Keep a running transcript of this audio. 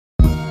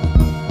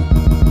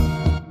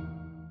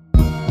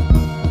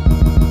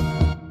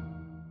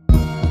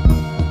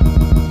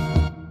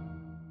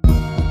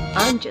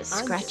I'm just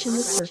scratching the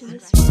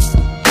surface.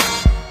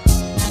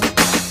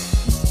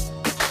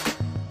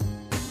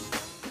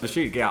 The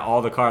street got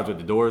all the cars with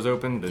the doors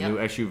open, the new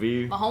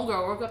SUV. My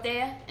homegirl worked up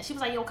there, and she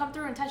was like, yo, come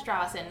through and test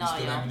drive. I said, no,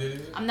 yo.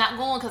 I'm not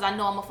going because I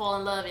know I'm going to fall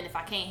in love, and if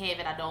I can't have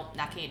it,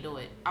 I can't do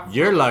it.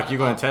 You're lucky you're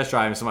going to test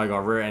drive and somebody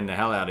going to rear end the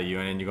hell out of you,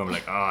 and then you're going to be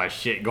like, oh,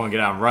 shit, going to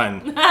get out and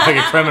run like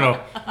a criminal.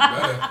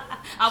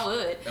 I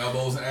would.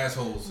 Elbows and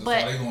assholes. That's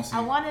but all they gonna see.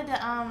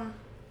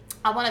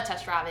 I want to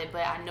test drive it,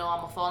 but I know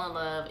I'm going to fall in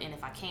love, and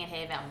if I can't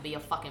have it, I'm going to be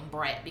a fucking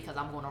brat because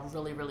I'm going to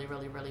really, really,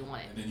 really, really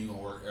want it. And then you're going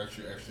to work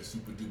extra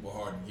super duper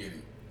hard to get it.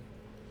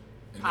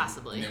 And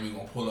possibly. Then we're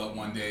going to pull up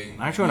one day.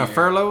 Aren't you on a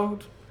furlough?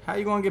 How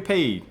you going to get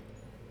paid?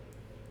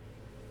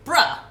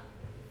 Bruh.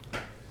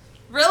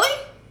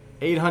 Really?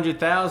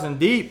 800,000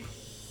 deep.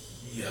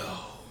 Yo.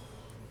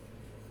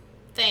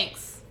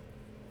 Thanks.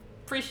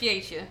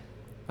 Appreciate you.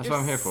 That's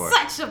what I'm here for.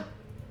 Such a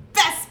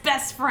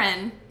best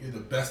friend. You're the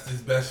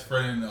bestest best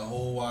friend in the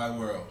whole wide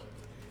world.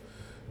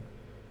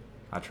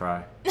 I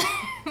try.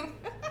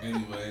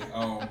 Anyway,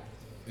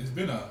 it's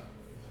been a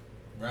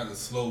rather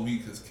slow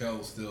week because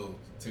Kel's still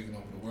taking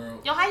over the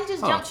world. Yo, how you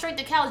just jump straight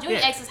to Kel's? You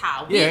ain't ask us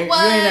how we was. You ain't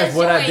ask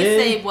what I did.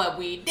 Say what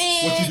we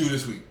did. What you do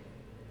this week?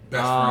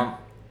 Best friend.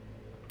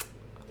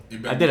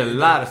 I did a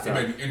lot of stuff.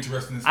 It may be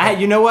interesting stuff.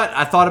 You know what?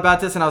 I thought about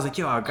this and I was like,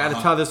 yo, I got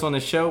to tell this on the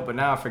show, but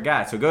now I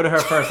forgot. So go to her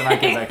first and I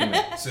get back in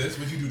there. Sis,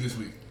 what you do this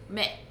week?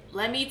 Man,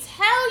 let me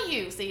tell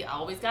you. See, I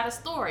always got a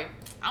story.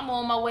 I'm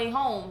on my way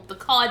home. The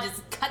car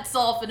just cuts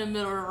off in the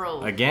middle of the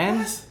road. Again?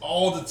 What?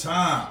 All the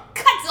time.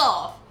 Cuts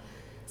off.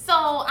 So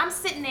I'm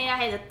sitting there. I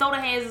had to throw the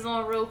hazards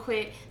on real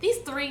quick. These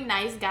three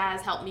nice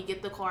guys helped me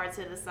get the car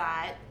to the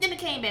side. Then it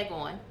came back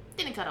on.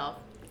 Then it cut off.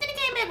 Then it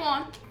came back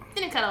on.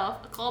 Then it cut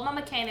off. I called my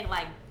mechanic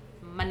like,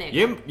 my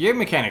nigga. Your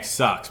mechanic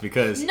sucks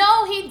because...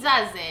 No, he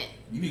doesn't.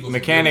 You need to go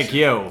mechanic,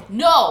 yo.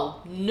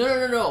 No,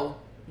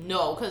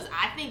 because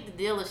I think the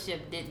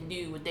dealership didn't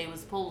do what they were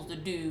supposed to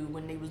do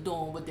when they was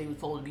doing what they were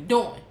supposed to be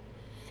doing.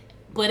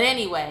 But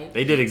anyway.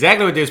 They did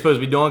exactly what they were supposed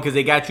to be doing because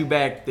they got you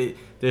back.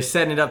 They're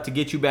setting it up to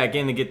get you back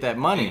in to get that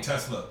money. Hey,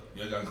 Tesla.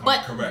 You gotta come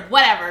but correct.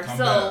 Whatever. Come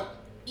so, back.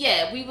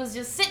 yeah, we was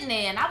just sitting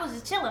there and I was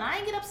just chilling. I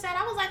didn't get upset.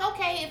 I was like,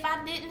 okay, if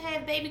I didn't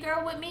have baby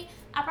girl with me,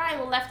 I probably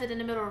would have left it in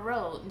the middle of the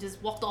road and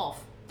just walked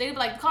off. They'd be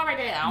like, the car right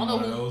there. I don't know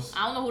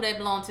who they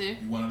belong to. You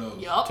one of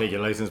those. Yup. Take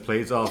your license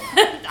plates off.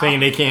 Thinking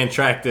they can't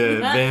track the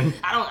VIN.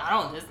 I don't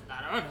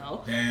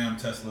know. Damn,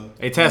 Tesla.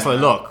 Hey, Tesla,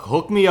 look,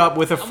 hook me up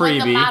with a freebie. I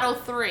want the Model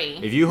 3.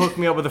 If you hook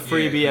me up with a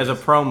freebie as a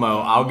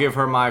promo, I'll give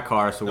her my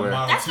car. So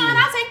that's fine.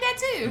 I'll take that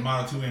too. The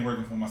Model 2 ain't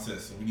working for my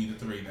sis, so we need a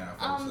 3 now,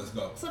 folks. Let's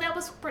go. So that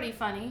was pretty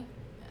funny.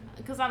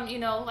 Because I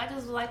just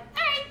was like,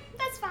 alright,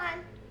 that's fine.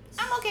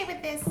 I'm okay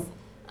with this.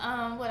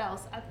 What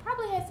else? I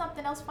probably had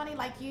something else funny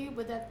like you,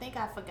 but I think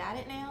I forgot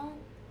it now.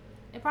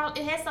 It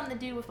had something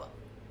to do with...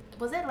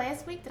 Was that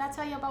last week? Did I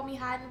tell you about me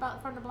hiding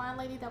from the blind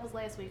lady? That was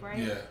last week, right?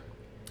 Yeah.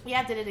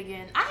 Yeah, I did it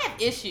again. I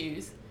have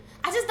issues.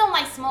 I just don't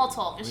like small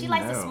talk. And she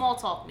likes to small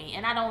talk me,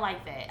 and I don't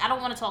like that. I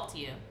don't want to talk to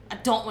you. I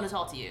don't want to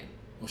talk to you.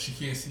 Well, she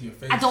can't see your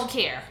face. I don't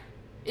care.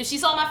 If she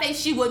saw my face,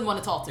 she wouldn't want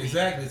to talk to me.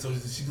 Exactly. So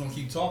she's going to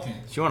keep talking.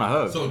 She want a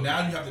hug. So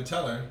now you have to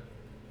tell her,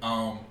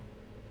 no.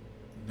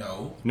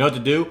 You know what to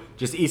do?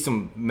 Just eat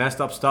some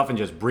messed up stuff and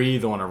just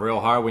breathe on her real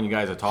hard when you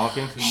guys are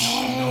talking.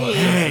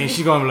 Hey,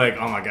 she's gonna be like,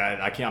 "Oh my god,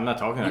 I'm not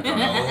talking to her."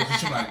 No,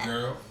 she's like,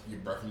 "Girl, your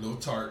breath a little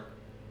tart.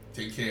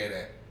 Take care of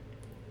that."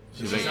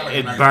 She's like,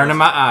 "It's burning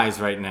my eyes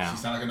right now." She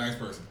sounds like a nice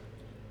person.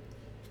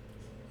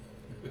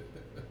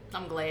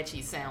 I'm glad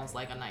she sounds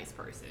like a nice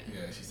person.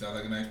 Yeah, she sounds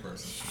like a nice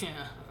person.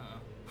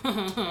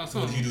 Yeah. So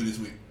what did you do this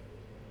week?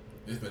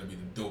 This better be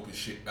the dopest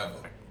shit ever.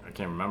 I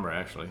can't remember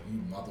actually.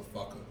 You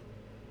motherfucker.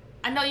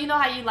 I know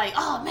how you like,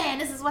 oh man,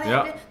 this is what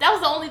happened. That was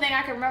the only thing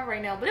I can remember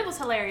right now, but it was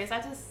hilarious.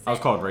 I was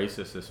called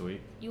racist this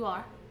week. You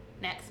are.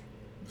 Next.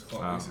 It's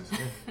called racist.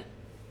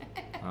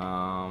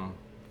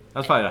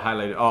 That's probably the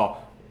highlight. Oh,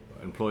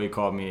 employee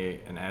called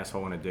me an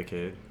asshole and a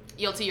dickhead.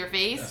 Yo, to your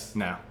face?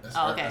 No.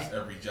 Okay. That's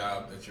every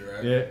job that you're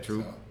at. Yeah,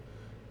 true. So.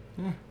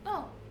 Yeah.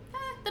 Oh,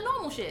 the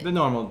normal shit. The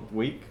normal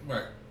week.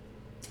 Right.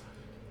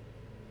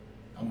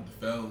 I went to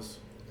Fells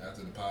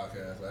after the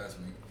podcast last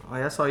week. Oh,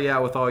 yeah, I saw you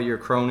out with all your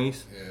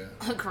cronies.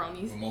 Yeah.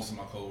 Cronies. With most of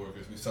my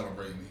coworkers, we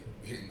celebrating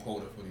hitting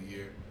quota for the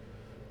year,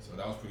 so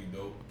that was pretty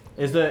dope.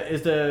 Is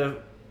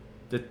the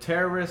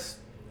terrorist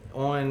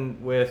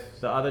on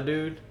with the other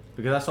dude?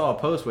 Because I saw a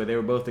post where they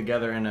were both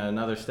together in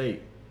another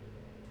state.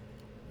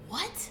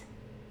 What?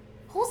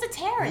 Who's the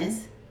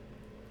terrorist?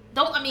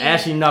 Who?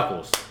 Ashy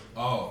Knuckles.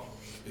 Oh,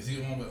 is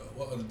he on with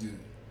what other dude?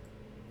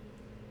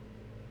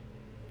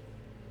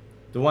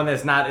 The one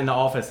that's not in the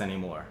office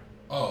anymore.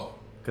 Oh.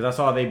 Because I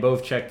saw they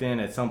both checked in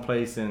at some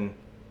place and...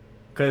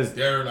 Cause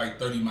they're like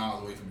 30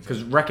 miles away from each other.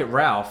 Because Wreck-It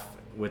Ralph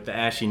with the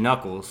Ashy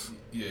Knuckles...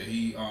 Yeah,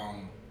 he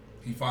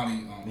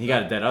finally... he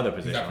got that other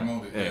position. He got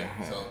promoted, yeah.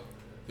 So,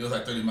 they was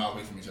like 30 miles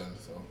away from each other,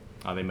 so...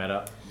 Oh, they met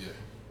up? Yeah.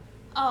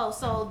 Oh,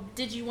 so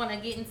did you want to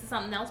get into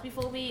something else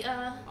before we...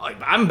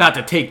 I'm about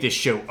to take this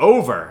show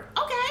over.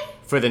 Okay.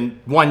 For the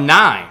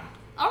 1-9.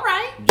 All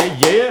right.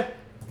 Yeah.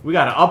 We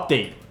got an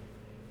update.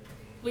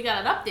 We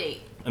got an update.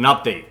 An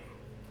update.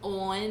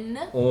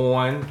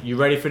 On. You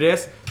ready for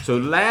this? So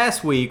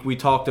last week we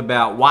talked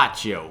about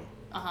Watch Yo.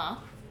 Uh-huh.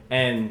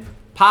 And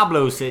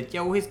Pablo said,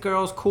 yo, his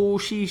girl's cool.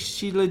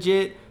 She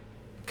legit.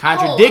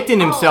 Contradicting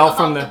himself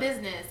from the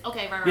business.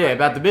 Okay, right. Yeah,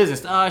 about the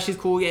business. Oh, she's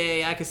cool.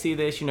 Yeah, I can see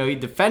this. You know, he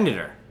defended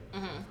her.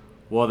 Mm-hmm.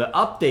 Well, the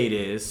update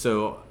is,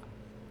 so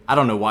I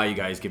don't know why you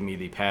guys give me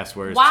the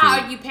passwords.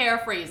 Why are you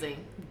paraphrasing?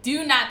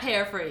 Do not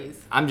paraphrase.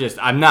 I'm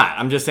not.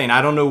 I'm just saying,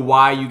 I don't know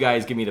why you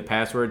guys give me the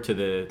password to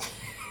the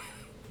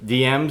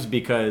DMs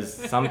because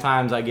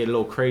sometimes I get a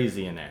little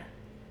crazy in there.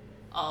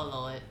 Oh,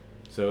 Lord.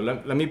 So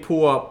let me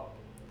pull up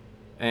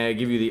and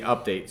give you the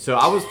update. So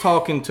I was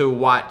talking to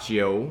Watch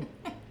Yo.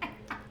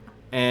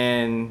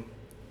 And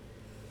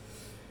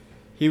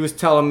he was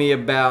telling me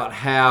about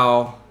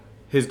how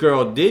his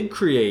girl did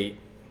create,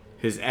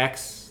 his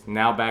ex,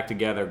 now back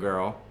together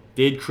girl,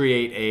 did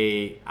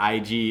create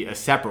a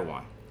separate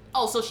one.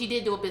 Oh, so she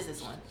did do a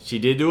business one. She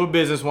did do a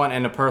business one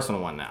and a personal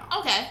one now.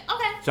 Okay.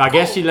 So I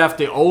guess she left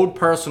the old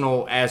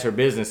personal as her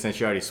business since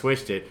she already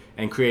switched it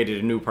and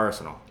created a new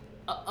personal.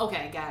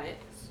 Okay, got it.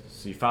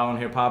 So you following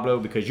here, Pablo?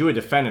 Because you were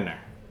defending her,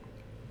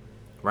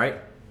 right?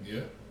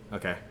 Yeah.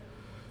 Okay.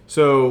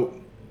 So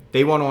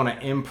they went on an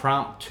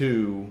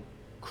impromptu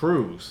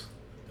cruise.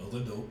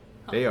 Those are dope.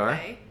 They are.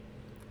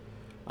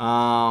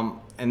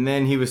 And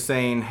then he was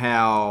saying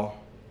how.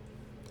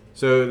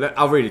 So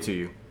I'll read it to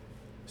you.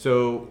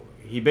 So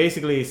he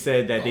basically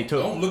said that they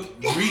took.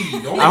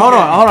 Read. Don't hold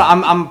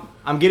on.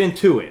 I'm getting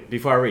to it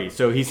before I read.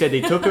 So he said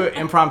they took an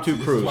impromptu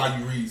cruise. This is why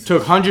you read.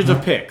 Took hundreds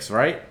of pics,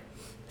 right?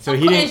 So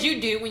he didn't. As you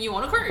do when you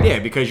on a cruise. Yeah,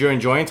 because you're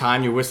enjoying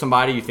time. You're with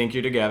somebody. You think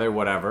you're together.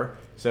 Whatever.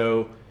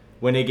 So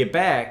when they get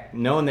back,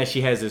 knowing that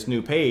she has this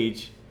new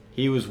page,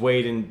 he was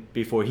waiting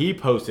before he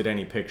posted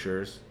any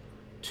pictures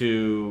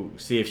to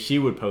see if she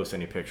would post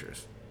any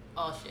pictures.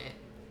 Oh, shit.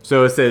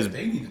 So it says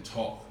they need to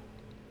talk.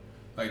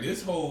 Like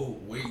this whole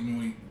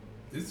waiting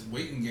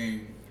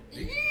game.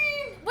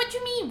 What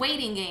you mean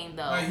waiting game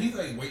though? Like he's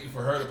like waiting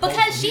for her to because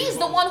post she's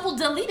the one who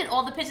deleted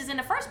all the pictures in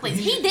the first place.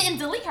 He didn't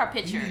delete her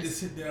pictures. He need to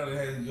sit down and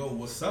have, yo,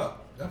 what's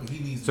up? That's what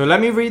he needs. So let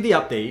me read the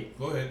update.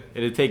 Go ahead.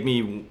 It'll take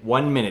me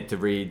 1 minute to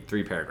read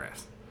 3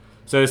 paragraphs.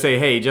 So say,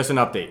 hey, just an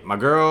update. My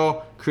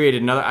girl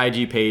created another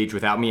IG page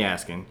without me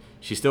asking.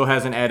 She still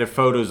hasn't added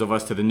photos of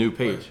us to the new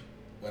page.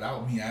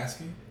 Without me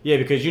asking? Yeah,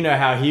 because you know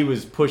how he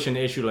was pushing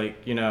the issue, like,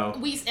 you know.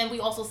 We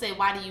also say,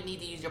 why do you need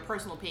to use your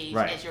personal page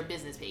as your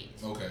business page?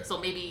 Okay. So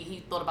maybe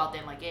he thought about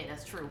that, like, yeah,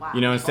 that's true. Why?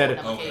 You know, instead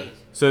of. Okay.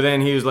 So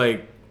then he was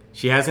like,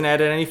 she hasn't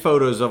added any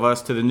photos of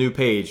us to the new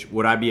page.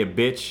 Would I be a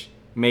bitch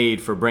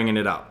made for bringing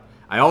it up?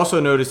 I also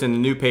noticed in the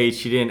new page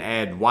she didn't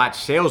add watch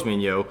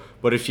salesman, yo.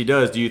 But if she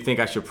does, do you think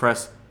I should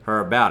press her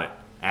about it?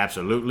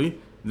 Absolutely.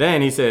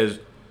 Then he says,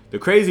 the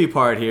crazy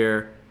part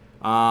here.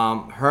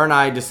 Her and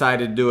I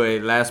decided to do a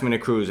last minute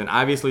cruise, and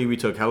obviously we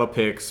took hella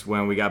pics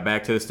when we got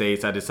back to the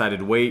States. I decided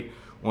to wait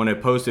on a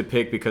posted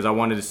pic because I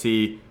wanted to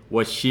see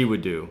what she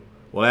would do.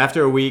 Well,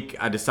 after a week,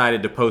 I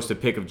decided to post a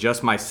pic of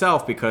just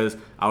myself because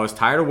I was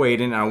tired of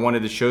waiting and I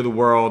wanted to show the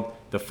world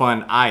the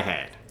fun I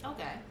had.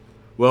 Okay.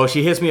 Well,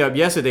 she hits me up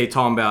yesterday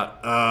talking about,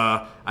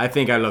 I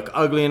think I look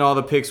ugly in all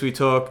the pics we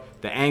took.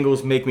 The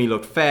angles make me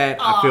look fat.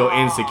 I feel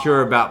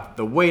insecure about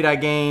the weight I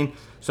gained,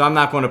 so I'm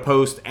not going to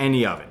post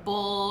any of it.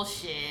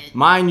 Bullshit.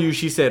 Mind you,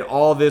 she said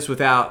all this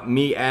without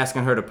me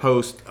asking her to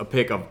post a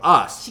pic of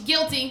us. She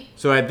guilty.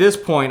 So at this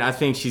point, I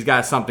think she's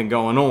got something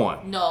going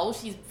on. No,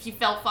 she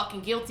felt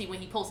fucking guilty when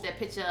he posted that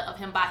picture of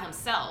him by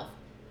himself.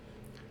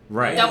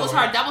 Right. That was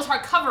her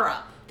cover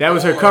up. That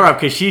was her cover up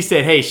because she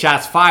said, hey,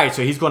 shots fired.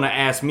 So he's going to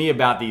ask me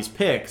about these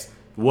pics.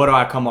 What do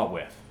I come up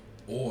with?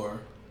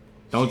 Or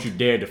don't you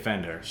dare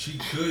defend her. She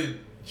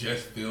could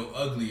just feel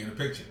ugly in the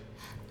picture.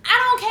 I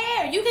don't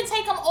care. You can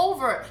take them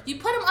over. You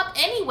put them up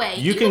anyway.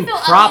 You can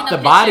crop the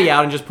body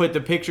out and just put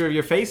the picture of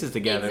your faces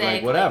together. Exactly.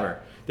 Like, whatever.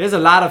 There's a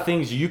lot of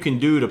things you can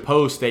do to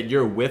post that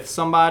you're with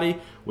somebody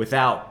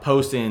without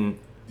posting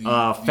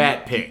a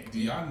fat pic. Do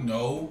y'all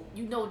know?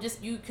 You know,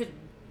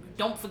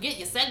 don't forget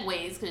your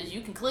segues because you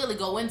can clearly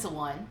go into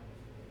one.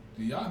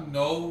 Do y'all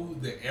know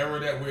the era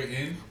that we're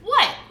in?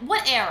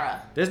 What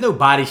era? There's no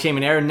body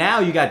shaming era.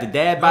 Now you got the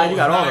dad body. You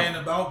got all. It's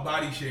not about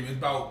body shaming. It's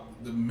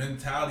about the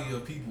mentality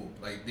of people.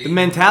 Like the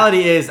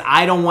mentality is,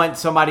 I don't want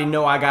somebody to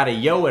know I got a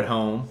yo at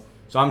home,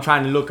 so I'm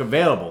trying to look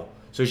available.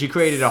 So she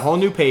created a whole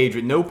new page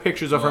with no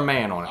pictures of her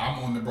man on it.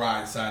 I'm on the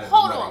bride's side.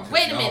 Hold on,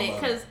 wait a minute,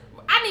 because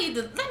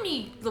let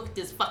me look at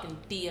this fucking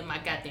DM my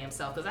goddamn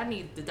self, because I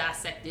need to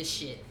dissect this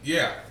shit.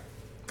 Yeah.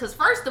 Because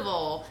first of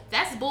all,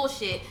 that's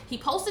bullshit. He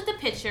posted the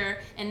picture,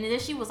 and then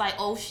she was like,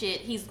 oh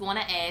shit, he's going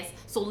to ask,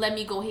 so let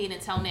me go ahead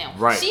and tell now.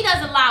 Right. She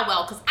doesn't lie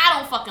well, because I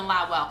don't fucking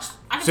lie well.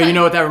 So you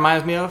know what that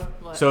reminds me of?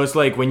 What? So it's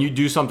like when you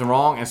do something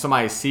wrong and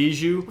somebody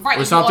sees you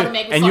or something,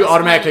 and you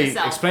automatically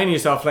explain to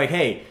yourself like,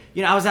 hey,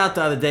 you know, I was out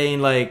the other day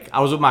and like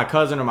I was with my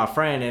cousin or my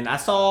friend and I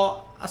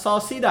saw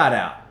CDot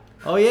out.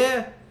 Oh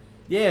yeah?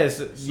 Yes.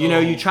 So, you know,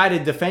 you try to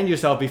defend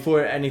yourself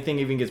before anything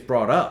even gets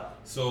brought up.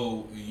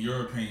 So in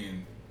your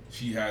opinion,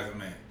 she has a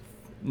man?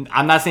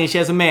 I'm not saying she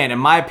has a man. In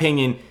my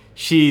opinion,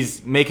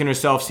 she's making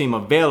herself seem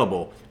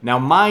available. Now,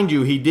 mind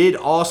you, he did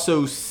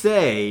also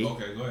say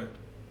Okay, go ahead.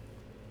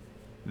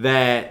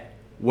 that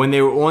when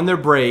they were on their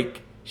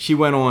break, she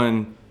went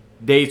on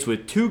dates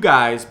with 2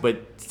 guys,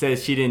 but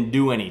says she didn't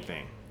do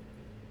anything.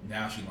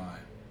 Now she lying.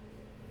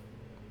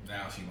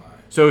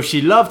 So if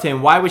she loved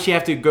him, why would she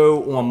have to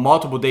go on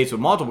multiple dates with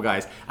multiple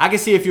guys? I can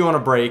see if you're on a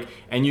break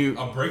and you...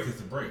 A break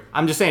is a break.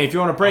 I'm just saying, if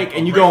you're on a break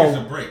and you break go is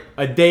on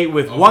a date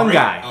with one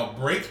guy... A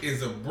break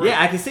is a break.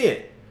 Yeah, I can see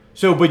it.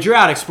 So, but you're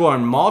out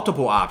exploring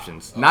multiple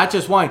options, not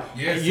just one.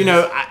 Yes, you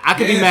know, I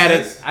could be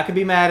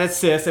mad at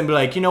sis and be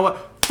like, you know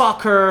what?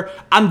 Fuck her.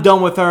 I'm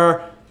done with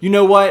her. You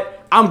know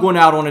what? I'm going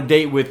out on a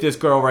date with this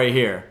girl right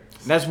here.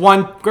 That's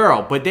one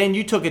girl, but then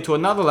you took it to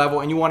another level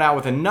and you went out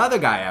with another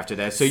guy after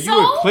that. So you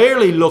were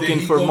clearly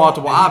looking for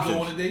multiple options.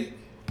 Go on a date?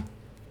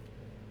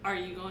 Are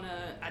you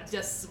gonna? I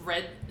just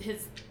read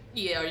his.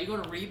 Yeah, are you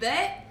gonna read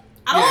that?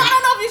 I don't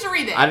know if you should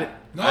read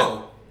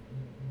that.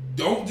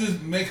 Don't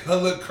just make her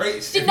look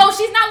crazy. No,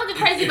 she's not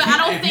looking crazy, but I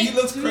don't think. He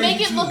looks crazy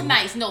make it too. look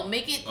nice. No,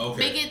 make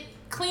it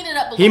clean it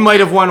up a little. He might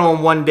have went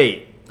on one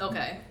date.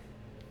 Okay.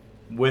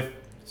 With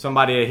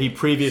somebody that he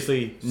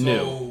previously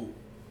knew.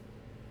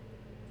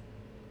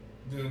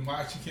 Then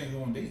why she can't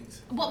go on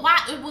dates? Well, why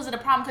was it a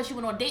problem because she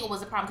went on a date, or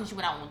was it a problem because she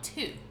went out on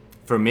 2?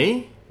 For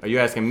me? Are you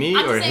asking me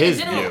or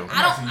his view?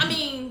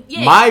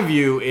 My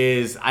view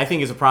is I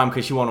think it's a problem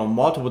because she went on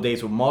multiple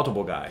dates with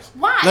multiple guys.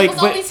 Why? It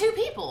was only 2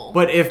 people.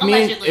 But if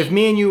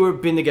me and you have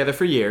been together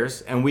for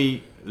years and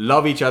we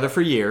love each other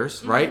for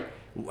years, right?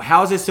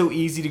 How is it so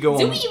easy to go on?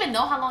 Do we even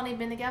know how long they've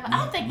been together? I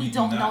don't think we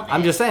don't know that.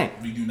 I'm just saying.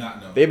 We do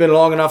not know. They've been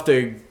long enough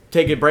to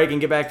take a break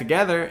and get back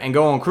together and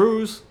go on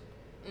cruise.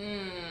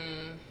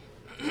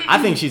 I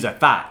think she's a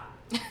thought.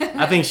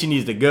 I think she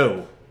needs to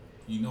go.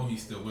 You know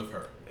he's still with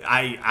her.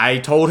 I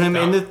told him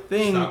in the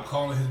thing. Stop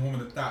calling his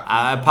woman a thought.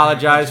 I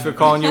apologize for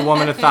calling your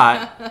woman a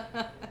thought.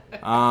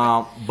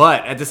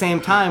 But at the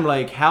same time,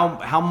 like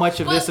how much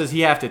of this does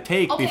he have to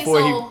take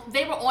before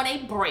they were on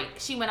a break.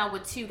 She went out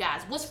with 2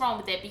 guys. What's wrong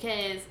with that?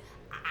 Because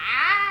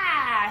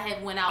I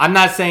have went out. I'm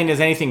not saying there's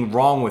anything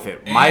wrong with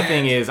it. My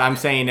thing is I'm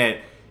saying that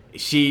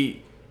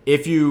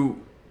if you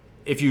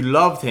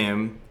loved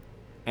him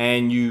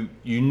and you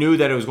knew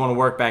that it was going to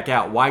work back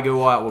out, why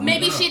go out with me?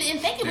 Maybe she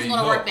didn't think it was going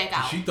to work back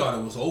out. She thought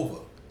it was over.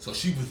 So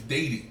she was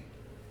dating.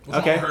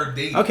 Her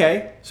dating.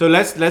 Okay. So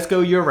let's go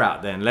your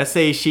route then. Let's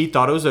say she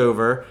thought it was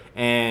over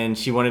and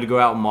she wanted to go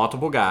out with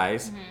multiple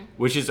guys,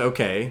 which is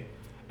okay.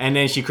 And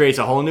then she creates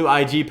a whole new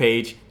IG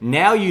page.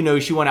 Now you know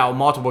she went out with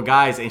multiple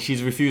guys and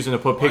she's refusing to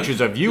put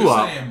pictures of you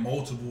up. You're saying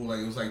multiple, like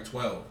it was like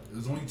 12. It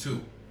was only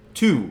 2.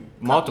 2.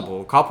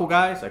 Multiple. Couple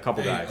guys? A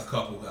couple guys. A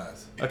couple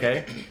guys.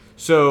 Okay.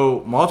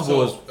 So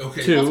multiple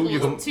is 2.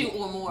 Multiple is 2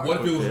 or more. What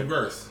if it was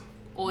reversed?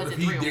 Or is it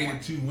 3 3 or more? If he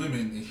dated 2 women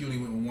and she only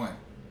went with 1?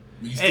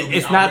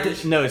 It's not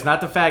it's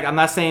not the fact. I'm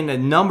not saying the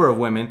number of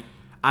women.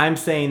 I'm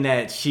saying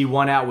that she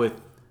went out with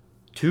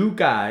 2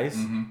 guys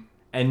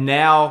and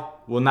now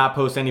will not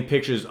post any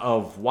pictures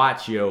of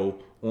Watcho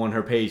on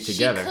her page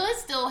together. She could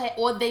still have,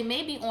 or they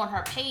may be on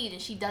her page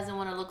and she doesn't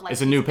want to look like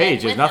it's a new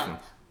page. There's nothing.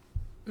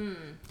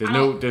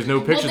 There's no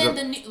pictures. Well,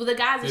 then the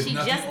guys that she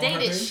just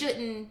dated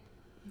shouldn't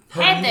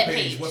her have that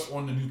page. page. What's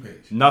on the new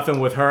page? Nothing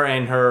with her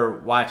and her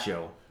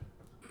Watcho.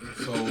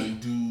 So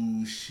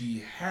do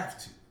she have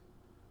to?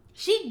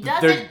 She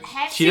doesn't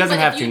have to. She doesn't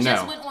have to. You no.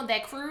 just went on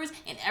that cruise,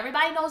 and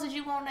everybody knows that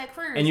you went on that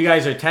cruise. And you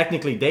guys are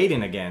technically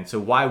dating again, so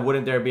why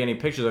wouldn't there be any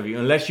pictures of you?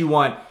 Unless you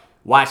want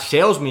Watch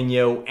Salesman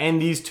Yo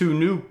and these 2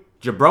 new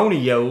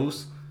jabroni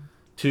yos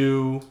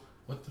to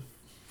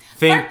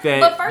think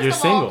that you're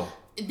single.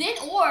 Then,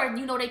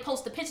 or they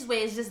post the pictures where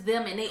it's just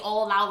them and they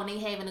all out and they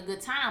having a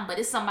good time, but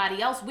it's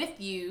somebody else with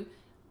you.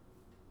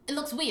 It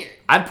looks weird.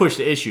 I'd push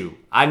the issue.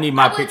 I need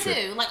my picture.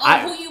 Too.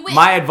 Like, who you with?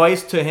 My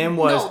advice to him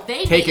was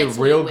take a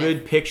real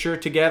good with. picture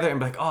together and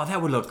be like, oh,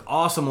 that would look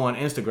awesome on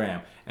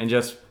Instagram, and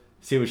just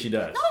see what she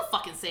does. Don't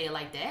fucking say it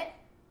like that.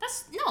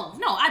 That's no.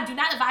 I do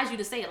not advise you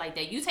to say it like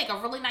that. You take a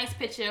really nice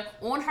picture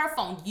on her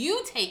phone.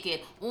 You take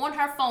it on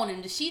her phone,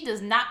 and if she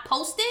does not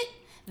post it,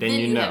 then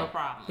you have a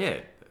problem. Yeah,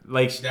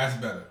 like that's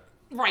better.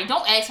 Right?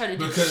 Don't ask her to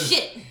do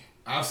shit.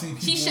 I've seen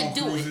people on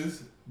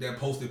cruises that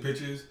posted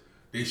pictures.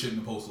 They shouldn't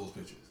have posted those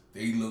pictures.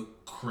 They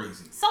look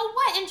crazy. So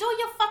what? Enjoy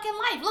your fucking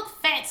life.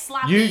 Look fat,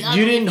 sloppy.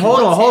 You didn't hold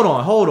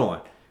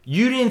on.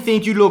 You didn't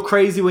think you looked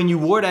crazy when you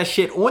wore that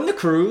shit on the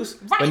cruise,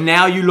 right. But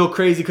now you look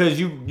crazy because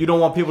you don't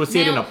want people to see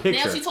it in a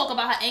picture. Now she talk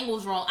about her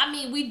angles wrong. I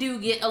mean, we do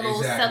get a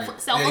little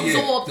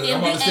self-absorbed in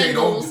the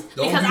angles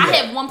because I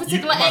have one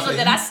particular angle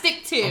that I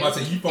stick to, I'm about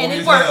to say, and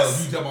it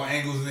works. You talk about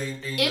angles,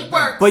 it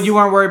works. But you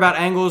weren't worried about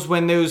angles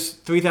when those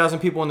 3,000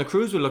 people on the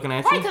cruise were looking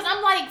at you, right? Because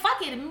I'm like,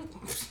 fuck it.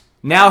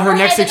 Now her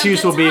next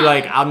excuse will be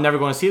like, I'm never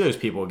going to see those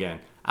people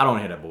again. I don't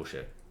hear that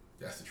bullshit.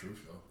 That's the truth,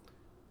 though.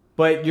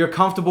 But you're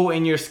comfortable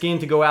in your skin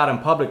to go out in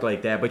public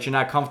like that, but you're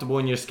not comfortable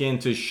in your skin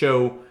to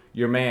show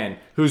your man,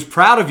 who's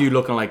proud of you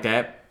looking like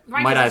that,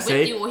 Right, might I 'cause he's say?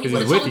 with you, or he Because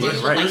would've he's told with you you, he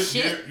looked right? like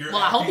shit.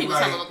 Well, I hope he would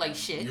tell her look like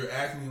shit. You're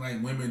acting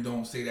like women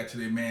don't say that to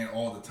their man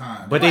all the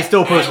time. But they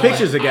still post I know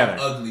pictures together. I'm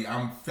ugly.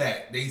 I'm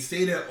fat. They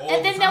say that all the time.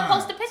 And then they'll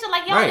post a picture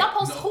like, Right. y'all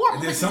post No, horrible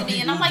and then pictures some of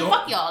me, and I'm people like,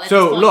 don't- fuck y'all. At So,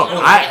 this point, look, you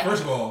know? I-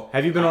 First of all,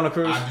 Have you been on a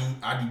cruise?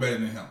 I do better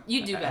than him.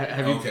 You do better.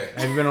 Have you, Okay.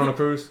 have you been on a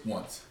cruise?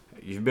 Once.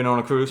 You've been on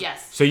a cruise?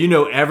 Yes. So you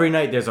know every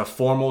night there's a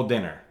formal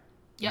dinner.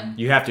 Yep.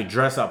 You have to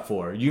dress up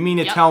for her. You mean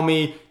to Yep. tell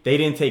me they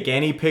didn't take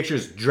any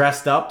pictures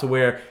dressed up to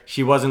where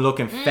she wasn't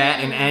looking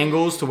fat in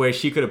angles to where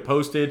she could have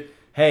posted,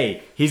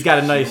 hey, he's got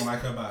a She nice... don't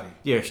like her body.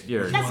 You're What you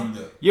want him to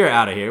do? you're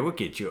out of here. We'll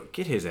get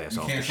his ass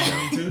You off. can't show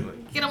me too?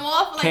 Get him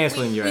off. Like,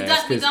 Canceling your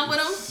ass. We 'cause done with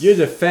him? You're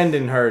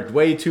defending her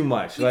way too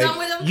much. We like done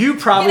with him? you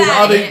probably Get the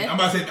outta other. here. I'm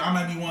about to say, I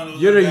might be one of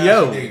those You're the guys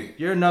yo. she dated.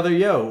 You're another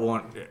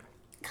yo.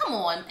 Come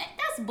on,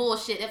 that's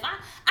bullshit. If I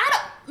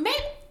don't, maybe,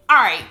 all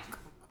right.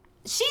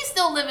 She's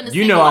still living a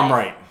You single know life. I'm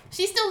right.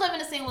 She's still living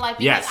a single life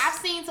because Yes. I've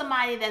seen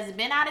somebody that's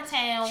been out of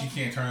town, She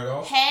can't turn it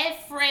off? had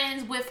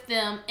friends with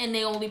them, and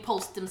they only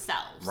post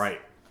themselves.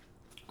 Right.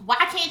 Why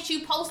can't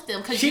you post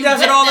them? Cause She you does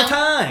it with all the them.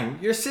 time.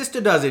 Your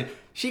sister does it.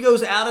 She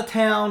goes out of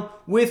town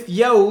with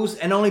yos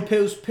and only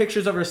posts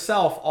pictures of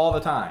herself all the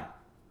time.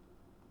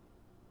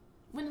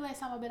 When the last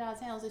time I've been out of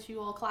town since you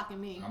all clocking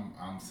me?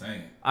 I'm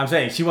saying. I'm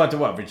saying she went to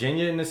what?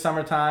 Virginia in the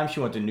summertime. She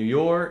went to New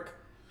York.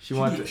 She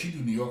went to. She do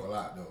New York a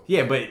lot though.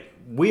 Yeah, but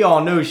we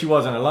all knew she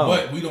wasn't alone.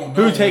 But we don't know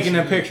who what taking she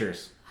them did.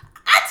 pictures.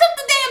 I took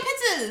the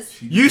damn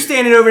pictures. You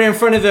standing over there in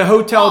front of the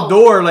hotel Oh.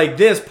 door like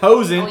this,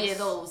 posing. Oh yeah,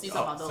 those. You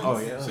talking about those? Oh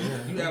yeah. So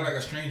you act like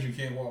a stranger you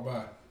can't walk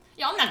by.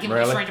 Yo, I'm not giving a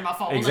Really? stranger my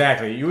phone.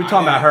 Exactly. You were I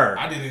talking did about it- her.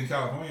 I did it in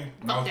California.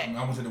 When Okay.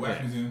 I went to the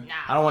wax museum. Nah,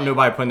 I don't want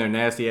nobody putting their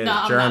nasty ass No,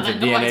 I'm germs not and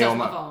letting nobody DNA touch on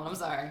my my. phone. I'm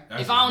sorry.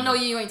 That's If I don't just know me.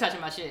 you, you ain't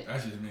touching my shit.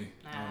 That's just me.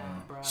 Nah,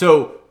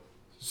 bro.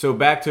 So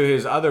back to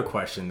his other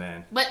question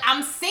then. But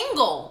I'm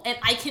single and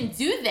I can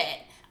do that.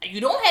 You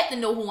don't have to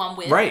know who I'm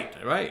with. Right.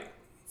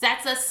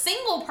 That's a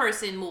single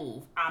person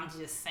move. I'm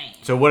just saying.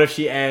 So what if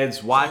she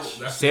adds watch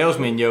So that's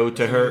salesman yo to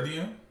That's her? in the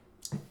DM?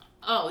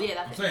 Oh yeah, I'm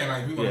that's saying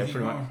like we Yeah, gonna keep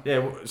pretty much.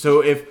 going. Yeah. So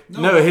if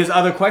no, his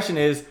other question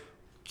is,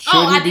 should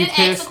Oh, he I be did ask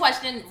pissed? the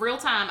question real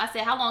time. I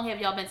said, how long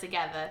have y'all been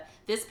together?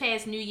 This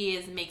past New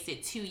Year's makes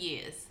it 2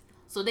 years.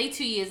 So they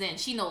 2 years in.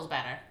 She knows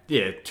better.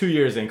 Yeah, 2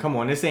 years in. Come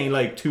on, this ain't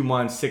like 2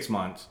 months, 6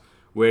 months,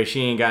 where she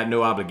ain't got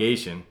no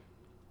obligation.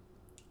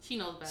 She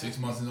knows better. 6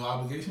 months and no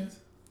obligations?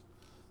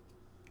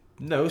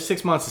 No,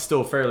 6 months is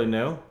still fairly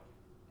new.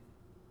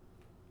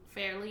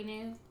 Fairly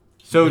new.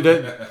 So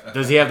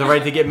does he have the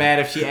right to get mad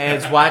if she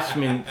adds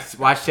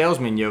watch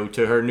salesman yo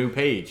to her new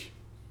page?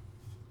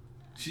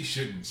 She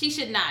shouldn't. She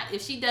should not.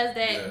 If she does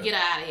that, Yeah. get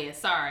her out of here.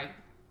 Sorry.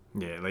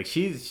 Yeah, like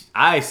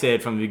I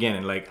said from the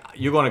beginning, like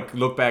you're gonna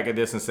look back at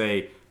this and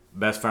say,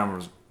 best friend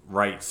was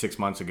right 6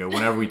 months ago.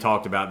 Whenever we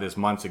talked about this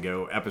months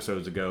ago,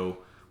 episodes ago,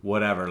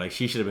 whatever. Like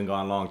she should have been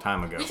gone a long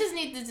time ago. We just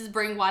need to just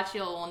bring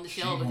Watcho on the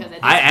show because at this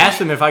I asked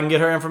point- him if I can get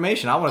her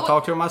information. I want to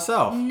talk to her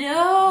myself.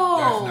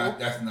 No.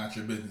 That's not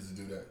your business to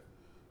do that.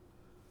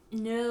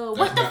 No. That's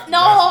What the? not-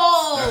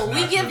 No. that's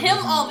we not give your him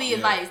business. all the Yeah.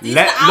 advice. These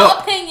are our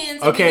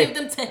opinions. And we give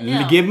them to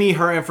him. Give me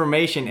her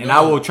information, and No,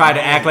 I will try to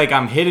no. act like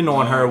I'm hitting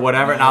on her or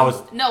whatever. And I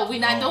was, No, we're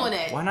not No. doing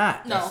that. why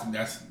not? No.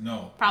 That's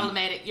no.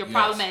 Problematic. You're Yes.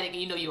 problematic,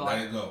 and you know you Let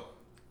are. it go.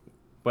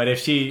 But if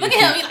she, Look at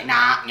him. He's like,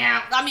 nah.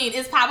 I mean,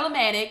 it's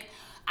problematic.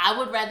 I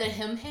would rather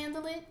him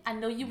handle it. I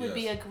know you would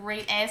be a Yes.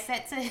 great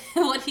asset to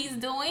what he's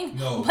doing.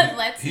 No, but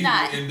let's he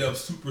not. will end up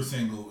super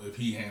single if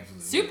he handles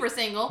it. Super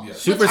single. Yeah.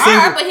 Super With her,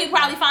 single. but he'd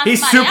probably find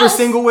he's somebody super else.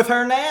 single with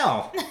her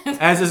now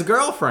as his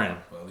girlfriend.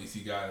 Well, at least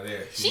he got it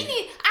there. She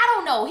need. I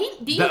don't know.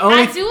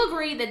 only- I do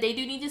agree that they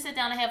do need to sit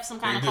down and have some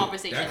kind They of do.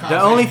 conversation. That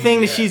The only thing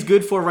that Yeah. she's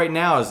good for right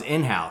now is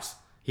in-house.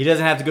 He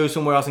doesn't have to go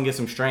somewhere else and get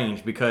some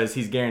strange because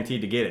he's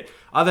guaranteed to get it.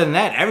 Other than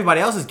that,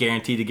 everybody else is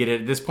guaranteed to get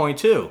it at this point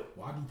too.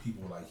 Why do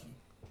people like you?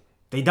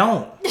 They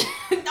don't.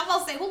 I'm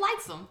gonna say, who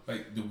likes him?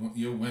 Like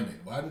your women.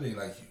 Why do they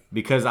like you?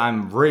 Because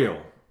I'm real.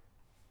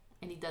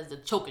 And he does the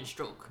choking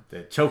stroke.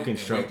 The choking And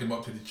stroke. wake them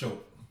up to the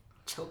choke.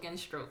 Choking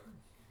stroke.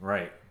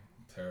 Right.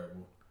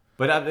 Terrible.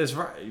 But it's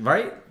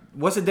right.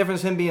 What's the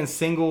difference him being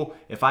single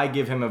if I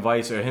give him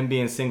advice or him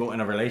being single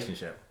in a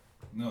relationship?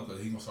 No,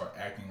 because he's gonna start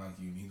acting like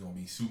you. He's gonna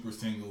be super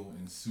single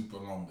and super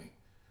lonely.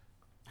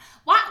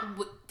 Why?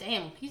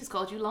 Damn, he just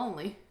called you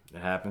lonely.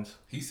 It happens.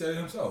 He said it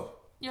himself.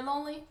 You're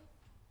lonely?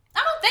 I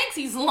don't think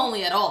he's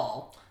lonely at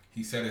all.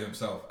 He said it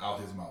himself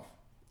out his mouth.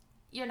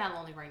 You're not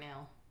lonely right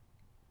now.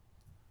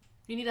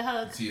 You need a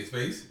hug? See his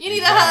face? You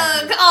need a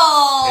hug.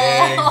 Oh.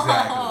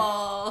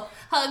 Exactly.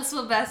 Hugs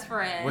for best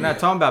friend. We're not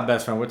talking about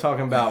best friend. We're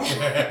talking about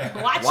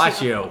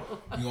watch you.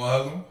 You gonna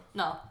hug him?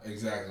 No.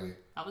 Exactly.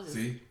 I was just,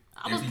 See?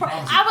 I was Empty pro-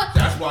 promises. I was-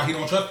 That's why he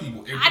don't trust people.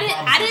 Empty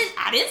promises.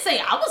 I didn't say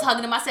I was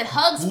hugging him. I said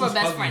hugs for Who's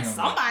best hugging friend. him?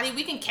 Somebody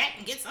we can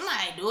get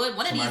somebody to do it.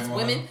 One of Somebody these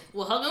wanna women hug him?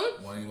 will hug him.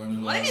 One of these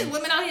women One of these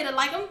women out here that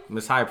like him.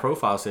 Miss High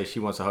Profile says she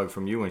wants a hug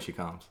from you when she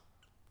comes.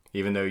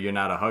 Even though you're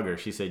not a hugger,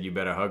 she said you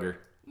better hug her.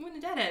 When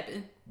did that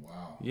happen?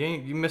 Wow.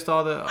 You missed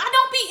all the. I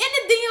don't be in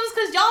the DMs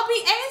because y'all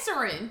be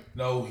answering.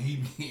 No, he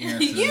be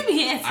answering. You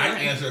be answering. I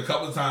answered a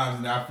couple of times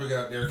and I figured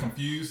out they're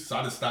confused, so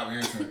I just stopped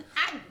answering.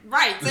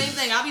 Right, same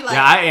thing. I'll be like,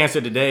 Yeah, I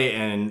answered today,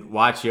 and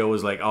Watch Yo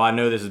was like, "Oh, I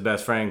know this is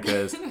best friend,"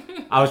 because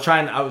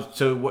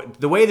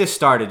the way this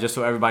started, just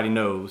so everybody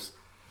knows,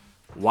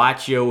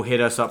 Watch Yo hit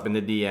us up in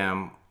the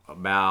DM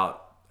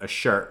about the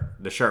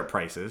shirt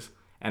prices,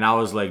 and I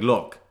was like,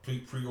 "Look,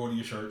 pre-order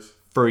your shirts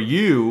for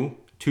you,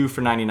 2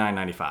 for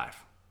 $99.95."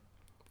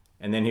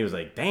 And then he was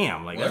like,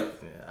 "Damn!" Like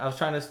I was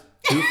trying to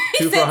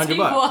two for $100.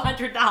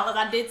 $100.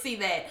 I did see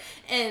that,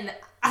 and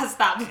I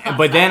stopped.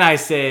 But then I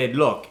said,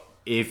 "Look,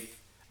 if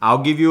I'll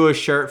give you a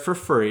shirt for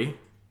free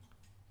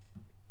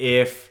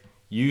if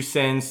you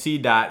send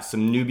CDot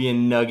some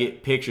Nubian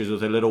Nugget pictures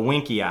with a little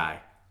winky eye,"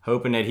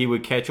 hoping that he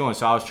would catch on.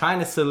 So I was trying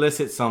to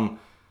solicit some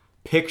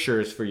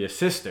pictures for your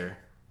sister.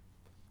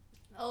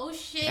 Oh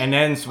shit! And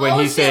then when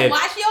he said,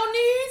 "Watch your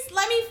news,"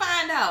 let me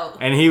find out.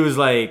 And he was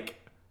like,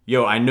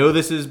 "Yo, I know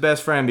this is his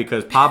best friend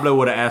because Pablo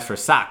would have asked for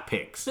sock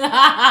pics."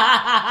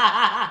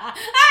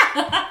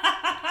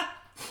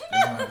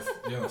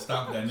 Yo,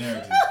 stop that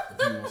narrative.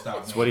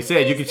 That's what he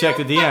said. You can check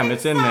the DM.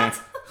 It's in there.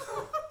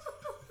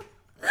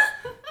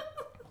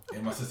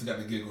 And my sister got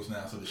the giggles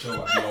now, so the show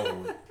might be over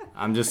with.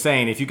 I'm just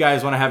saying, if you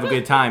guys want to have a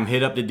good time,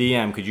 hit up the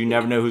DM because you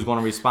never know who's going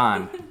to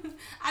respond.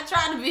 I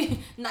try to be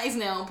nice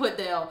now and put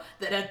down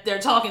that they're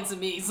talking to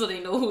me so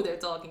they know who they're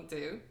talking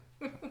to.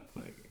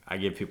 I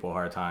give people a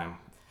hard time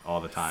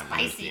all the time.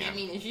 Spicy, I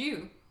mean, it's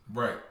you.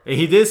 Right.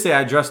 He did say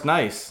I dressed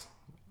nice.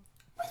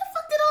 Where the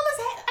fuck did all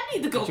this happen? I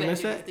need to go back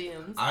to his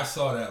DMs. I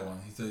saw that one.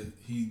 He said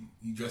he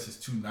dresses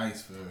too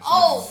nice for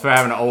For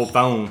having an old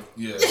phone.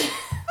 Yeah.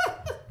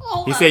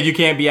 He said you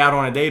can't be out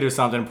on a date or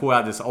something and pull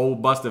out this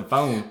old busted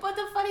phone. But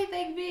the funny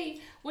thing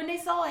be, when they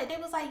saw it, they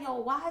was like, "Yo,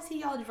 why is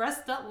he all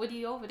dressed up with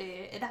you over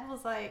there?" And I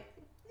was like,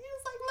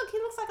 "Look, he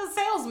looks like a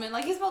salesman.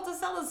 Like he's supposed to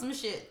sell us some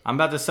shit." I'm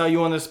about to sell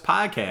you on this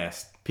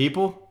podcast,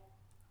 people.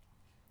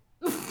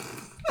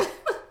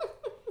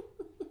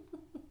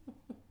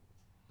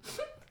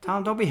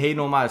 Tom, don't be hating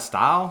on my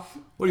style.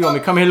 What do you want me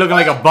to come here looking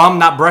like a bum,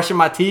 not brushing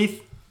my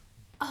teeth?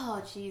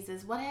 Oh,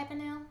 Jesus. What happened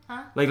now?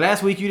 Huh? Like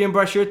last week you didn't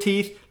brush your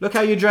teeth. Look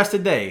how you dressed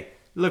today.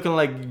 Looking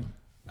like...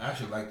 I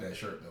actually like that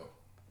shirt, though.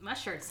 My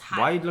shirt's hot.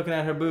 Why are you looking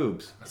at her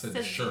boobs? I said It the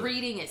says shirt.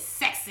 reading is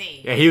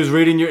sexy. Yeah, he was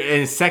reading your...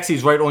 And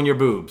sexy's right on your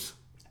boobs.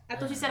 I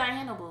thought you said I ain't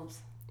had no boobs.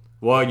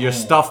 Well, your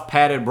stuffed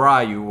padded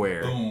bra you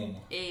wear. Boom.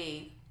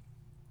 Hey.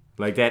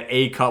 Like that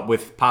A cup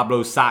with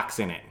Pablo socks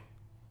in it.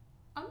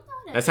 I'm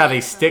not That's how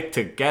they stick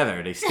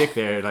together. They stick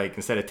there, like,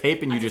 instead of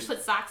taping, you I just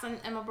put socks in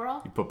my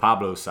bra? you put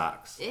Pablo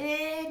socks.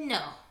 No.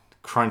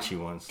 Crunchy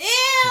ones.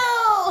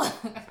 Ew!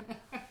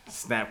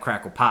 Snap,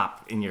 crackle,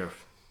 pop in your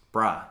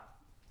bra.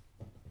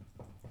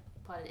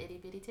 Part of the itty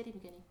bitty titty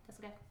beginning. That's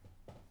okay.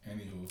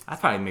 Anywho. I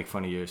probably make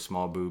fun of your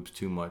small boobs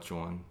too much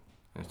on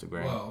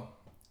Instagram. Well.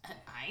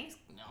 I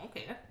don't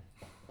care.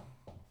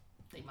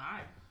 They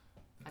mine.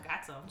 I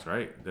got some. That's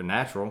right. They're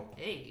natural.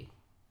 Hey.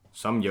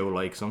 Some yo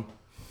likes them.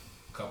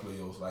 A couple of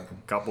yo's like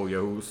them. Couple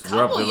yo's.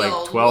 We're up to like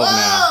yo. 12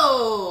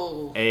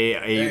 Whoa. now.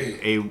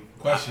 A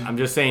question. I'm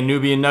just saying,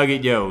 Nubian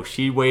Nugget, yo,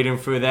 she waiting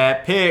for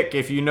that pic,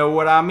 if you know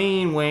what I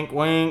mean. Wink,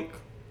 wink.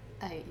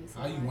 I hate you so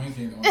How you much.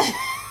 winking on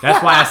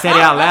That's why I said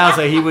it out loud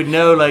so he would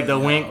know, like, the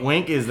wink,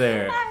 wink is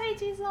there. I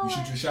hate you so You much.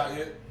 shoot your shot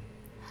yet?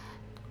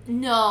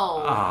 No.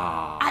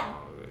 Oh,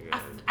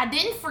 I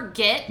didn't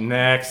forget,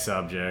 next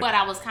subject. but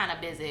I was kind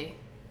of busy.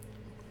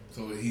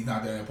 So he's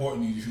not that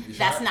important. You shoot your shot?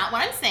 That's not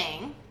what I'm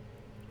saying.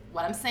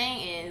 What I'm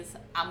saying is,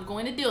 I'm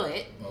going to do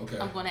it. Okay.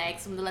 I'm going to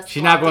ask him to let's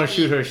She's go not out going to to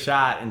shoot eat. her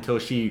shot until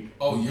she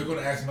Oh, you're going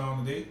to ask him out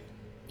on a date?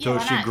 Yeah,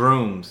 why she not?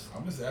 grooms.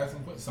 I'm just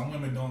asking questions. Some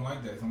women don't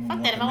like that. Some women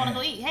Fuck that. If I want want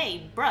the to go man. eat,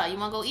 hey, bruh, you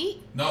want to go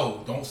eat?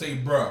 No, don't say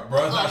bruh.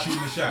 Bruh's not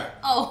shooting the shot.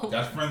 Oh.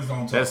 That's friends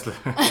don't talk. That's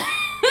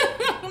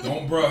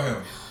Don't bruh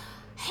him.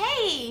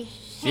 Hey,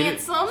 she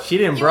handsome. she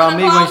didn't you bra wanna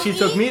me go when out she to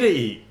took eat? me to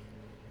eat.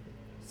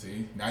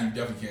 See? Now you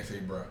definitely can't say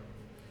bruh.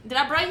 Did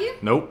I bra you?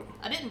 Nope.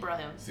 I didn't bra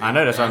him. See? I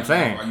know, that's what I'm Now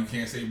saying. Why you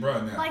can't say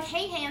bruh now? Like,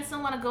 hey,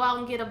 handsome, want to go out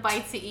and get a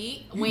bite to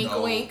eat? You Wink,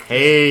 know. wink.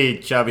 Hey,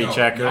 chubby Yo,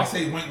 checker. I'll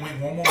say wink,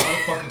 wink one more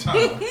motherfucking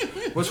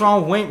time. What's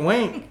wrong with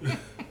wink,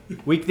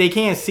 wink? They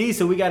can't see,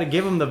 so we got to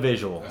give them the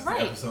visual. That's Right.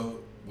 the episode.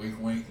 Wink,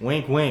 wink.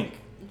 Wink, wink.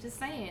 I'm just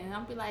saying.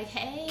 I'll be like,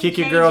 hey, Kick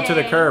your JJ. girl to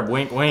the curb.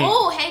 Wink, wink.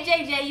 Oh, hey,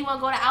 JJ, you want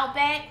to go to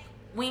Outback?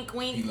 Wink, He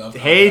wink. loves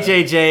Hey, Outback.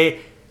 JJ.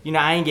 You know,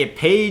 I ain't get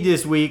paid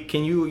this week.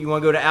 Can you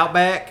want to go to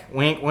Outback?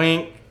 Wink,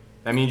 wink.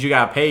 That means you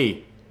got to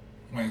pay.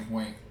 Wink,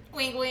 wink.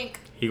 Wink, wink.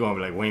 He going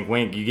to be like, wink,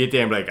 wink. You get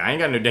there and be like, I ain't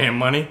got no damn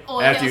money.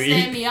 Or After he'll you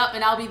stand eat. me up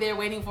and I'll be there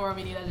waiting for him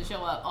and he doesn't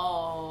show up.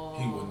 Oh.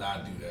 He will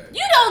not do that.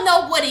 You don't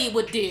know what he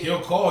would do.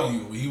 He'll call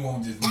you, but he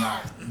won't just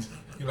not.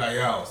 He like,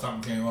 yo,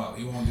 something came up.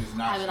 He won't just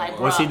not I'll be show like, up.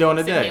 bro, What's he doing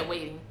sitting today? here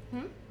waiting.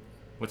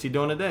 What's he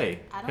doing today?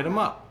 I don't Hit him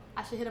know. up.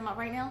 I should hit him up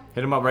right now?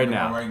 Hit him up right Hit him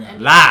now. up right now.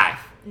 Live.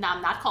 No,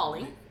 I'm not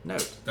calling. No.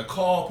 The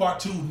call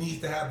part 2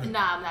 needs to happen.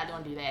 Nah, I'm not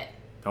going to do that.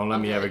 Don't let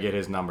me Okay. ever get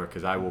his number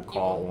because I will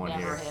call You will on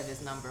never here. have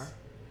his number.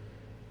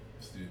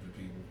 Stupid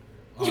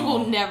people. You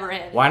will never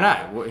have it. Why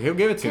not? Well, he'll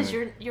give it to Because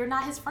me. you're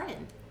not his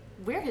friend.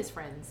 We're his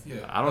friends.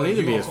 Yeah. I don't need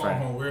to be his You friend. gonna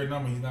call him a weird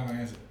number, he's not gonna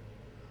answer.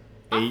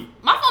 Hey,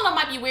 My phone number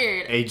might be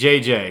weird. hey,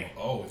 JJ.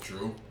 Oh,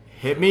 true.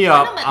 Hit me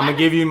up. I'm gonna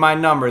give you my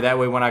number. That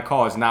way, when I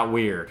call, it's not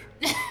weird.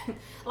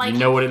 Like, you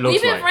know what it looks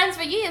like. We've been friends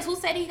for years. Who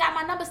said he got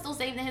my number still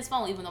saved in his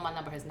phone, even though my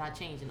number has not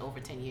changed in over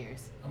 10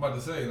 years? I'm about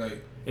to say,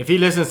 like, if he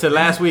listens to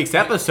last week's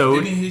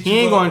episode, he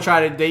ain't gonna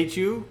try to date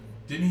you.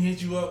 Didn't he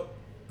hit you up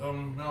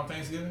around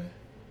Thanksgiving?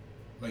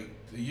 Like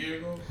a year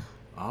ago?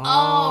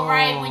 Oh,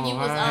 right, when you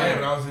was yeah,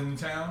 when I was in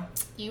town.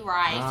 You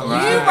right.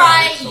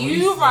 Oh,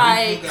 You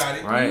right. Got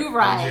it. Right. You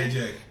right.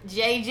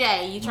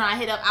 JJ. You trying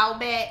to hit up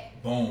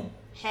Outback? Boom.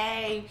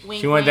 Hey,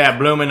 wink, She want that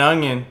blooming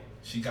onion.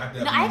 She got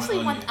that. No, I actually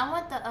onion.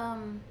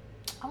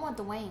 I want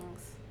the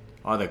wings.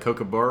 Oh, the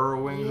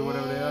kookaburra wings or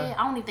whatever they are?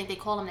 I don't even think they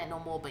call them that no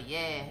more, but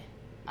yeah.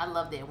 I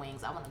love their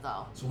wings. I want to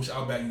go. So which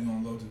Outback you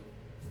gonna go to?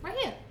 Right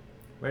here.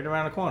 Right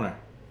around the corner.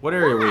 What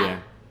area are we in?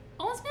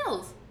 Owens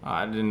Mills. Oh,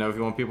 I didn't know if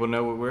you want people to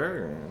know what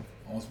we're.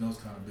 Owens Mills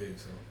kind of big,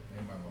 so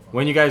they might go find.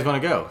 When you guys gonna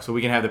go so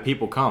we can have the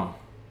people come?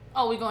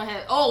 Oh, we gonna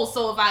have. Oh,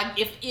 so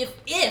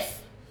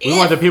if We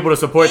want the people to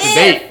support the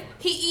date.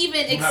 He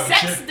even You have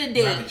accepts the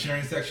You have a date.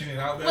 cheering section in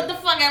Outback. What the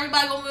fuck?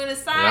 Everybody gonna move to the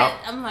side? Yep.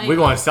 I'm like, We're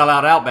gonna sell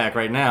out Outback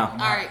right now. all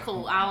right,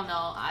 cool. I don't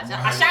know.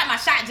 I shot my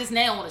shot just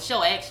now on the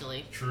show,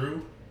 actually.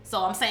 True.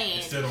 So I'm saying.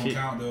 It still don't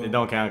count though. It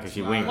don't count because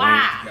she winked.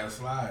 Why? You gotta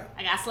slide.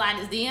 I got to slide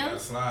in his You gotta DMs.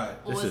 slide.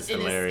 Or This is in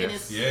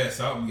hilarious. Yeah,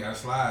 something. You gotta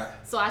slide.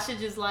 So I should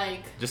just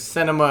like. Just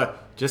send him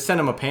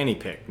a panty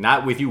pic.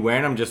 Not with you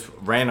wearing them, just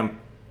random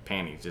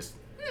panties. Just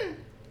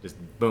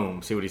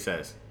boom. See what he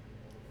says.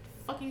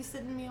 Fuck you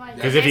sitting me like.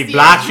 'Cause if he nasty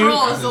blocks ass you-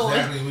 drawers That's on.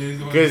 exactly what he's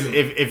gonna Because do.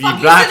 if he Fuck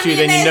you blocks sitting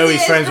you, in then you know he's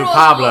nasty friends ass with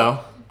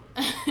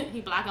drawers Pablo.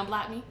 He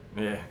block me.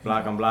 Yeah,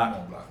 block him, I'm block.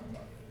 gonna block him.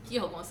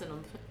 Yo, gonna send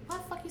him. Why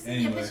the fuck you send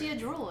me a Anyway. picture of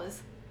your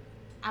drawers?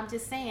 I'm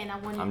just saying.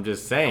 I'm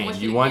just saying. want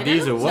You to want get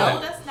these them. or what?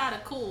 No, that's not a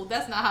cool.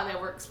 That's not how that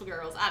works for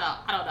girls. I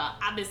don't know.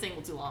 I've been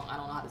single too long. I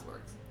don't know how this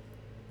works.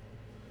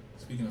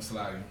 Speaking of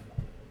sliding,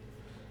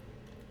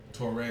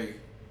 Torre,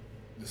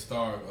 the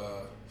star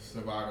of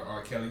Survivor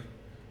R. Kelly,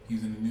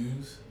 he's in the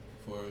news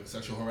for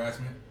sexual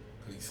harassment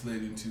because he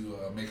slid into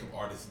a makeup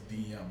artist's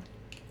DM.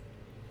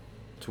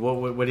 So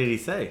what did he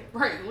say?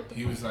 Right. What the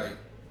He fuck? was like,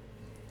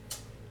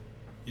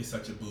 "You're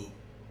such a boo."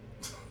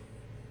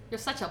 You're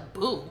such a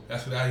boo.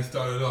 That's how he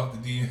started off the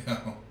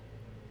DM.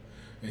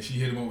 And she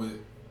hit him up with,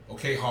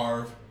 "Okay,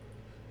 Harv,"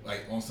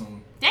 like on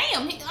some.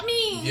 Damn. I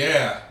mean.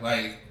 Yeah,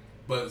 like,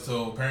 but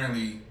so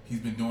apparently he's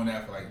been doing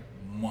that for like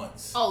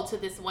months. Oh, to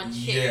this one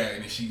chick. Yeah,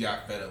 and then she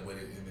got fed up with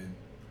it, and then.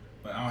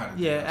 But I don't have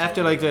to. Yeah,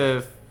 after like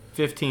the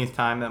 15th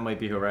time, that might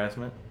be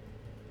harassment.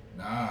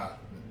 Nah,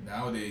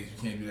 nowadays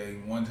you can't do that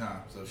even one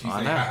time. So if she Oh,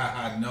 say no. ha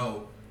ha ha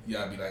no, you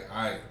gotta be like,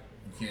 alright,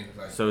 you can't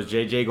like. So is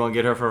JJ gonna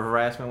get her for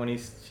harassment when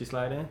she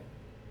slide in?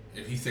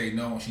 If he say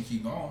no and she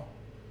keep going,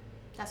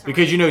 That's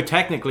Because you know,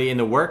 technically in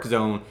the work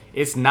zone,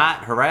 it's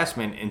not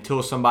harassment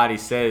until somebody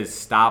says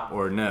stop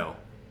or no.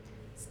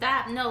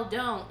 Stop. No,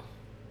 don't.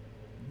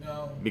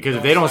 no. Because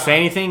if they don't stop. say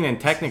anything, then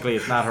technically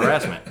it's not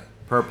harassment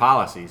per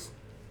policies.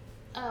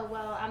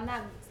 Well, I'm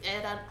not.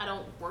 I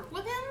don't work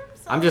with him.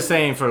 So. I'm just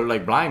saying for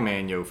like blind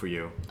man yo for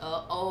you.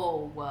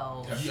 Oh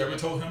well. Have you ever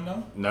told him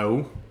no?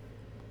 No.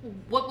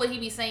 What would he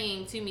be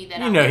saying to me that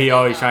You I know would he say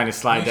always no? trying to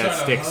slide He's that trying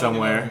to stick hug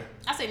somewhere. him.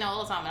 I say no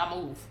all the time, and I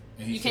move.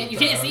 And he You still can't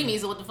trying to see hug me, you.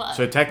 so what the fuck?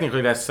 So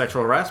technically that's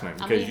sexual harassment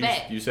I because move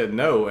back. you said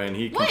no and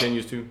he What?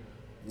 continues to.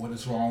 What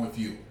is wrong with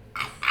you?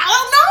 I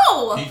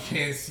don't know. He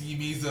can't see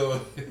me,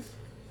 so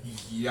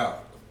yeah.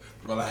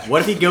 Relax.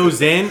 What if he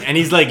goes in and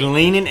he's like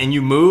leaning and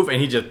you move and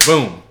he just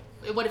boom?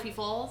 What if he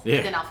falls?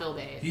 Yeah. Then I'll feel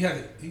bad.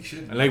 He should.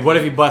 And like what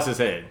if he busts his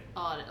head?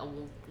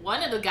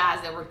 One of the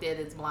guys that worked there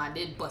that's blind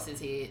did bust his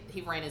head.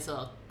 He ran into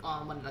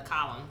one of the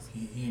columns.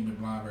 He ain't been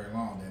blind very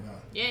long then, huh?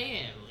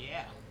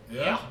 Yeah.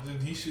 Yeah. Then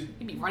he should.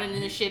 He be running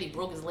in the shit. He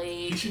broke his He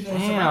leg. should know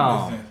Damn.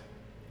 something.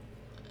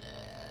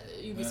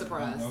 You'd be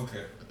surprised.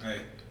 Okay.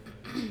 Hey,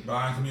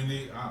 blind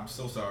community, I'm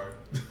so sorry.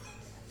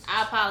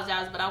 I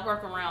apologize, but I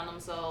work around them,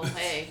 so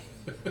hey,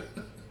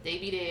 they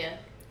be there.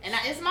 And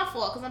it's my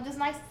fault because I'm just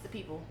nice to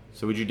people.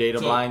 So would you date a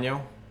So- blind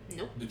yo?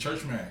 Nope. The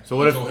church man. So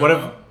what You if told what him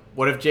if no?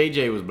 what if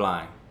JJ was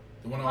blind?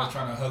 The one I was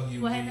trying to hug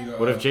you. What give you happened? the,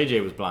 What if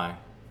JJ was blind?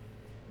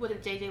 What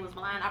if JJ was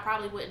blind?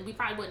 We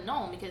probably wouldn't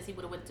know him because he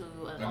would have went to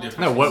an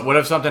different- No, what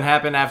if something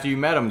happened after you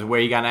met him to where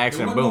he got in an There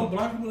accident, wasn't no boom,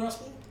 black people in our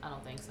school? I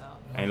don't think so.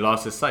 and he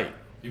lost his sight?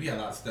 Yeah, we had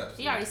a lot of steps.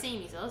 He already seen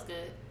me, so it's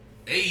good.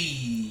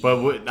 Hey.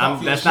 But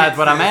Talk your that's shit, not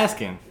what I'm sis.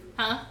 asking.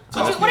 Huh?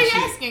 Talk What are your you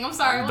shit. asking? I'm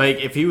sorry.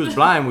 Like if he was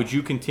blind, would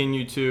you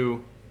continue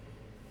to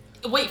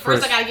Wait,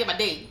 first I Pers- gotta get my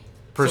date.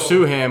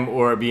 pursue him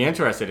or be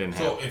interested in him?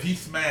 So if he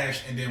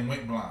smashed and then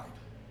went blind,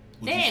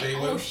 would you stay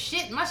Damn! with Oh him?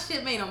 shit! My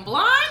shit made him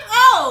blind.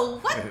 Oh,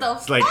 what the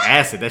It's like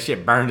acid. That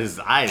shit burned his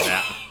eyes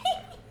out.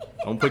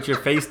 Don't put your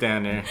face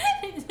down there.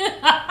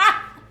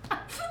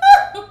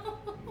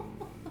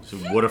 It's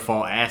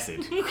waterfall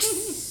acid.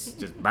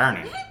 Just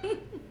burning.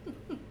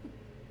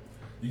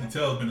 You can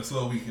tell it's been a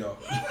slow week, y'all.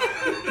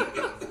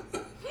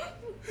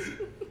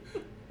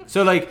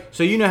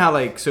 So you know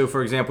how so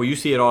for example, you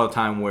see it all the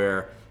time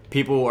where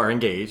people are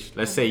engaged.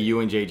 Let's say you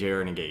and JJ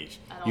are engaged.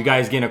 You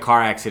guys get in a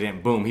car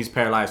accident, boom, he's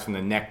paralyzed from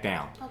the neck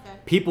down. Okay.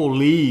 People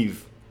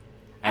leave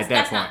at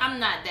that point. I'm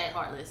not that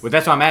heartless. But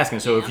that's what I'm asking.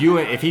 So Yeah,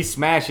 if he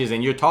smashes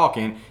and you're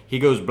talking, he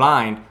goes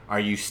blind, are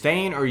you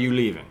staying or are you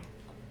leaving?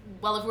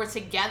 Well, if we're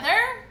together,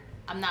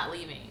 I'm not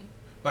leaving.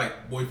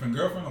 Like boyfriend,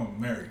 girlfriend, or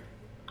married?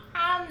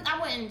 I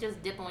wouldn't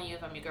just dip on you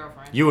if I'm your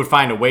girlfriend. You would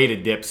find a way to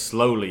dip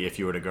slowly if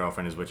you were the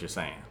girlfriend, is what you're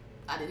saying.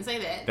 I didn't say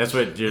that. That's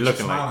what you're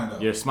looking smiling, like.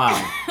 though. You're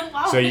smiling.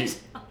 Why So would you, you-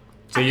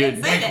 so I you,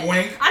 didn't say that.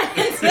 Wink. I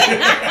didn't say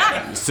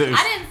that. so, I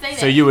didn't say that.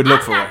 So you would look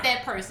I'm for not it.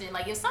 that person.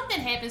 Like if something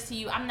happens to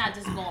you, I'm not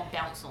just gonna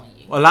bounce on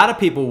you. A lot of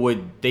people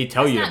they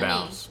tell That's you to not me.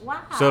 bounce.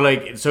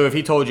 Wow. So if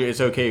he told you it's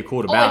okay,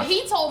 cool to Oh, bounce, if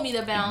he told me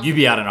to bounce, you'd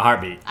be out in a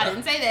heartbeat. I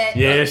didn't say that.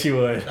 Yeah, yes, you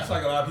would. That's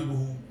like a lot of people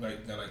who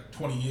got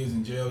 20 years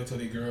in jail. They tell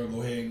their girl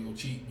go ahead and go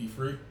cheat, be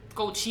free.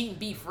 Go cheat and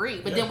be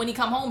free. But Yeah. then when he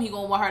come home, he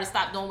gonna want her to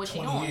stop doing what she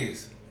 20 doing.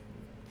 years.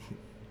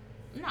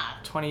 Nah.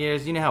 20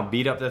 years, you know how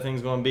beat up that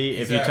thing's gonna be?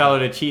 If you Exactly. tell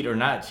her to cheat or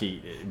not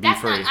cheat, be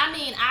That's free. not. I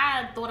mean,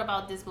 I thought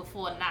about this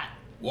before. Not.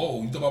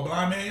 Whoa, you talking about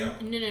blind man,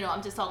 yo? No.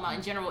 I'm just talking about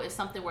in general. If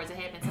something were to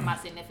happen to my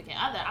significant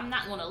other, I'm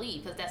not gonna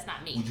leave because that's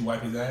not me. Would you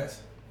wipe his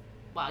ass?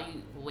 Wow,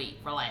 you wait,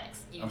 relax.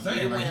 You, I'm you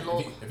saying, went like, a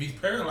little. if he's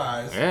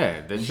paralyzed, Yeah,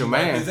 would that's you your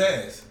wipe man. his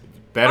ass?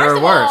 Better First or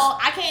of worse? all,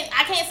 I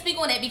can't speak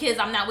on that because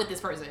I'm not with this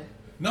person.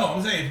 No,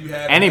 I'm saying if you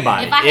had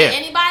Anybody. If I Yeah. had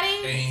anybody,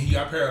 and he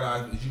got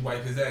paralyzed, would you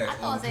wipe his ass? I Or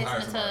thought would his you hire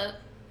ass in the somebody? tub.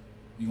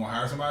 You gonna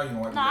hire somebody? You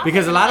gonna wipe No, his ass?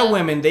 Because a lot of Uh,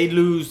 women,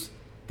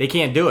 they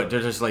can't do it.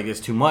 They're just like,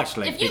 it's too much.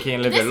 Like, they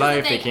can't live this their is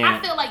life. the They thing,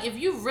 can't. I feel like if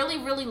you really,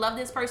 really love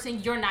this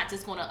person, you're not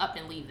just gonna up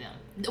and leave them.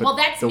 Well,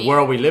 that's the me.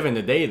 world we live in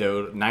today,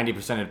 though,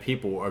 90% of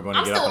people are going to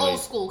I'm get up still and old leave.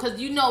 school because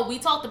we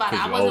talked about it. 'Cause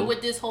I you're wasn't old.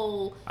 with this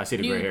whole I see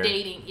the new gray hair.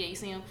 dating. Yeah, you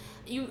see him.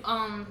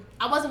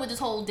 I wasn't with this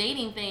whole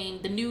dating thing,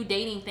 the new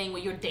dating thing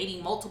where you're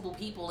dating multiple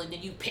people and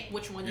then you pick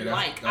which one Yeah, you that's,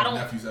 like. that was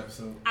nephew's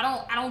episode.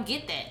 I don't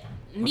get that.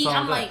 What's Me, wrong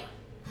I'm with like,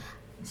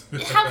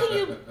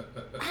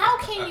 how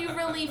can you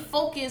really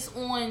focus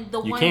on the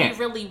one can't. you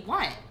really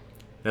want?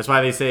 That's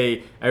why they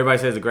say, everybody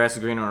says the grass is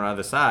greener on the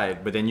other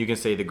side, but then you can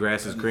say the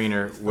grass is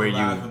greener where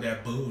Fertilized with you,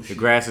 that bullshit. the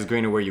grass is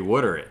greener where you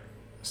water it.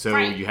 So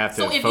Right. you have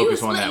to so if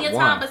focus you on splitting that your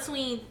time one.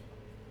 between,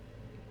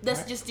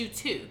 let's just do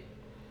two.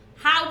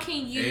 How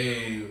can you?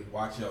 Hey,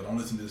 watch out! Don't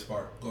listen to this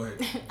part. Go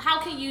ahead.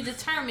 How can you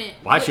determine?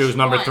 Watch which was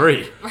number one?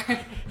 3.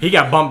 He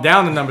got bumped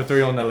down to number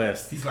 3 on the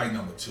list. He's like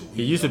number 2.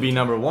 He used to be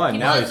number 1. He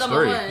Now was he's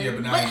number 3. one. Yeah,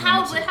 but now but he's how?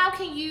 number two. But how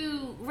can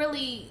you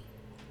really?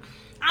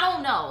 I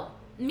don't know.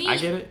 Me, I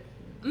get it.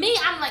 Me,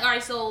 I'm like, all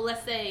right. So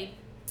let's say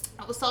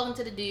I was talking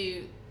to the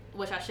dude,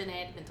 which I shouldn't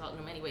have been talking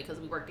to him anyway because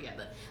we work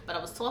together. But I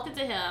was talking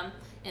to him,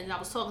 and then I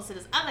was talking to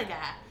this other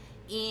guy,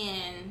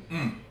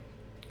 and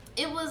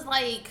it was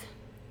like,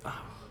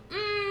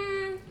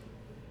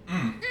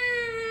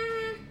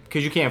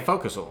 Because you can't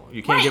focus on.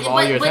 You can't right, give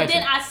all your but attention.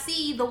 then I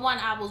see the one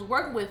I was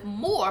working with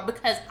more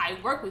because I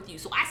work with you.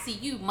 So I see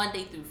you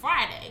Monday through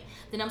Friday.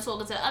 Then I'm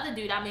talking to the other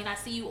dude. I may not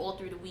see you all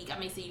through the week. I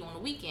may see you on the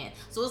weekend.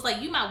 So it's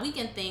like you my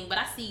weekend thing, but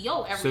I see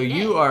yo every So day.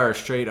 you are a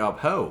straight up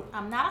hoe.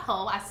 I'm not a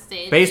hoe. I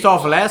said Based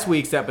off of last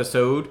week's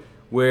episode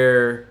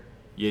where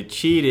you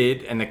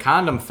cheated and the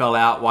condom fell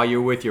out while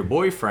you were with your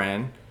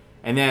boyfriend,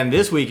 and then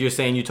this week you're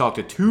saying you talked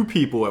to 2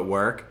 people at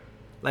work.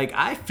 Like,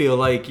 I feel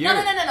like you're...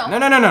 No.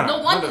 No.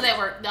 One was at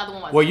work. The other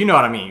one was. Well, you know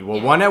what I mean. Well,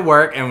 Yeah. one at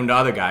work and the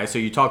other guy. So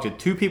you talked to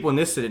 2 people in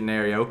this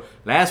scenario.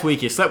 Last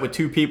week you slept with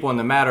 2 people in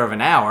the matter of an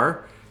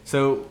hour.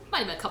 So, Might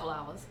have been a couple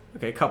hours.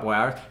 okay, a couple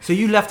hours. So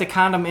you left the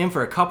condom in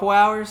for a couple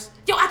hours?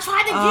 Yo, I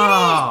tried to get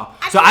Oh.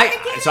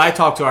 it. So I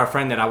talked to our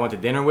friend that I went to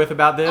dinner with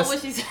about this. Oh,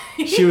 what she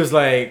say? She was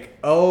like,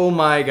 "Oh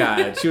my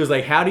god." She was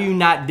like, "How do you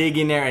not dig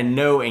in there and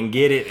know and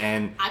get it?"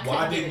 And I couldn't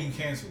Why get didn't it. you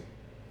cancel?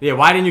 yeah,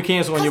 why didn't you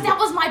cancel on Because your? that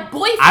was my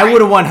boyfriend. I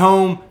would have went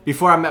home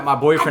before I met my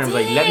boyfriend. I was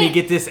like, "Let me did.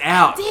 get this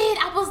out."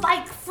 I was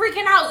like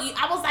freaking out.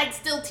 I was like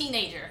still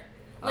teenager.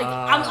 Like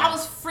I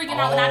was freaking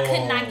out and I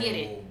could not get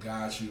it.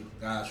 Got you.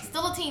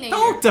 Still a teenager.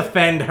 Don't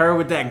defend her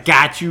with that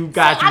 "got you,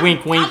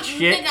 wink, wink"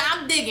 shit. Nigga,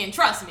 I'm digging.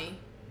 Trust me.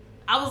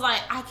 I was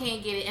like, I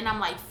can't get it, and I'm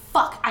like,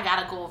 fuck, I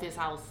gotta go of his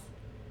house.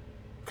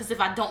 Cause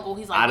if I don't go,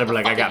 he's like, I'd what have the been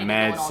like, fuck I got have you been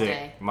mad doing all sick.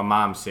 day? My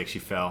mom's sick. She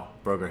fell,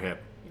 broke her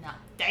hip. No,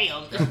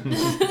 damn.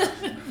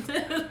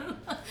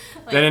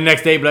 Then the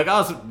next day, be like,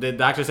 "Oh, so the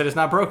doctor said it's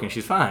not broken.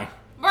 She's fine."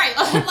 Right.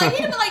 Like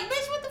he'd be like,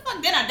 bitch, what the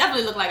fuck? Then I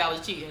definitely look like I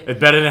was cheating. It's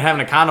better than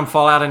having a condom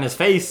fall out in his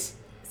face.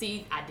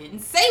 See, I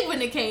didn't say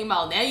when it came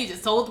out. Now you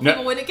just told the No.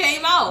 people when it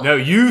came out. No,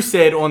 you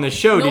said on the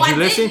show. No, Did you I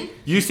listen? didn't.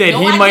 You said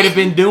No, he I might have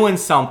been didn't. doing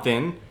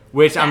something,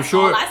 which I'm That's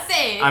sure. all I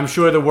said. I'm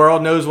sure the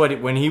world knows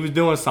when he was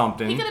doing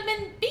something. He could have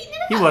been beating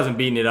it up. He wasn't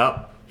beating it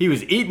up. He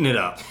was eating it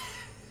up.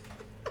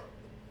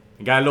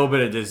 He got a little bit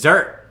of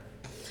dessert.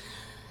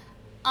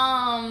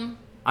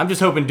 I'm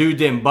just hoping dude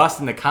didn't bust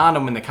in the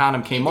condom and the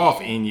condom came off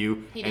didn't. in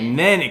you, He and didn't.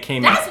 then it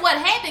came That's out. what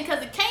happened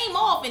because it came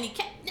off and he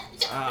came.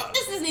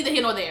 This is neither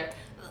here nor there.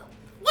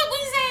 What were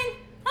you saying?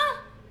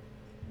 Huh?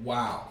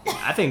 Wow.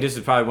 I think this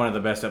is probably one of the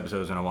best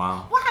episodes in a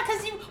while. Why?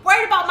 Because you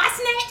worried about my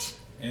snatch?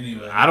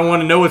 Anyway. I don't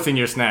want to know what's in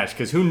your snatch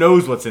because who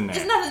knows what's in There's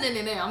there. nothing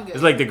in there. I'm good.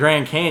 It's like the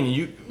Grand Canyon.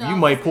 You No.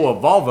 might pull a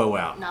Volvo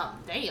out. No,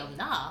 damn,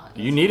 nah.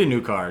 You need a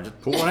new car.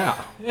 Just pull one out.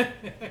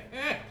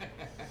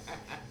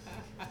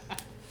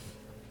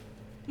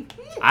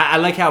 I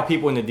like how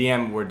people in the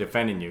DM were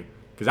defending you.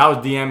 Because I was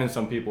DMing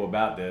some people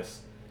about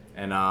this.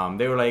 And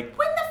they were like,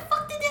 When the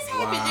fuck did this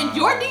happen? Wow. In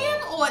your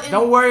DM or in...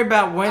 don't worry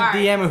about when All right.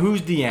 DM and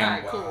who's DM. All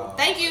right, cool.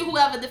 Thank you,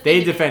 whoever defended They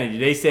me. defended you.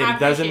 They said I it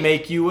doesn't appreciate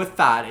make you a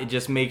thought. It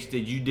just makes that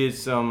you did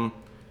some...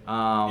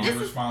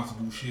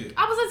 irresponsible shit.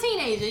 I was a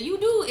teenager. You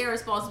do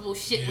irresponsible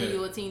shit when Yeah.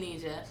 you're a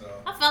teenager. So.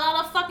 I fell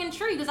out of a fucking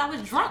tree because I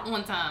was drunk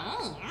one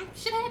time.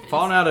 Shit happens.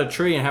 Falling out of a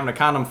tree and having a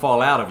condom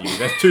fall out of you.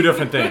 That's two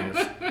different things.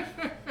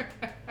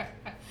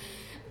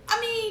 I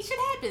mean, shit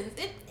happens.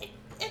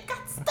 It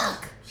got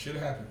stuck. Shit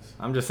happens.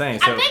 I'm just saying.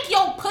 I So, think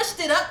yo pushed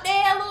it up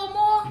there a little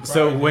more.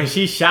 so when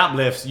she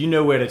shoplifts, you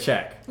know where to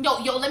check.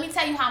 Yo, let me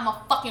tell you how I'm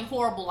a fucking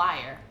horrible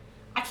liar.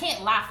 I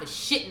can't lie for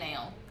shit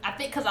now. I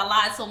think because I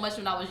lied so much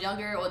when I was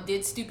younger or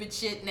did stupid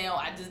shit now,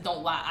 I just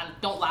don't lie. I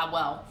don't lie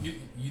well. You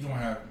don't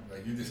have,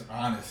 like, you're just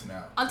honest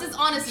now. I'm just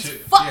honest as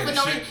Shit- fuck yeah, for the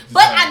no shit reason. just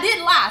But like- I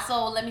did lie,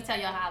 so let me tell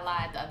you how I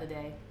lied the other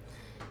day.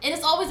 And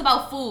it's always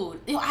about food.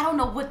 Yo, I don't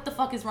know what the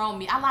fuck is wrong with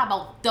me. I lie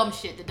about dumb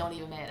shit that don't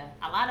even matter.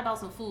 I lied about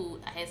some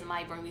food. I had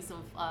somebody bring me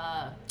some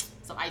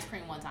ice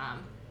cream one time.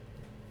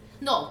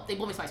 No, they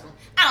brought me some ice cream.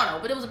 I don't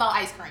know, but it was about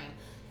ice cream.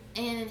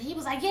 And he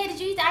was like, yeah, did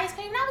you eat the ice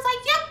cream? And I was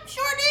like, yep,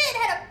 sure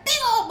did. Had a big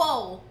old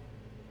bowl.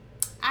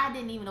 I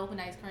didn't even open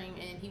the ice cream,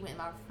 and he went in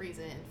my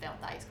freezer and found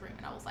the ice cream,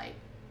 and I was like,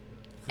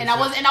 and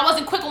I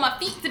wasn't quick on my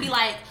feet to be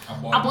like,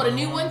 I bought a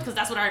new one because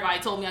that's what everybody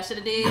told me I should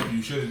have did.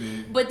 You should have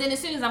did. But then as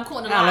soon as I'm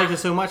caught in the I lie, liked it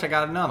so much, I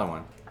got another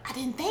one. I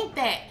didn't think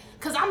that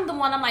because I'm the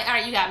one. I'm like, all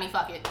right, you got me.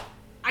 Fuck it.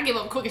 I give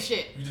up quick as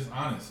shit. You just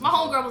honest. My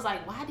homegirl was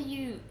like, why do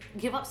you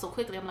give up so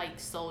quickly? I'm like,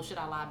 so should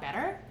I lie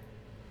better?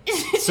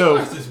 So,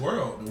 It's this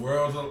world. The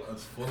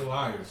world's full of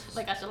liars.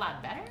 Like I should lie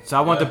better? so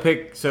I want to Yeah.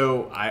 pick.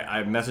 So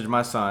I messaged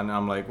my son.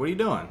 I'm like, what are you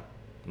doing?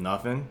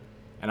 Nothing.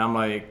 And I'm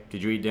like,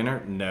 did you eat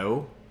dinner?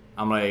 No.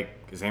 I'm like,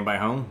 is anybody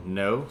home?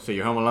 No. So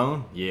you're home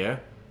alone? Yeah.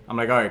 I'm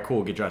like, all right,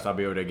 cool. Get dressed. I'll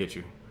be over there to get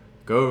you.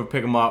 Go over,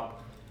 pick him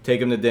up,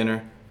 take him to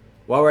dinner.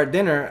 While we're at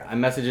dinner, I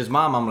message his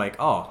mom. I'm like,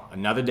 oh,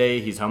 another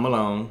day. He's home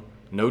alone.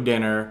 No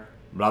dinner.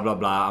 Blah, blah,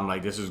 blah. I'm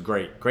like, this is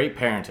great. Great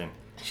parenting.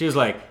 She was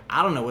like,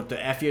 I don't know what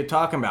the F you're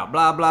talking about.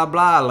 Blah, blah,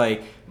 blah.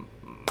 Like,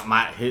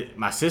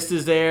 my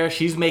sister's there.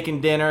 She's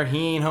making dinner.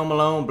 He ain't home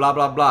alone. Blah,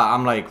 blah, blah.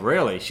 I'm like,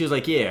 really? She was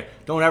like, yeah.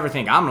 Don't ever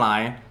think I'm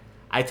lying.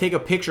 I take a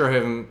picture of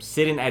him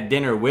sitting at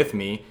dinner with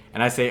me,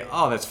 and I say,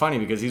 oh, that's funny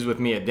because he's with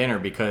me at dinner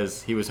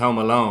because he was home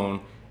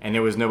alone and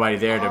there was nobody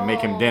there to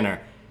make him dinner.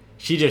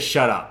 She just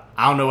shut up.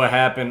 I don't know what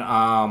happened.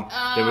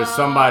 There was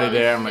somebody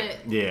there. I'm like, shit.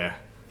 yeah,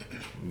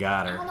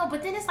 got I don't her. know,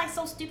 but then it's like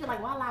so stupid.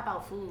 Like, why lie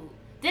about food?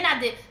 Then I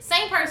did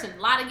same person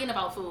lied again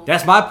about food.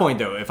 That's my point,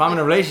 though. If I'm in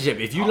a relationship,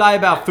 if you lie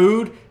about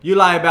food, you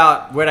lie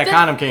about where that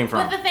condom came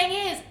from. But the thing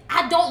is,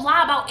 I don't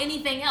lie about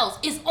anything else.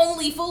 It's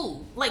only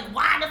food. Like,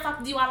 why the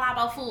fuck do I lie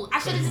about food? I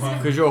should have just been.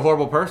 Because you're a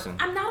horrible person.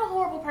 I'm not a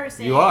horrible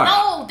person. You are.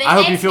 No, they I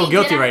hope you asked feel me,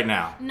 guilty did I- right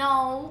now.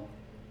 No,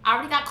 I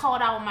already got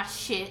called out on my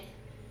shit.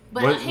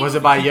 But Was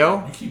it by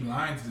Yo? You keep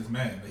lying to this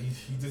man.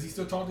 Like, does he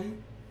still talk to you?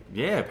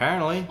 Yeah,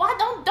 apparently. Why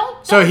don't?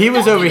 So he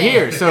was don't over do that.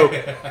 here. So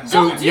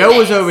Don't do Yo that.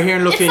 was over here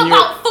and looked it's in your.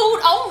 about food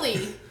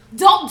only.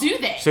 Don't do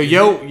that. So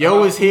Yo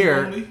was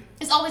here. Only?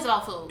 It's always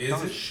about food.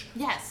 Is it?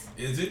 Yes.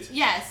 Is it?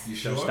 Yes. You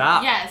sure?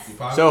 Stop. Yes. You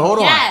positive? So hold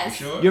on. Yes.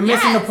 You sure? You're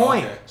missing the Yes.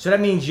 point. Okay. So that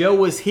means Yo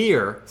was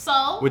here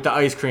So. with the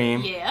ice cream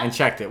Yeah. and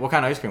checked it. What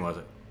kind of ice cream was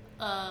it?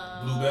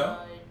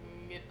 Bluebell?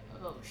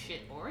 Oh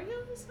shit,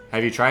 Oreos?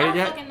 Have you tried I it don't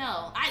yet? fucking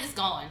know. It's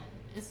gone.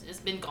 It's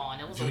been gone.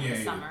 It was Junior over the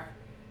ate it. summer.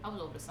 I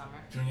was over the summer.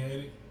 Junior ate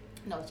it?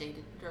 No,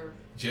 Jaded.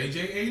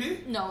 JJ ate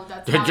it? No,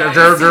 that's Jer- not jer-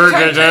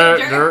 right. jer- jer- Jer-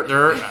 jer- jer- jer-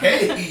 jer-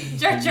 Hey!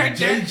 JJ.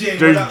 JJ,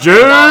 what up?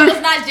 No,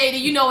 it's not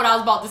Jaded. You know what I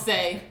was about to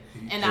say.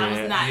 And I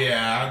Yeah. was not.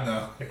 Yeah, I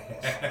know.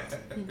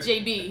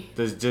 JB.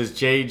 Does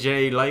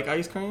JJ like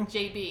ice cream?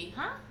 JB.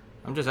 Huh?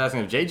 I'm just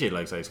asking if JJ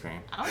likes ice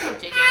cream. I don't know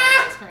if JJ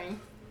likes ice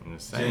cream. I'm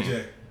just saying.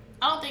 JJ.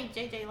 I don't think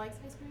JJ likes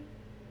ice cream.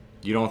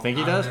 You don't think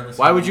he I've does? never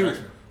Why seen would him you? in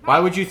action. Why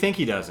would you think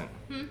he doesn't?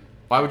 Hmm?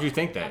 Why would you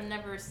think that? I've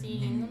never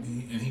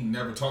seen. And he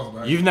never talks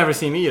about it. You've never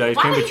seen me eat ice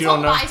Why cream, would but he you talk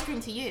don't know. about ice cream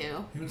to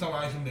you? He don't talk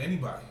about ice cream to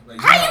anybody. Like,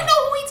 How you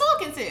know who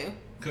he talking to?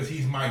 Because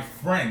he's my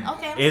friend.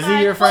 Okay. I'm Is sorry.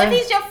 he your friend? Well,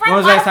 if he's your friend, When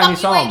was why the last the time you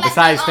fuck saw ain't him let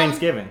besides me,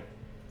 Thanksgiving?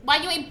 Why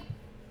you ain't?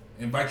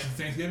 Invite you to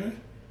Thanksgiving?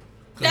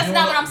 'Cause That's you not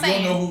don't what know- I'm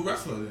saying. You don't know who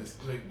wrestler is.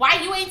 Like,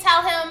 Why you ain't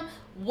tell him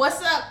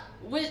what's up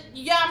with?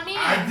 You know what I mean?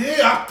 I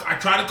did. I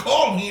tried to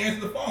call him. He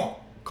answered the phone.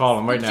 Call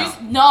him right now.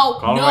 Just, no,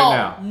 Call him no, right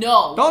now.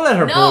 no. Don't let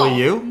her no, bully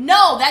you.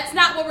 No, that's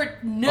not what we're.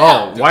 No.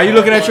 Oh, why are you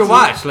looking at your No.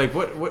 watch? Like,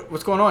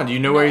 what's going on? Do you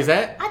know where he's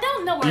at? I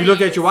don't know where. You he look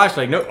is. at your watch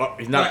like, no, oh,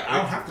 he's Like, I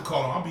don't not. have to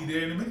call him. I'll be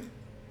there in a minute.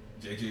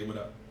 JJ, what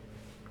up?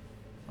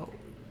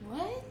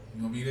 What?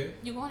 You gonna be there?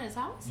 You going to his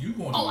house? You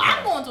going to Oh, his I'm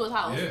house. going to his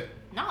house. Yeah.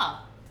 Nah.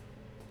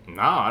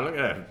 Nah, look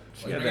at that.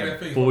 She Why you got making that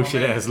that face?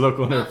 bullshit Why my ass look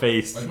on her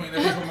face. Like, man,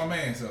 that's for my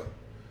man, so.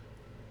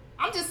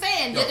 I'm just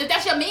saying, Yo, if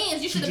that's your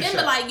man's, you should have just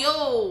been shut- like,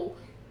 yo.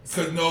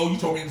 Because, no, you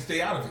told me to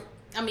stay out of it.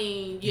 I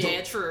mean, You yeah,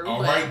 told- true. All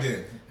but, right,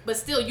 then. But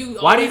still, you.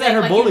 Why do you always let act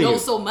her like bully you know you?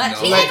 so much. No.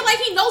 He Like, acting like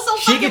he knows so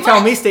She fucking can tell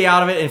much. me stay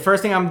out of it, and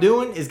first thing I'm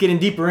doing is getting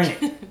deeper in it.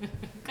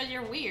 Because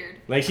you're weird.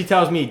 Like she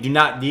tells me, do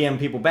not DM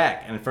people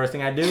back, and the first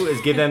thing I do is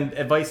give them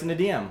advice in the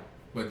DM.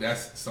 But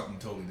that's something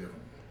totally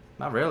different.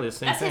 Not really, it's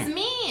the same thing. That's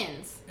his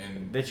man's.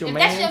 And That's your If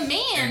man's? that's your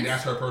man's. and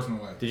that's her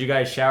personal life. Did you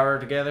guys shower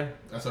together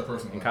That's her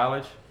personal in life.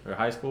 college or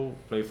high school?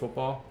 Play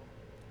football?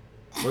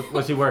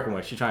 What's he working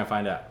with? She trying to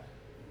find out.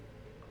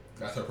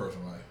 That's her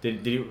personal life.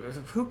 Did you?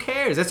 Who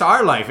cares? It's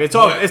our life. It's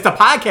all. But- It's the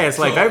podcast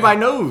life. So- Everybody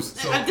knows.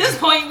 So- At this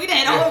point, we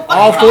done whole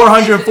All fucking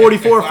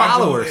 444 If I go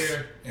followers.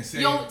 there and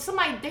say, Yo,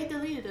 somebody they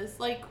deleted us.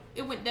 Like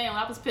it went down.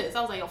 I was pissed.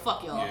 I was like, yo,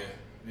 fuck y'all. yeah,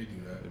 they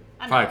do that.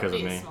 I know, Probably 'cause of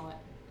they me. smart.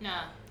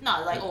 Nah,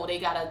 like they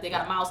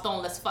got a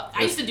milestone. Let's fuck.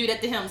 I used to do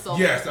that to him. So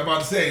Yes, I'm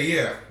about to say,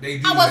 yeah, they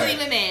do I wasn't that.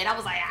 even mad. I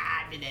was like,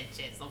 I did that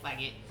shit. So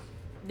fuck it.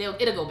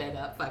 It'll go back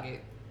up. Fuck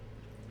it.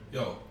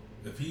 Yo,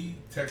 if he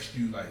texts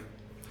you like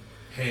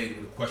head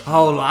with a question.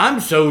 Oh,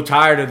 I'm so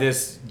tired of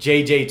this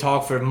JJ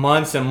talk for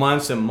months and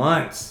months and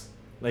months.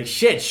 Like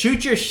shit,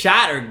 shoot your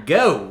shot or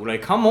go.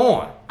 Like come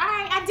on. All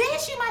right, I did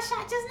shoot my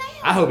shot just now.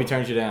 I hope he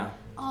turns you down.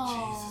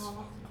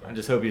 Oh. I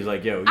just hope he's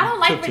like, yo. You I don't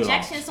like took too long.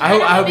 rejection, so I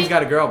hope whenever he's they-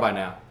 got a girl by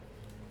now.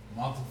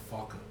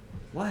 Motherfucker.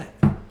 What?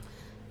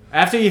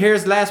 After he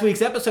hears last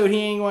week's episode, he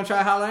ain't gonna try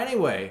to holler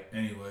anyway.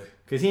 Anyway,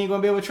 Cause he ain't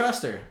gonna be able to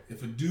trust her.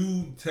 if a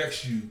dude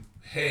texts you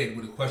head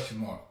with a question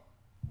mark,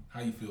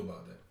 how you feel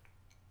about that?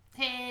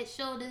 Head,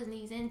 shoulders,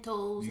 knees and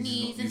toes, You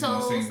knees and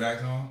gonna sing toes. back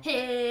to him?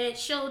 Head,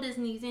 shoulders,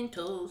 knees and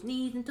toes,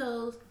 knees and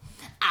toes.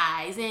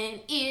 Eyes and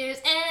ears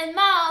and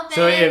mouth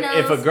So and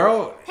if a nose.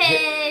 girl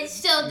Head,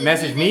 shoulders,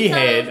 message knees me and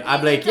head, toes, I'd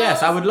be knees like, and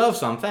yes, I toes. would love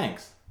some,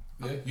 thanks.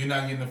 Yeah, you're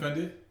not getting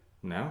offended?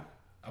 No.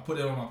 I put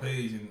it on my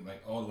page and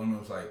like all the women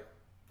was like,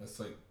 that's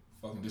like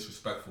fucking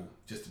disrespectful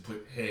just to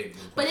put head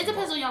with a But it question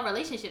depends mark. on your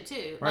relationship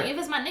too. Right. Like if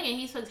it's my nigga and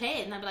he puts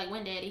head and I'd be like,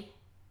 when daddy?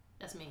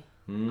 That's me.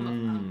 Yo,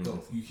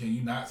 can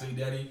you not say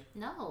daddy?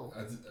 No.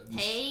 This,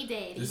 Hey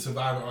daddy. This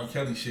Survivor R.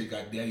 Kelly shit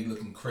got daddy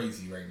looking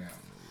crazy right now.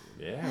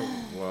 Yeah,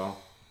 well.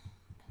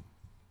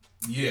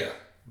 Yeah.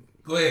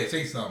 Go ahead,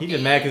 say something. He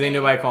just mad because ain't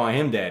nobody calling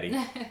him daddy.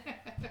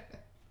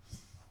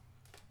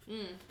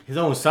 His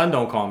own son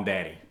don't call him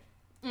daddy.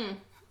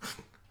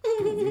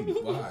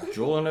 Why?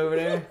 Drooling over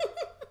there.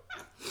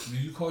 Do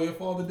you call your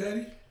father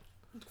daddy?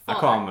 I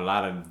call him a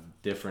lot of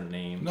different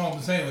names. No,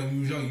 I'm saying when you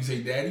was young, you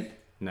say daddy.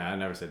 Nah, I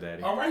never said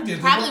daddy. All right then.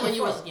 Probably what when the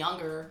you fuck? was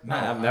younger.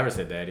 Nah, I've never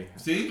said daddy.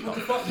 See, what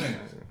the fuck then?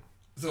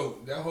 So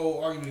that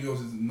whole argument of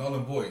yours is null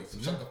and void. So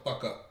shut the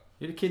fuck up.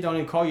 Your kid don't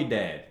even call you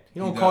dad. He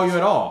don't He call does. you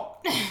at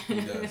all. He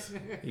does.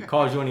 He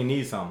calls you when he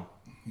needs something.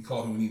 He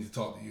called when he needs to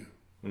talk to you.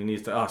 When he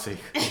needs to, oh, see.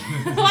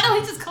 Why don't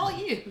he just call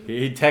you?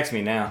 He texts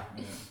me now.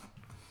 Yeah.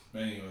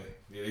 But anyway,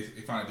 yeah,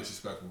 they find it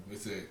disrespectful. They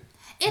said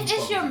If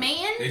it's your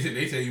man, They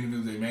say even if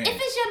it's their man. if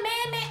it's your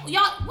man,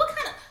 y'all, what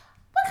kind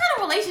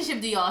of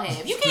relationship do y'all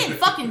have? You can't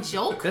fucking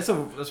joke. That's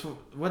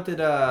what did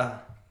The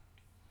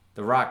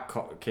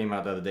Rock came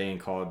out the other day and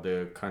called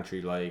the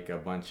country like a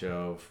bunch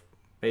of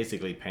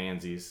basically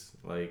pansies.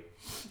 Like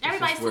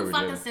Everybody's where too we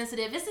fucking live.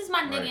 sensitive. This is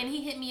my nigga Right. and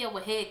he hit me up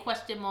with head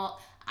question mark.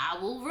 I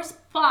will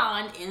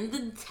respond in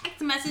the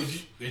text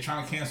message. They're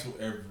trying to cancel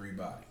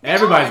everybody.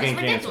 Everybody's It's getting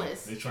canceled.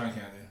 ridiculous. They're trying to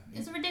cancel.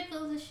 It's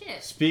ridiculous as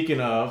shit.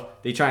 Speaking of,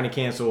 they trying to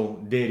cancel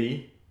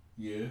Diddy.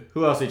 Yeah.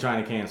 Who else they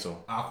trying to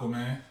cancel?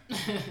 Aquaman.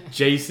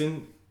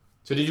 Jason.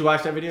 So did you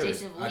watch that video?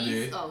 Jason I Voorhees.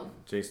 did. Oh,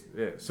 Jason.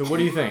 Yeah. So what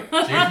do you think?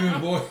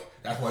 Jason boy.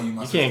 That's why you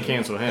my You sister. can't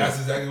cancel him. That's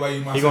exactly why you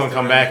my He sister. gonna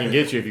come back and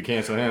get you if you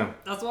cancel him.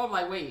 that's why I'm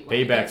like, wait.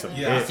 Payback's a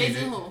Yeah, I bitch. see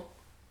Jason that. who?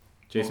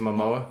 Jason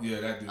Momoa. Yeah,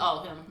 that dude.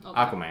 Oh, him. Okay.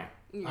 Aquaman.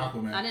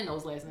 Aquaman. I didn't know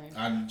his last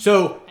name.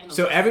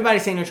 So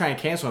everybody's saying they're trying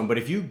to cancel him, but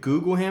if you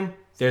Google him,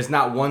 there's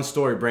not one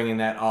story bringing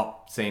that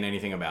up saying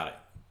anything about it.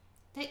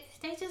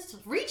 They just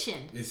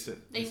reaching. It's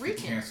They the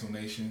reaching. cancel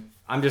nation.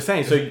 I'm just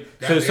saying. They're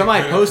So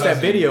somebody post that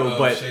cousin video, of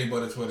but Shea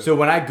Butter Twitter. so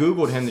when I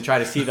Googled him to try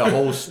to see the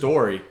whole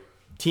story,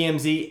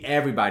 TMZ,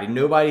 everybody,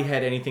 nobody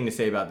had anything to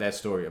say about that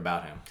story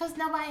about him. Because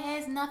nobody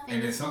has nothing.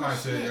 and then It's full somebody of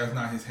said shit. that's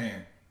not his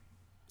hand.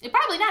 It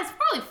probably not. It's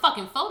probably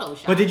fucking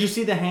Photoshop. But did you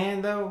see the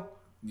hand though?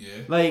 Yeah.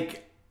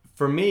 Like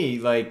for me,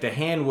 like the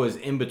hand was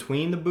in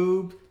between the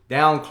boob,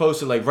 down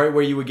closer, like right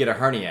where you would get a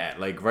hernia at,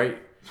 like right,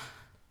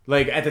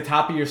 like at the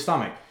top of your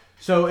stomach.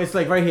 So it's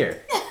like right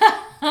here.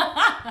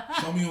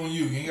 Show me on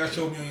you. You ain't got to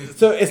show me on your.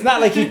 So it's not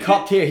like he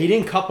cupped here. He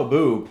didn't cup a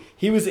boob.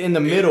 He was in the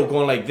middle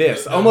going like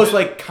this. Almost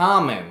like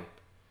common.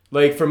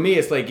 Like for me,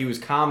 it's like he was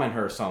common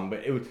her some,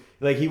 but it was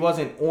like he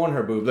wasn't on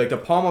her boob. Like the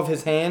palm of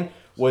his hand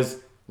was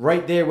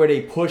right there where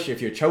they push if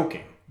you're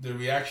choking. The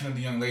reaction of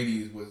the young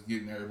ladies was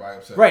getting everybody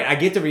upset. Right, I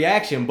get the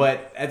reaction,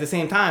 but at the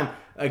same time,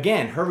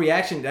 again, her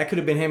reaction, that could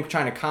have been him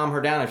trying to calm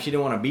her down if she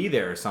didn't want to be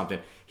there or something.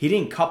 He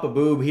didn't cup a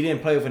boob. He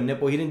didn't play with a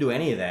nipple. He didn't do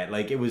any of that.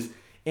 Like, it was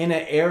in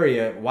an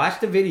area. Watch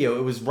the video.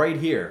 It was right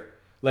here.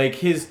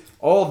 Like,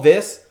 all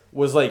this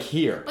was, like,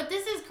 here. But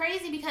this is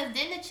crazy because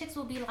then the chicks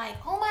will be like,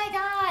 "Oh my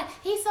god,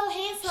 he's so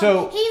handsome.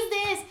 So- he's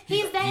this,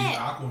 he's He's that."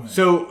 Aquaman.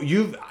 So,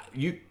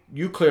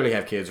 you clearly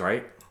have kids,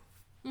 right?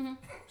 Mm-hmm.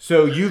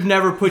 So, you've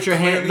never put your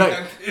hand... Clearly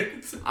Like, got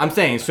kids. I'm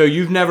saying, so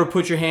you've never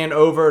put your hand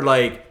over,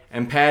 like,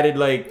 and patted,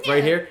 like, right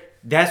Yeah. here?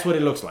 That's what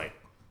it looks like.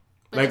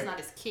 But Like- it's not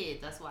his kid.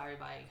 That's why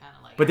everybody kind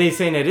of like. But they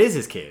saying it is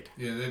his kid.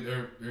 Yeah,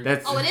 they're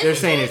That's Oh, it is they're his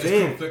saying kid? it's it's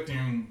his.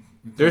 conflicting.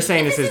 They're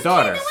saying If it's his kid,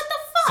 daughter. then what the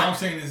Some fuck?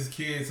 saying it's his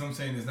kid, some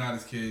saying it's not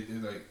his kid.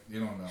 It's like they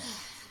don't know.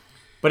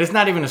 But it's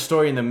not even a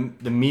story in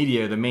the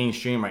media, the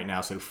mainstream right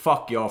now. So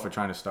fuck y'all for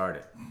trying to start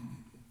it.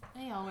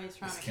 They always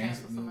trying It's to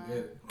cancel canceled.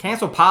 somebody.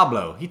 Cancel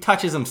Pablo. He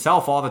touches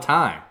himself all the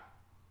time.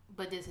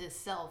 But this is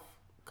self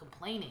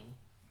complaining.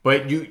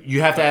 But you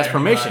have to ask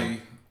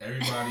permission.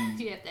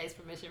 Everybody. You have to ask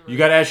permission. You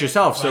got to ask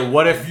yourself. So Like,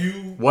 what if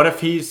you- what if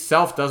he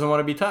self doesn't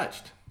want to be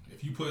touched?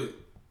 If you put.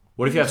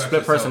 What if you have touch split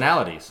yourself.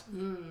 personalities?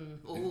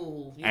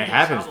 Ooh, you It get in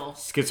happens. trouble.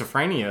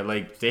 Schizophrenia.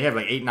 Like they have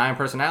like 8, 9 Yeah, you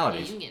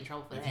personalities. can get in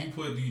trouble for If that. you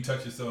put, do you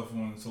touch yourself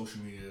on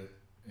social media,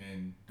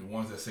 and the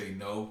ones that say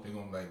no, they're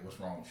gonna be like, what's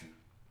wrong with you?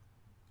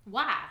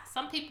 Why?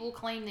 Some people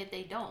claim that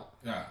they don't,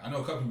 Yeah, I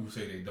know a couple people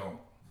say they don't.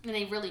 and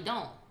they really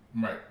don't.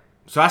 Right.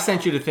 So I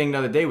sent you the thing the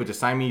other day with the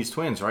Siamese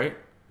twins, right?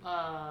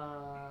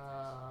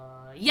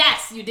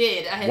 Yes, you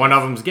did. I had One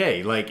of them's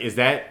gay. Like,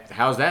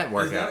 how's that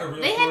work Is that a out?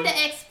 real They had story? to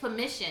ask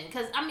permission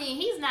because I mean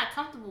he's not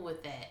comfortable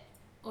with that.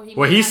 Or he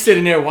Well, may he's not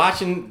sitting there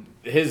watching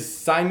his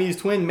Siamese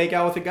twin make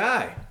out with a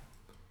guy.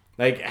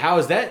 Like, how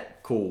is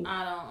that cool?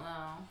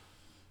 I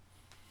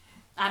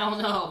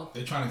don't know.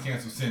 They're trying to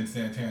cancel Sin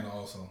Santana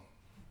also.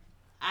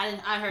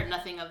 I heard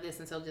nothing of this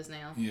until just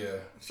now. Yeah.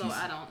 So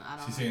I don't.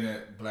 She's saying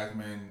that black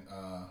men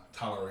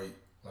tolerate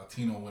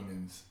Latino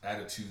women's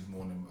attitudes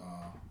more than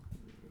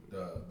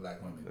the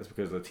black women. That's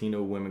because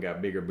Latino women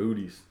got bigger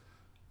booties.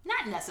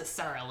 Not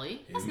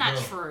necessarily. That's we not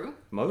go. true.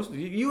 Most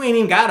you ain't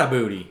even got a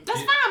booty. That's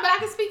Get- fine, but I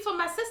can speak for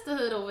my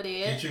sisterhood over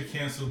there. Get your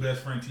cancel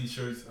best friend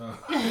t-shirts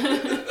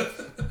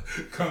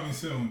coming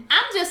soon.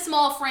 I'm just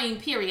small frame,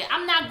 period.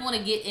 I'm not going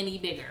to get any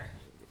bigger.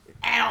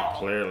 At all.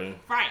 Clearly.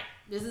 Right.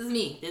 This is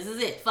me. This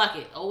is it. Fuck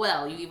it. Oh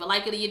well. You either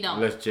like it or you don't.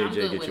 Let's I'm JJ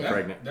good get with you it.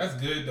 pregnant. That's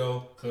good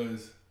though,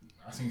 cause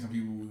I seen some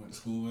people we went to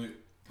school with.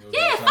 They was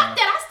Yeah, outside. fuck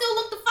that. I still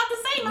look the fucking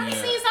same. I ain't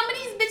Yeah. seen some of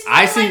these bitches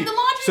I look see. like the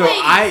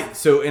laundry ladies.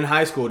 So in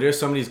high school, there's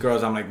some of these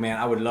girls. I'm like, man,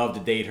 I would love to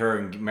date her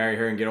and marry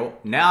her and get old.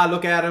 Now I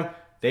look at them.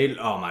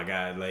 Oh my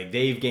god, like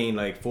they've gained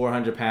like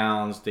 400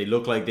 pounds. They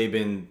look like they've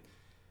been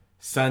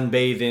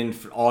sunbathing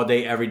all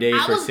day, every day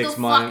I for was 6 the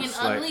months.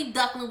 fucking Like, ugly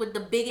duckling with the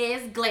big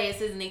ass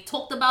glasses, and they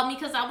talked about me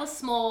because I was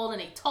small, and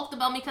they talked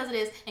about me because of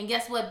this. And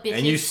guess what, bitches?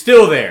 and you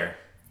still there.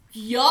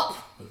 Yup.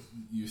 But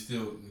you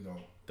still, you know,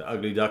 The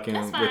ugly ducking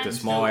That's with fine. the You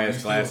small you ass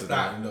still glasses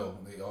starting, on. though.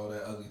 All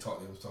that ugly talk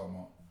they was talking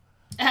about.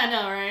 I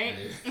know, right?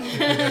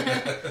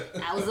 Yeah.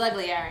 I was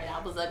ugly, alright. I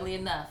was ugly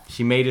enough.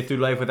 She made it through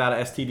life without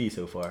an STD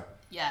so far,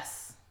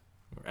 Yes.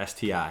 or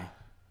STI.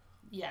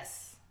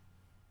 Yes.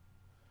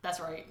 That's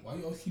right. Why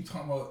you always keep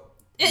talking about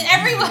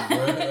Everyone.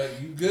 bro?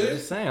 Like, you good?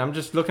 Just saying, I'm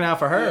just looking out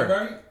for Yeah,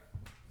 her. right?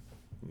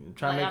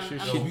 Trying to Like, make sure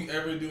I'm- So she. if we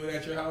ever do it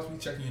at your house, we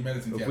checking your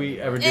medicine If cabinet. we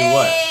ever do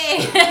what?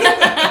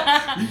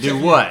 Hey! Do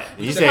what?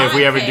 He said if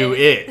we ever do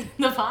it. The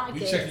We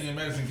podcast. checking your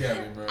medicine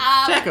cabinet, bro.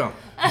 Check them.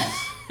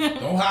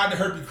 Don't hide the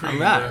herpes cream, I'm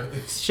not. bro.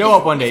 Show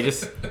up one day.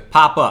 Just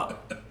pop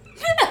up.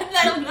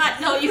 Let them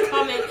not know you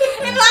coming.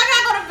 It's like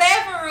I go to the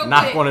bathroom real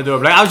Knock quick. on the door.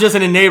 Like, I was just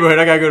in the neighborhood.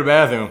 I gotta go to the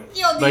bathroom.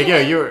 Yo, do Like, you yo,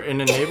 want- you're in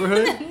the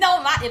neighborhood?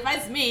 No, not if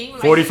it's me.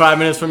 Like, 45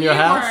 minutes from your you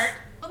house? weren't.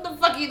 What the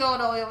fuck you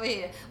doing over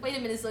here? Wait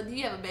a minute. So do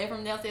you have a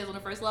bathroom downstairs on the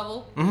first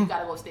level? You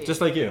gotta go upstairs.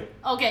 Just like you.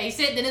 Okay,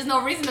 shit. Then there's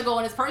no reason to go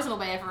in his personal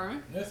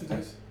bathroom. Yes, it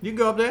is. You can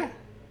go up there.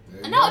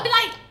 There you No, go. I'd be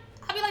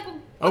like,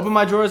 Open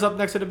my drawers up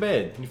next to the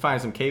bed. You find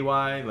some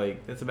KY.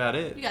 Like, that's about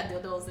you it. got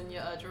dildos in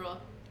your drawer.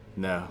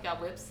 No. You got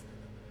whips,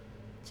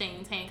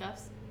 chains,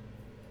 handcuffs.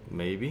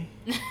 Maybe.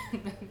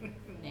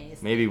 Nasty.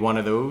 Maybe one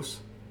of those.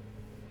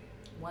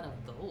 One of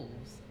those.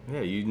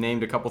 Yeah, you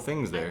named a couple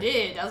things I there.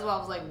 did. That's why I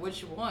was like,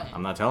 which one?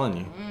 I'm not telling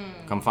you.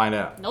 Come find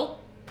out. Nope.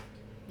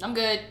 I'm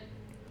good.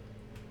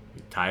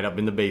 You're tied up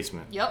in the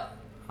basement. Yep.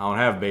 I don't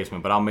have a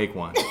basement, but I'll make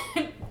one.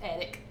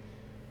 Attic.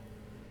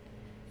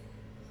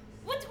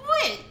 What?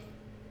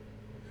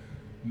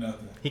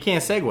 Nothing. He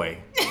can't segue.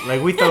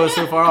 Like, we throw it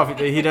so far off,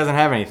 he doesn't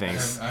have anything.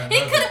 I He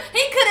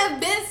could have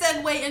been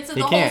segued into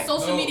He the can't. whole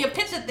social No. media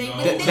picture thing, No.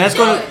 but he didn't That's do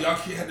gonna- it. Y'all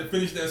had to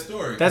finish that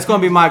story. That's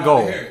going to be my People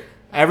wanna goal. hear it.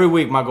 Every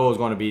week, my goal is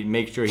going to be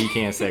make sure he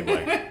can't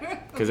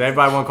segue. Because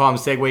everybody want to call him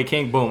Segway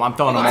King. Boom, I'm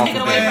throwing him Take off it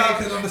the away, bed. bro.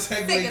 Because I'm the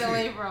segue Take it kid.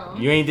 away from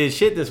him. You ain't did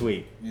shit this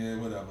week. Yeah,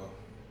 whatever.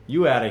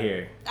 You out of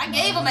here. I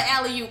gave him an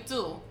alley oop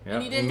too,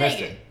 and he Yep, didn't you missed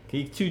take it.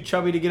 He too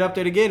chubby to get up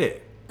there to get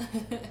it.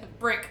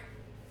 Brick.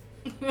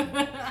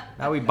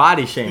 Now we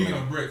body Speaking shaming of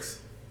him. bricks,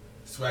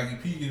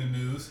 Swaggy P in the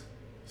news.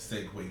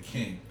 Segway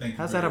King. Thank you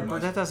How's very that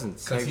much. that doesn't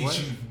Because he segue?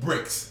 shoots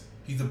bricks.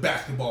 He's a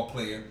basketball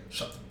player.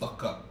 Shut the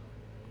fuck up.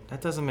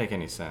 That doesn't make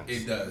any sense.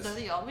 It does. Does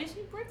he always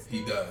shoot bricks?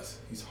 He does.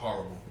 He's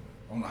horrible.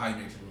 I don't know how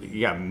he makes it to the You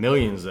league. got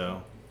millions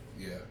though.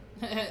 Yeah.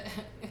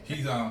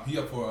 He's he up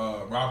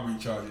for robbery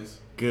charges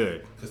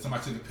Good. because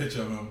somebody took a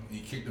picture of him and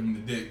he kicked him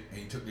in the dick and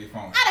he took their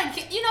phone. I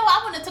didn't. You know,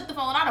 I wouldn't have took the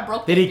phone. I'd have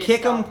broke. Did that he bitch,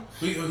 kick though. him?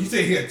 He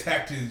said he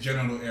attacked his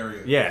genital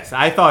area. Yes.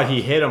 I thought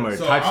he hit him or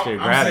So touched I'm it,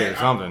 grabbed saying- it or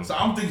something. So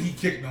I don't think he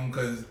kicked him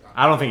because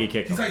I don't think he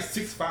kicked he's him. like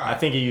 6'5". I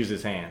think he used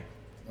his hand.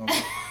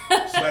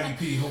 Swaggy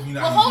P. Hope you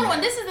not. Well, hold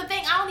on. This is the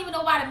thing. I don't even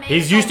know why the man.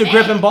 He's so used to mad.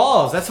 gripping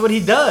balls. That's what he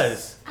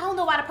does. I don't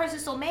know why why the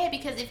person's so mad,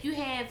 because if you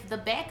have the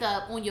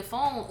backup on your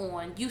phone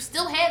on, you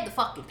still have the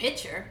fucking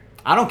picture.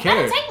 I don't care.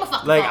 I don't take my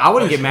fucking like phone. I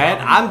wouldn't get mad.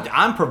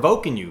 I'm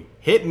provoking you.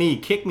 Hit me,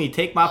 kick me,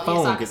 take my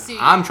phone. So I can 'Cause sue you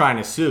I'm trying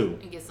to sue.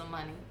 and get some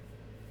money.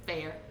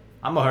 Fair.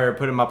 I'm gonna hurry,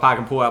 put it in my pocket,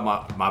 and pull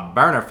out my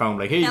burner phone.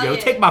 Like, here you Hell go, yeah.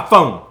 take my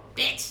phone.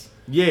 Bitch.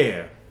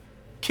 Yeah,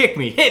 kick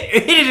me, hit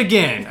it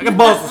again. I got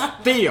balls of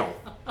steel.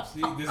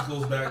 See, this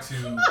goes back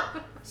to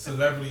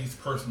celebrities'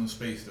 personal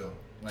space, though.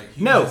 Like,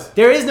 No,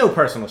 there is no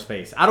personal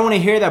space. I don't want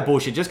to hear that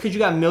bullshit. Just because you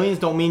got millions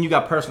don't mean you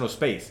got personal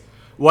space.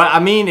 What I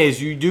mean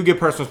is you do get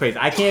personal space.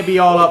 I can't be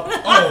all up.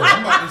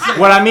 I'm about to say.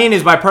 What I mean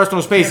is by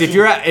personal space, if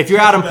you're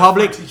out in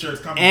public,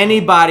 T-shirts coming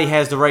anybody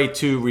has the right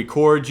to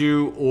record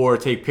you or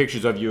take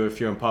pictures of you if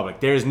you're in public.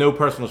 There is no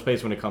personal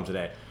space when it comes to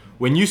that.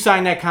 When you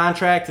sign that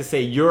contract to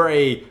say you're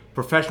a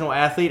professional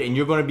athlete and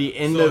you're going to be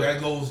in So the that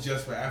goes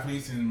just for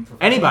athletes and professionals?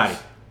 anybody,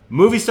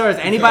 movie stars,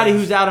 anybody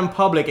who's out in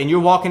public and you're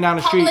walking down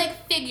the street. Public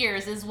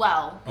figures as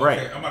well. Okay,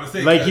 Right. I'm about to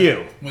say, Like 'cause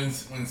you.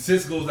 When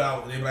sis goes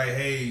out, they be like,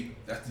 "Hey,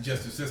 that's the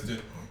Jester's sister."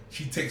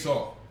 She takes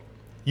off.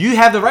 You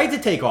have the right to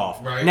take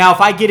off. Right. Now,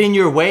 if I get in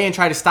your way and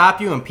try to stop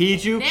you,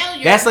 impede you, Now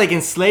you're- that's like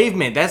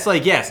enslavement. That's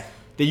like, yes,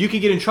 that you could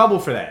get in trouble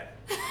for that.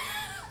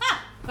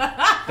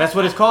 That's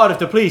what it's called if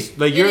the police,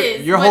 like you're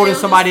is, you're but holding it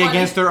was somebody funny.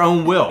 against their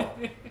own will.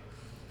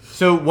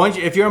 So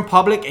if you're in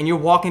public and you're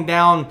walking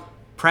down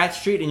Pratt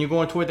Street and you're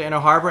going toward the Inner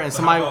Harbor and So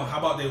somebody, how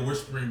about they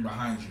whispering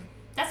behind you?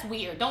 That's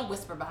weird. Don't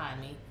whisper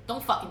behind me.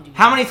 Don't fucking do that.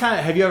 how many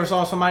times have you ever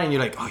saw somebody and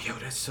you're like, oh, yo,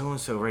 that's so and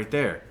so right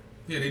there?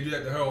 Yeah, they do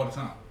that to her all the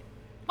time.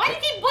 Why you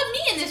keep putting me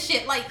in this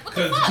shit? Like, what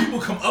the Because fuck? people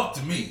come up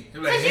to me.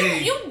 They're like, Because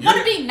 "Hey, you want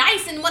to be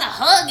nice and want to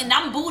hug, and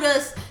I'm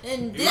Buddhist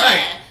and this.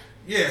 right."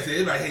 Yeah, so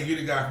they're like, "Hey, you're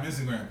the guy from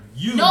Instagram."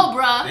 You, No,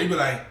 bruh. They be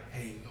like,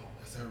 "Hey, yo,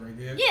 that's her right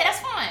there." Yeah, that's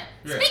fine.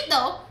 Yeah. Speak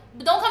though,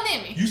 but don't come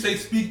near me. You say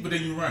speak, but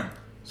then you run.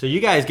 So you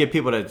guys get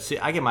people to see.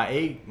 I get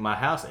my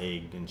house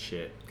egged and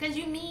shit. Because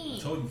you mean.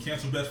 I told you,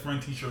 cancel best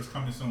friend T-shirts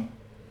coming soon.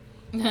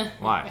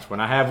 Watch when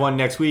I have one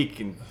next week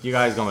and you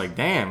guys gonna be like,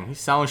 damn, he's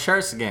selling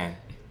shirts again.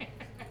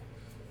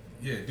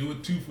 Yeah, do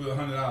it 2 for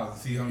 $100 and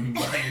see how you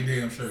buy your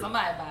damn shirt.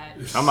 Somebody buy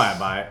it. Somebody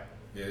buy it.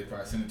 Yeah, they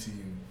probably send it to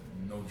you.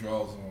 No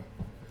draws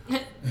on.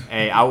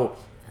 Hey,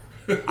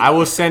 I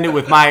will send it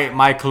with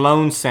my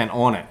cologne scent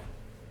on it.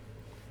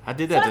 I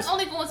did So that. that's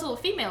only going to a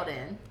female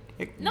then.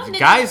 No, nigga.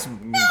 Guys, No,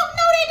 they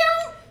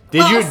don't. did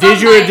Well, you some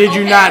did you or might. did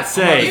you Okay. not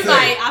say? You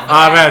might. I I'm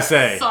forgot. about to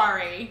say.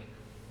 Sorry.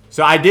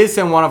 So I did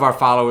send one of our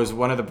followers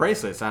one of the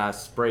bracelets, and I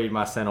sprayed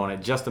my scent on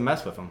it just to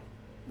mess with them.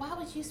 Why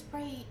would you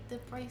spray the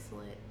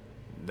bracelet?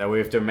 That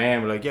way, if their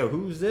man were like, "Yo,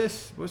 who's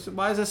this?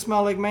 Why does it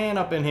smell like man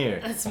up in here?"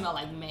 It smell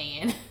like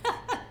man.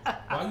 Why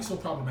are you so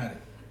problematic?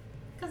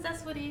 Because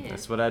that's what he is.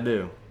 That's what I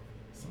do.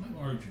 Somebody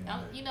gonna hurt you. No,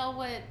 one day. you know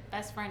what?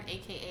 Best friend,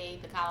 aka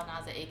the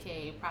colonizer,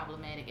 aka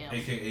problematic elf.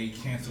 AKA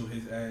cancel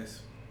his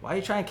ass. Why are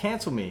you trying to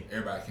cancel me?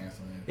 Everybody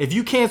canceling him. If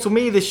you cancel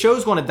me, the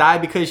show's going to die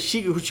because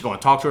she going to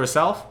talk to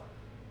herself?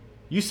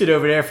 You sit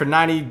over there for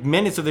 90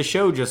 minutes of the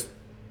show just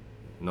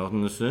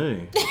nothing to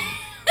say.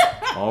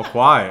 All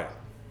quiet.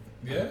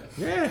 Yeah,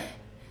 Yeah.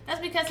 That's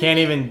because Can't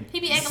he even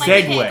be acting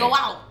like he segue. can't go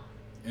out.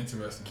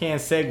 interesting.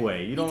 Can't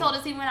segue. You He don't. told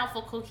us he went out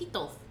for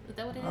coquitos. Is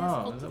that what it is?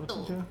 Oh, is that what you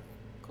Coquitos. do?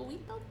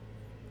 Coquito?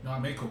 No, I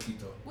made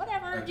coquito.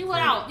 Whatever. At You the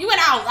went crib. out. You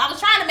went out. I was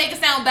trying to make it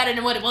sound better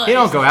than what it was. He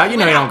don't go out. You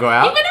know he don't go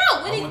out. He went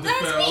out. When I he went to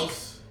let us speak.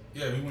 Fells.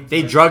 Yeah, we went. To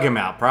They Fells. drug him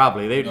out,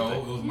 probably. They. No,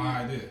 it was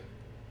my idea.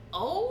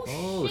 Oh,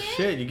 Oh shit.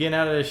 shit! You getting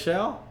out of the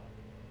shell?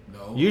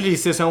 No. Usually he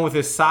sits home with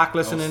his sock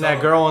listening to that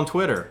so- girl on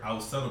Twitter. I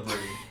was celebrating.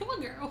 What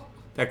girl?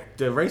 That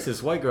the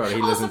racist white girl that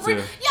he Oh, listens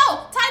Sabrina. to. Yo,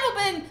 Title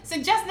been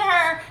suggesting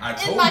her I in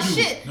told my you.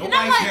 shit. Nobody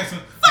And I'm like,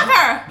 canceling. fuck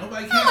her.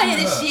 Nobody I don't want to hear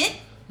canceling this her.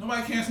 shit.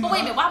 Nobody canceling. But wait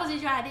a her. minute, why was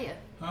it your idea?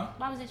 Huh?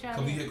 Why was it your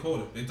Because we idea? hit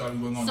quota. They thought we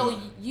wasn't gonna So do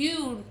it.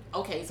 you,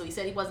 okay, so he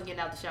said he wasn't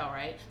getting out the show,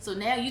 right? So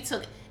now you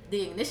took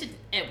the initiative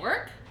at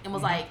work and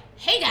was like,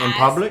 hey guys. In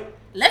public?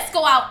 Let's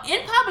go out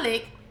in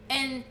public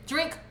and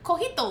drink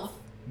cojitos.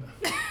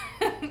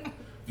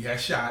 We had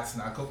shots,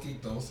 not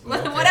coquitos.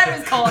 Whatever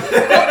it's called.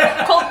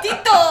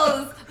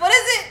 Cotitos. What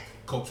is it?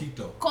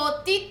 Coquito.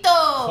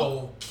 Cotito.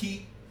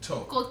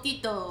 Coquito.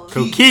 Cotitos.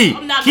 Coqui-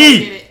 I'm not Key.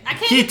 gonna get it. I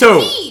can't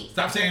Quito. Key.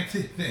 Stop saying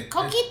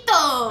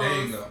Coquitos.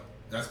 There you go.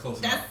 That's close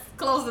enough. That's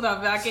close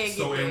enough, but I can't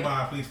So get there.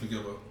 NY, please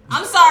forgive her.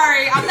 I'm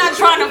sorry. I'm not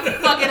trying to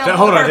fuck it up.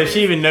 Hold on, purpose. does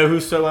she even know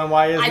who So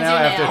NY is I do now?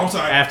 After now. I'm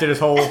sorry. after this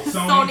whole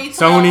Sony.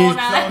 Sony.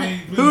 Sony,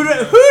 who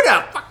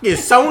the fuck is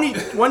Sony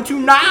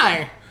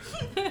 129?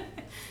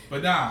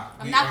 But nah.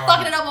 I'm not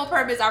fucking it up on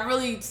purpose. I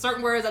really,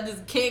 certain words I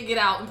just can't get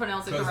out and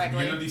pronounce it Because beginning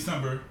of correctly.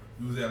 December,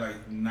 we was at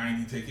like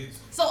 90 tickets.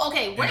 So,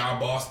 okay, And what? our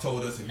boss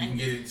told us if you can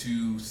get it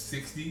to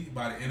 60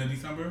 by the end of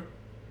December,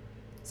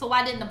 So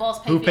why didn't the boss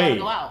pay Who for y'all to paid?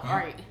 go out? Huh? All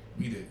right.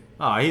 we did.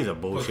 Oh, he's a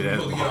Because bullshit we were ass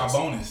supposed to get our boss.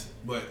 bonus.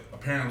 But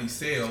apparently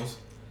sales,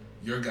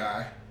 your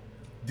guy,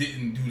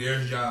 didn't do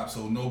their job,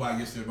 so nobody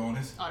gets their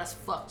bonus. Oh, that's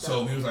fucked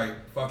So up. we was like,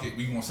 fuck it,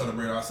 we gonna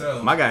celebrate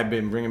ourselves. My guy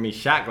been bringing me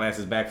shot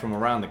glasses back from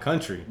around the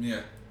country.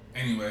 Yeah.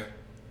 Anyway,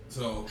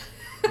 so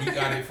we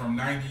got it from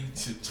 90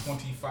 to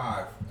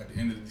 25 at the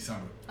end of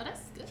December. Oh,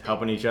 that's good.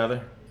 Helping each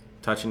other,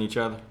 touching each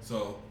other.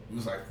 So We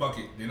was like, fuck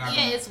it. They're not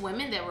Yeah, gonna, it's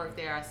women that work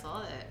there. I saw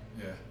that.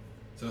 yeah.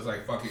 So it's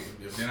like, fuck it.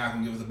 If they're not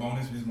gonna give us a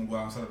bonus, we're just gonna go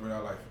out and celebrate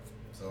our life.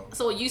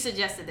 So you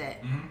suggested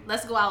that. Mhm.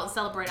 Let's go out and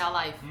celebrate our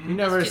life. You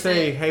never Let's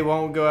say, get hey,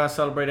 won't go out and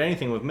celebrate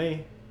anything with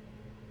me.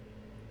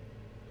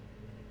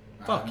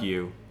 Fuck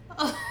you.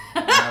 I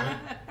haven't.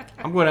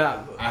 I'm going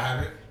out. I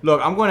haven't.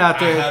 Look, I'm going out I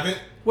there. haven't.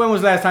 When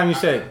was the last time you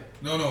said?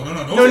 No. No.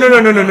 Don't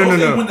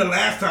say when the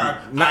last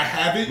time. I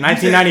haven't.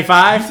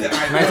 1995? You said I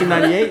haven't.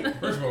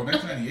 1998? First of all,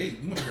 1998.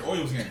 You went to the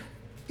Orioles game.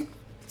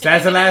 So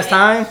that's the last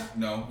time?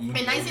 No. You went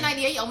In to the Orioles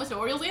 1998, you almost the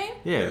Orioles game?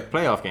 Yeah,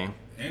 playoff game.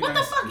 game. What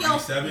the fuck, yo?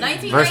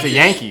 97. Versus the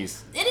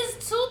Yankees. It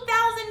is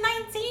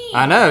 2019.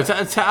 I know.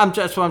 That's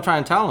what I'm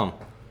trying to tell him.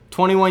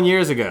 21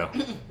 years ago.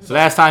 So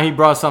last time he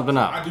brought something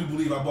up. I do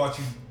believe I bought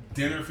you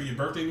dinner for your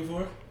birthday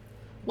before.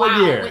 What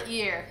Wow, year? What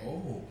year?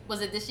 Oh.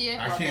 Was it this year?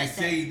 I Or can't that-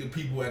 say the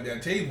people at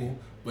that table,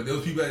 but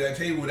those people at that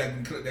table that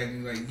can click, that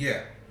can like,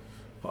 yeah.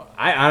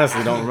 I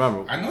honestly don't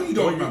remember. I know you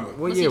don't remember. What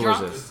Was he year was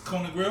drunk? It's this?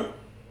 Kona Grill.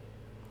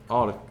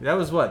 That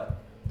was what?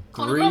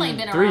 Kona Grill ain't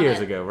been around 3 years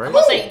that- ago, I'm right?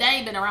 gonna say they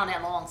ain't been around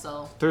that long,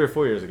 so 3 or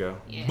 4 years ago.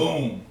 yeah.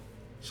 Boom.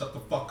 Shut the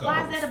fuck up.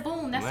 Why is that a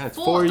boom? That's That's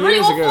 4 4 3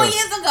 years or ago. 4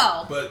 years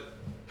ago. But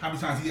how many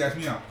times he asked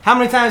me out? How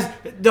many times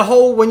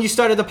when you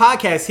started the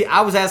podcast,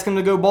 I was asking him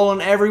to go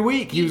bowling every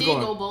week. He You was did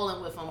going. go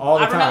bowling with him. all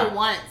the I remember time.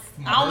 once.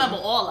 I don't remember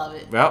all of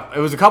it. Well, it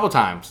was a couple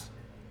times.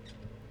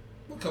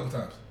 A couple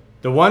times.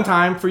 The one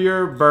time for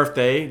your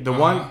birthday, the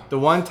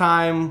one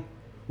time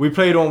we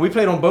played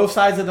on both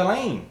sides of the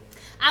lane.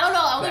 I don't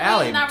know. The only The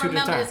alley, reason I 2 different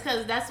remember is times.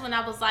 because that's when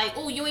I was like,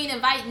 "Oh, you ain't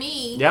invite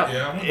me." Yep.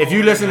 Yeah, I went If you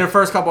bowling listen to that the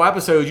first couple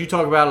episodes, you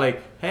talk about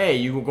like, hey,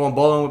 you going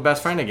bowling with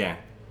best friend again.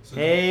 So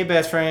Hey,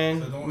 best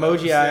friend, So don't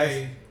emoji ever eyes.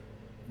 say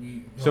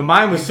we- So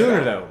mine was we sooner,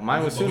 went though. out.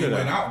 Mine was But sooner, we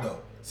went though. out though.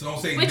 So don't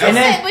say But you never. And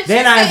said- but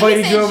then you I said-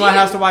 invited you you over said my you.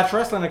 house to watch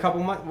wrestling a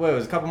couple months. What, it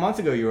was a couple months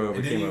ago you were over.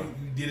 And then Came you over.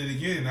 did it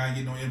again, and I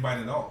didn't get no invite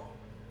at all.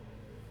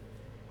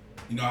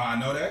 You know how I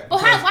know that?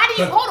 But why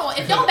do you hold on?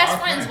 If because y'all best our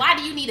friends, friend- why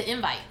do you need an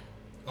invite?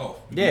 Oh,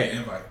 Yeah. yeah,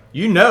 invite.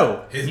 You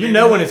know His when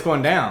neighborhood? it's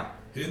going down.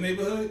 His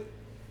neighborhood,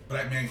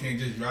 black man can't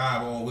just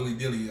drive all willy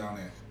dilly down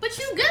there. But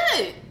you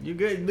good. You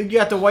good? You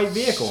got the white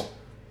vehicle.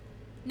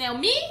 Now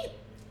me,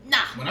 nah.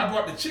 When I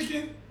brought the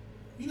chicken,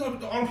 you know,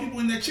 all the people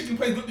in that chicken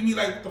place looked at me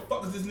like, "What the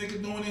fuck is this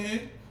nigga doing in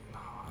here?" I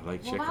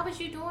like Well, chicken. why was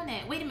you doing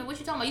that? Wait a minute, what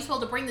you talking about? You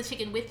supposed to bring the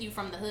chicken with you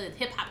from the hood.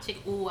 Hip hop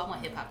chicken. Ooh, I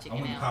want hip hop I chicken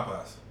went to now.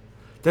 Popeyes.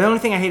 The only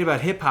thing I hate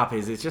about hip hop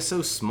is it's just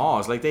so small.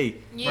 It's like they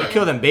Yeah.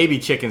 kill them baby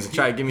chickens and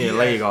try to give me a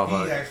leg off He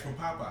of it. asked for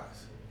Popeyes,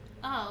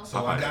 Oh,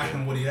 so I got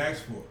him what he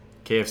asked for.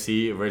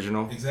 KFC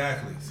original.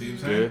 Exactly. See what I'm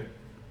saying? Good.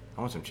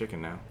 I want some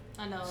chicken now.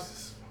 I know.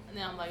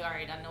 Now I'm like, all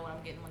right, I know what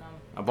I'm getting when I'm.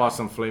 I bought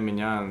some filet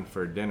mignon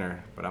for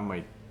dinner, but I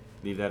might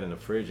leave that in the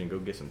fridge and go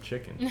get some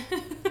chicken.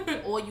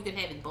 Or you can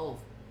have it both.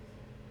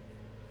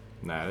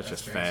 Nah, that's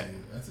just fancy.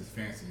 fat. That's just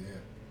fancy, yeah.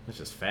 That's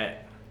just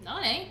fat. No,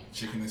 it ain't.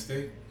 Chicken and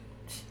steak.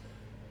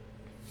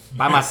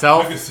 By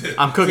myself, Look at sis.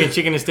 I'm cooking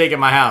chicken and steak at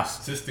my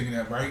house. Sis thinking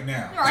that right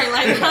now. All right,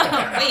 like,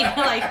 wait,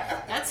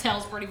 like that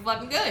sounds pretty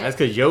fucking good. That's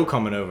because Yo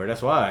coming over.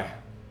 That's why.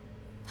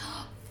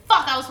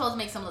 Fuck, I was supposed to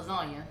make some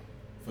lasagna.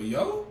 For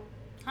yo?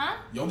 Huh?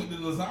 Yo get the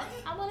lasagna?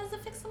 I wanted to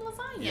fix some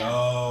lasagna.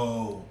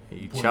 Yo.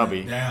 He putting chubby.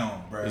 it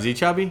down, bro. Is he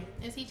chubby?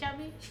 Is he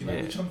chubby? She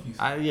like the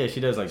chunkies. Yeah, she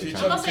does like She the I'm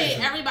chunky. gonna say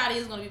Attention. everybody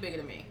is gonna be bigger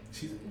than me.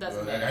 She's,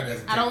 Doesn't that matter.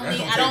 doesn't I don't take- need.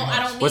 that I don't. take I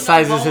much. don't need What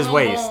size no is his bone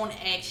waist? on bone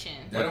action.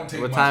 That don't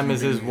take What much time to is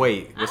be his bigger.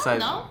 weight? I What don't size?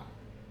 know.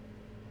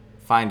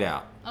 Find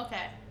out.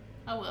 Okay,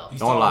 I will. He's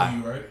Don't taller lie.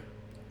 than you, right?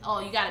 Oh,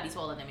 you gotta be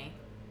taller than me.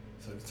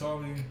 So he's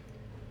taller than you.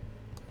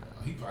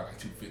 He probably like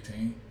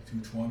 215,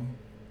 220.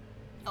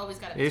 Always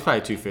gotta be. He's taller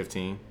probably than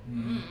me. 215.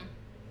 Mm.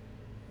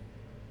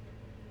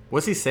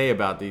 What's he say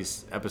about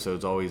these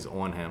episodes always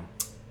on him?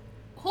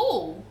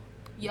 Who?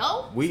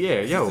 Yo?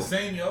 Is Yo. it the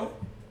same, yo?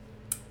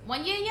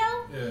 1 year,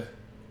 yo? Yeah.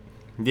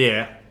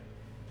 Yeah.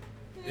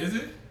 Is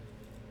it?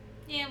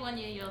 Yeah, 1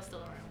 year, yo still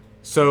around.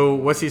 So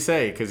what's he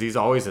say? Because he's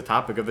always the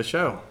topic of the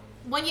show.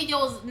 1 year,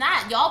 yo's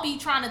not. Y'all be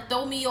trying to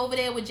throw me over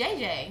there with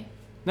JJ.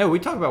 No, we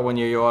talk about 1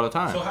 year Yo all the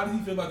time. So how does he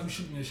feel about you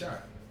shooting your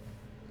shot?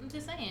 I'm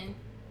just saying.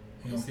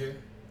 He don't care?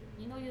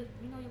 You know your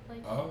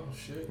place. Oh,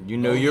 shit. You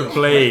know Oh, your yo.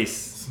 place.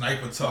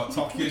 Sniper talk.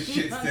 Talk your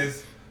shit,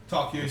 sis.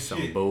 Talk your Some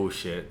shit.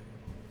 bullshit.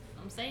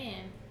 I'm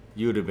saying.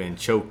 You would have been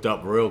choked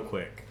up real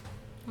quick.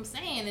 I'm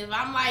saying if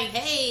I'm like,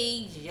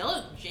 hey,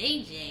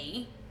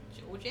 JJ.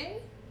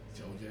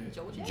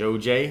 Joe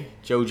J?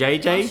 Joe I'm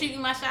JJ?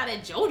 shooting my shot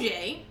at Joe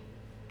J.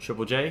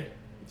 Triple J?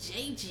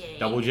 JJ.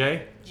 Double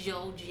J?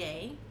 Joe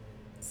J.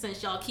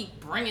 Since y'all keep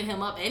bringing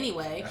him up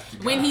anyway, That's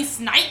the when guy. he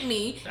sniped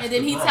me That's and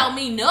then the he bro. tell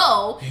me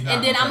no, He's not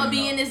and then gonna I'm tell gonna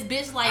you be no. in this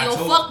bitch like, I yo,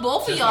 told- fuck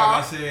both of just y'all.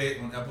 Like I said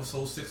on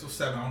episode 6 or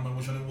 7, I don't remember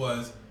which one it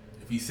was.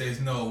 If he says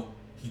no,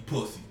 he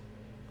pussy.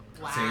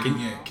 Wow. Say it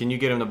again. Can you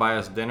get him to buy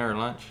us dinner or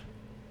lunch?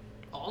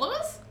 All of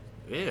us?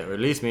 Yeah, or at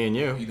least me and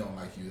you. He don't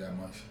like you that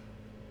much.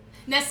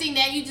 Now see,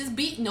 now you just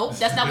beat. Nope,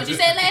 that's not what you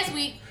said last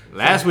week.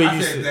 Last week I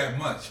you said said that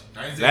much.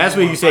 I didn't say last he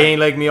week wanna you say he fight. ain't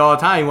like me all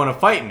the time. You want to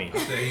fight me. I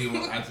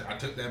said I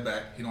took that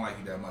back. He don't like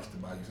you that much to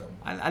buy you something.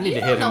 I need You to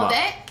don't hit him know up.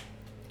 that.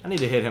 I need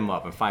to hit him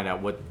up and find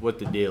out what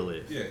the deal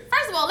is. Yeah.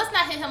 First of all, let's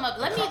not hit him up.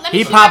 Let me.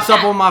 He shoot pops my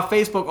up shot. on my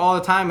Facebook all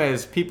the time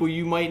as people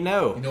you might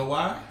know. You know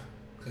why?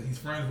 Because he's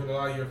friends with a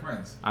lot of your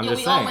friends. I'm Yeah,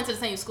 just we all saying. went to the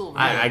same school.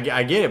 Right?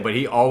 I get it, but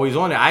he always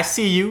on it. I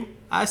see you.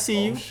 I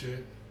see you. Oh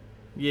shit.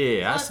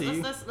 Yeah, I see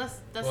you. Let's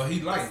Well,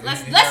 he liked it.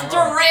 let's He got hard.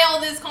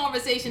 derail this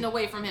conversation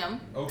away from him.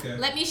 Okay.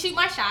 Let me shoot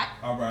my shot.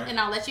 All right. And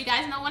I'll let you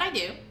guys know what I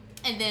do.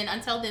 And then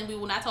until then, we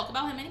will not talk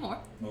about him anymore.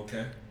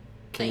 Okay.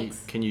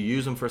 Thanks. Can you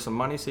use him for some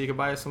money so you can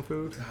buy us some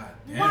food? God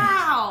damn it.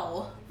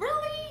 Wow.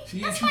 Really? She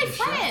That's ain't my shoot the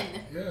shot. friend.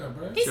 Yeah,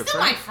 bro. He's your still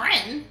friend? my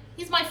friend.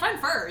 He's my friend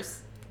first.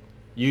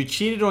 You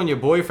cheated on your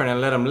boyfriend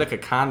and let him lick a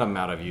condom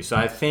out of you. So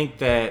I think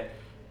that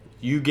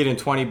you getting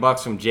 $20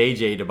 from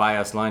JJ to buy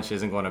us lunch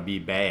isn't going to be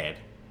bad,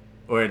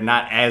 or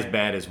not as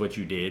bad as what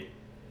you did.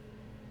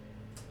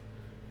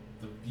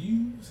 The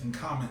views and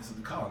comments of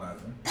the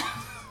colonizer.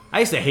 I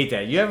used to hate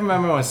that. You ever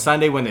remember on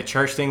Sunday when the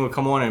church thing would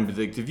come on and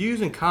the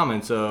views and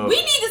comments of We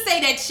need to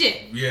say that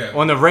shit. Yeah.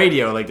 on the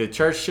radio, like the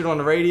church shit on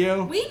the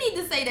radio? We need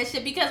to say that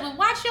shit because with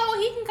Watch Show,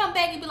 he can come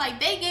back and be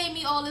like, they gave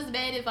me all this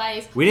bad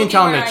advice. We didn't Look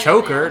tell at him where to I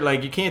choke am her. now.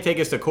 Like, you can't take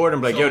us to court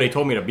and be like, yo, they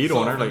told me to beat so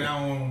on her. from Like,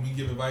 now on, when we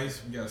give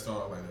advice, we gotta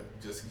start like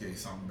that, just in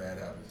case something bad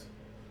happens.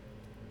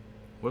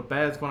 what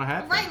bad's gonna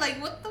happen? Right, like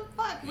what the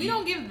fuck? We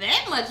don't give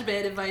that much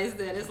bad advice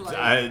then. It's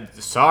like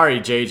Sorry,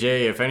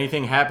 JJ. If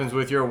anything happens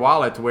with your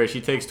wallet to where she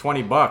takes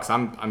 $20,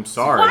 I'm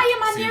sorry. why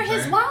am I See near what I'm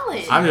his saying?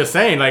 wallet? I'm just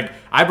saying, like,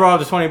 I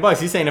brought up the $20.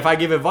 He's saying if I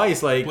give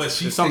advice, like, But if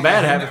she's something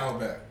bad taking happens. him out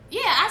back.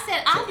 Yeah, I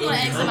said I'm So gonna it'll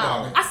ask be him her out.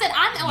 wallet. I said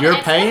I'm gonna You're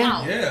ask paying? him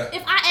out. Yeah.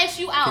 If I ask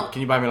you out,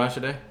 Can you buy me lunch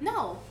today?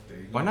 no. There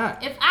you go. Why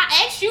not? If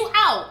I ask you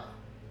out,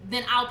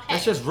 then I'll pay.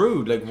 That's just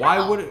rude. Like, why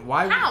How? would it?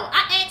 Why? How?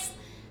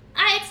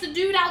 I asked the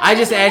dude out. I to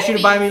just go to the asked you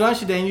to buy me movies. lunch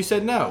today, and you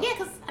said no. Yeah,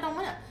 cause I don't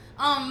wanna.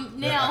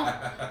 Now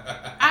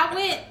I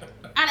went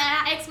and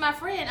I asked my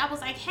friend. I was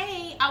like,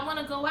 "Hey, I want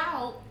to go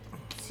out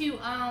to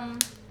I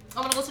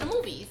want to go to the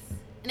movies,"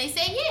 and they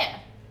said, "Yeah,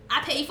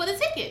 I paid for the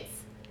tickets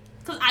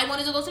because I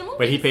wanted to go to the movies."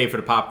 But he paid for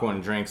the popcorn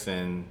and drinks,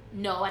 and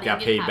No, I didn't got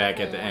get paid popcorn, back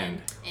at the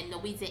end. And no,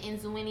 we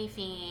didn't do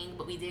anything,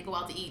 but we did go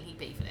out to eat, and he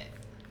paid for that.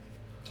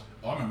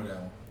 Oh, I remember that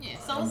one. Yeah,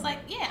 so it's like,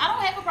 yeah, I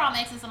don't have a problem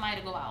asking somebody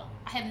to go out.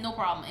 I have no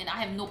problem, and I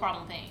have no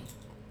problem paying.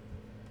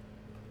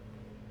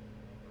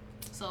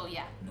 So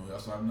yeah, You know who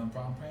else I have no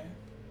problem paying?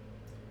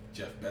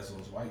 Jeff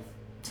Bezos' wife.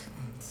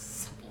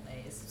 simple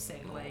ass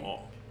segue. Oh,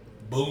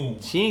 Boom.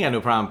 she ain't got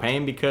no problem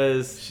paying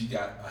because She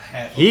got a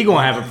half. he of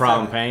gonna have a 137.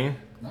 problem paying.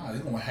 Nah,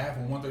 they're going half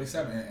of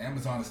 137, and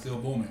Amazon is still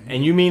booming.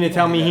 And you mean to He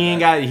tell gonna me get he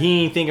that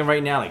ain't thinking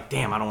right now like,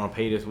 damn, I don't want to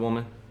pay this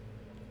woman.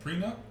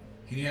 prenup?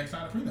 He didn't have to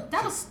sign a prenup.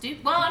 That was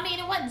stupid. Well, I mean,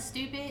 it wasn't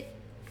stupid.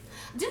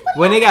 Dude, what do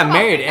When y'all they think got about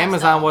married, prenups,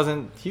 Amazon though?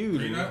 wasn't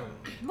huge. prenup.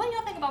 What do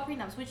y'all think about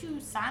prenups? Would you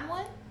sign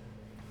one?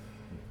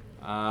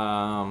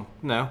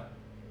 No.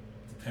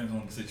 Depends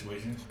on the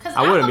situation. Because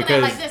I I'm wouldn't looking at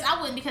it like because- this. I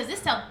wouldn't because this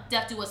till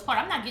death do us part.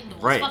 I'm not getting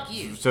divorced. Right. Fuck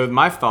you. So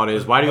my thought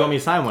is, why do you want me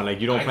to sign one? Like,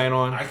 you don't plan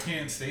on? I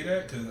can't say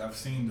that because I've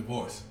seen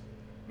divorce.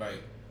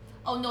 Like,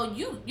 Oh no,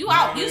 you know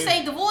out. what I You mean?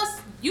 say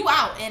divorce, you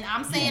out. And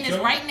I'm saying gonna this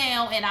kill right him?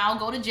 now, and I'll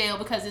go to jail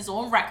because it's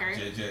on record.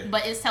 JJ.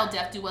 But it's till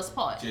death do us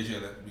part.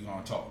 JJ, we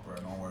gonna talk, bro.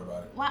 Don't worry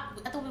about it. Why?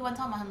 I thought we weren't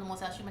talking about him no more.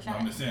 So I shoot my No, shot.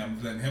 I'm just saying, I'm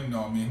just letting him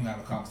know. Me and him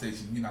having a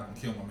conversation. You're not gonna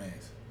kill my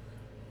man's.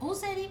 Who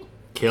said he?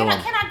 Kill can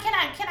him.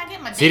 Can I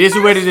get my date See, this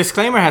is where the first?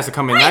 disclaimer has to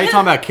come in. Right, Now you're 'cause-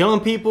 talking about killing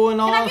people and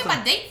all Can I that get my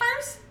stuff. date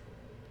first?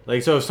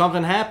 Like, so if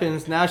something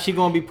happens, now she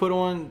gonna be put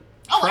on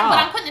Oh, trial. but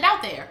I'm putting it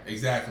out there.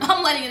 Exactly.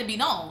 I'm letting it be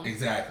known.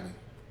 Exactly.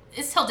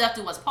 It's till death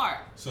do us part.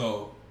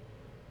 So,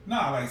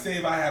 nah, like say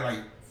if I had like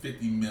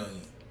 50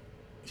 million,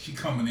 she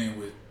coming in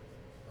with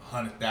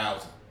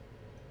 100,000.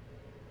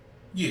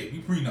 Yeah, we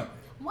prenup.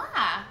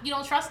 Why? You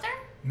don't trust her?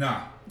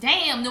 Nah,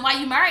 Damn, then why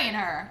you marrying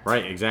her?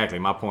 Right, exactly.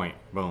 My point.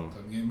 Boom. 'cause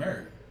I'm getting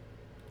married.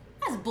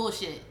 That's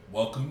bullshit.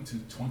 Welcome to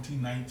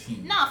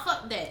 2019. Nah,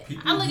 fuck that.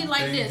 People I look at do it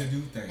like things this. to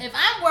do things. If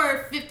I'm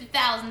worth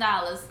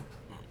 $50,000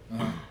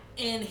 Uh-huh.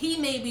 and he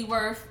may be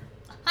worth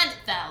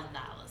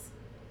 $100,000,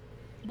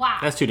 why?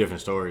 That's two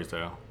different stories,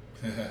 though.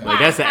 Why? Like,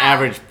 that's the How?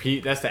 average.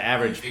 That's the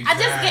average.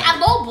 I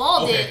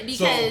lowballed Okay, it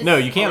because so- No,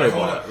 you can't Okay, lowball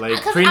hold it. up.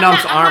 Like, 'Cause prenups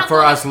I'm aren't not for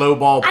gonna- us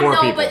lowball I poor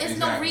know, people. but it's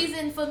no Exactly.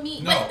 reason for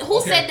me. No, but who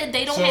okay. said that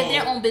they don't So- have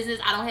their own business?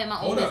 I don't have my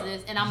own Hold up.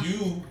 business, and I'm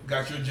You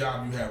got your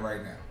job you have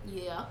right now.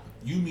 yeah.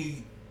 You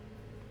meet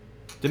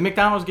Did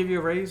McDonald's give you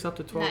a raise up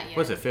to 12? Not yet.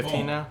 What's it, 15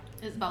 Boom. now?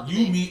 It's about to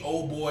you be. meet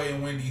old boy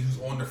and Wendy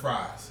who's on the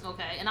fries.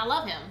 Okay, and I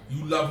love him.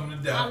 You love him to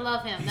death. I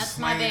love him. He's That's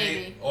my slanging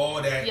baby. it,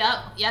 all that. Yep.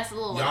 Yes,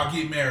 Lord. Y'all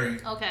get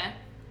married. Okay.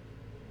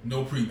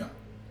 No prenup.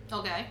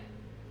 Okay.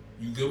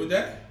 You good with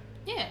that?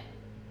 Yeah.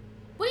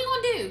 What are you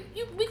gonna do?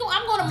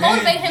 I'm gonna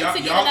motivate him y'all- to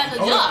get y'all- another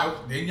hold job.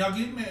 up. Then y'all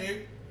get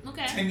married.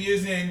 Okay. 10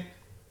 years in,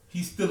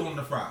 he's still on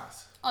the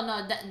fries. Oh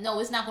no, no,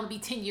 it's not gonna be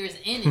 10 years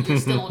in and you're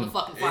still on the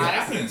fucking It fries.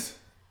 happens.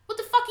 What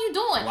the fuck you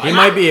doing? He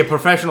might be a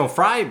professional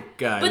fry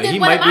guy. But Like, then he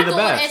what might am be I the doing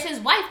best. as his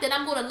wife? Then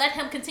I'm gonna let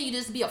him continue to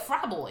just be a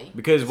fry boy.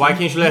 Because why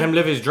can't you let him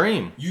live his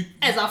dream? You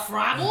As a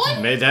fry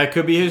boy? Maybe that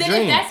could be his Then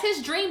dream. if that's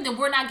his dream, then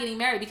we're not getting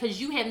married because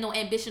you have no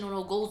ambition or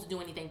no goals to do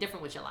anything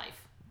different with your life.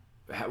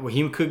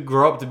 He could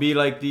grow up to be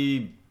like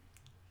the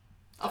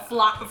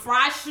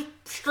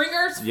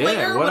Stringer, Yeah,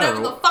 splinger,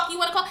 whatever the fuck you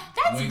want to call it.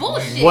 That's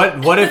bullshit.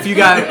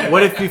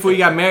 What if before you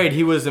got married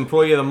he was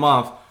employee of the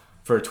month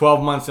for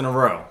 12 months in a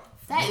row?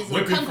 That is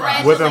Whipping Whipping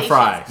fries.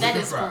 That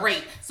is Whipping fries.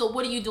 great. So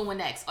what are you doing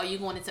next? Are you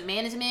going into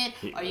management?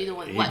 Are you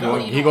doing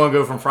what? He going to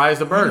go from fries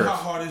to You know burgers. how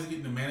hard it is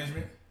getting to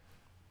management?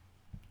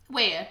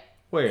 Where?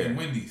 In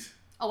Wendy's.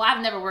 Oh,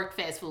 I've never worked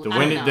fast food.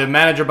 The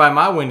manager by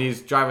my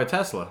Wendy's drive a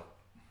Tesla.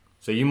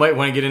 So you might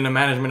want to get into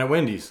management at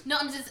Wendy's. No,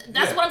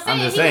 that's what I'm saying.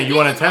 I'm just saying, you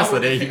want a Tesla,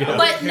 there you go.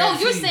 But no,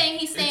 you're saying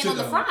he's staying on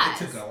the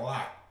fries. It took a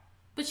lot.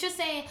 But you're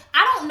saying,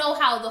 I don't know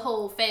how the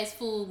whole fast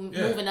food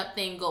moving up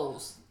thing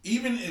goes.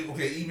 Even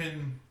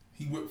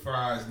he whipped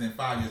fries, and then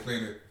 5 years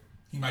later,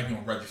 he might be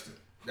on register.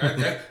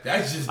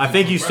 That's just. I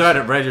think you start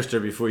at register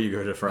before you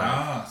go to fries.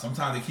 Nah,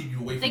 sometimes they keep you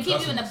away from They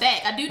keep you in the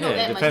back. I do know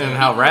that much. Depending on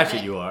how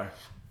ratchet you are.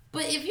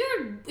 But if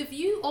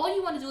you all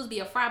you want to do is be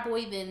a fry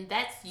boy, then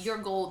that's your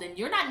goal. Then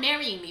you're not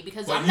marrying me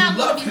because I'm not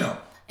going to be. Him.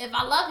 If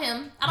I love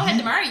him, I don't have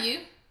to marry you.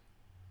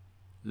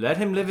 Let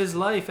him live his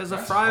life as a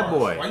That's fry harsh.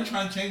 boy. Why are you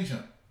trying to change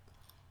him?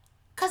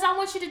 Cause I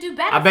want you to do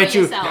better. I bet for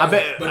you.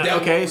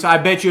 yourself. So I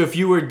bet you if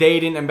you were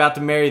dating and about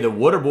to marry the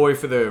water boy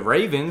for the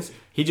Ravens,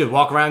 he just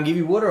walk around and give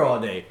you water all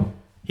day.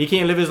 He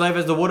can't live his life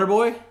as the water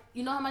boy.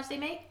 You know how much they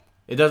make?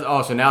 It does.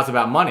 Oh, so now it's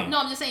about money. No,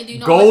 I'm just saying. Do you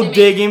know Gold how much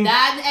they digging.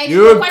 make?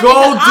 You're a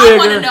gold I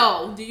want to digger.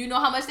 know. Do you know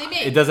how much they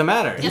make? It doesn't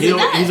matter. Yes, it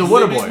does. He's a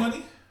water Makes boy.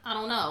 money? I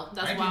don't know.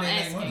 That's I why I'm think they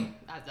make asking. money.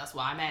 That's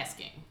why I'm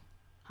asking.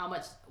 How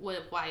much?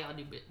 Why y'all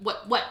do?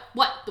 What?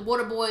 The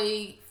water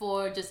boy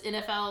for just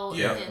NFL?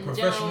 Yeah, in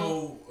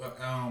professional.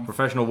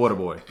 Professional water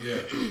boy.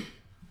 Yeah.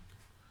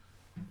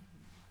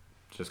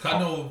 Just I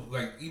know,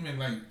 even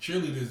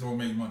cheerleaders don't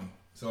make money.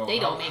 So They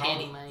don't make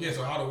any money. Yeah,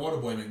 so how the water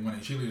boy make money?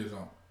 Cheerleaders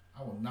don't.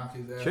 I will knock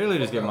his ass.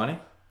 Cheerleaders the get fuck money.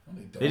 out.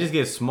 No, They just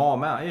get a small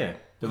amount. Yeah.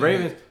 The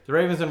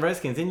Ravens and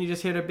Redskins. Didn't you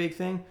just hear the big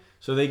thing?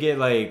 So they get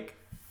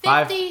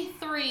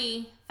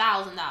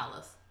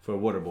 $53,000 for a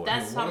water boy.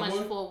 That's how water much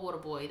boy? for a water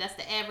boy. That's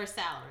the average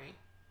salary.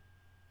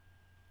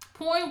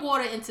 Pouring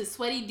water into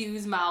sweaty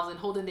dudes' mouths and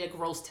holding their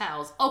gross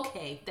towels.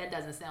 Okay, that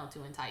doesn't sound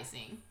too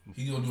enticing.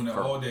 He's gonna do that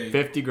all day.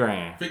 50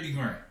 grand. 50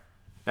 grand.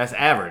 That's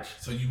average.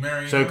 So you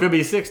marry So him? it could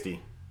be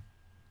 60.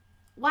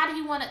 Why do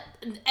you want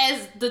to,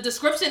 as the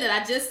description that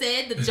I just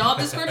said, the job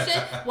description,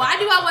 why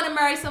do I want to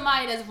marry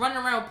somebody that's running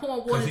around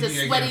pouring water into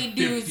sweaty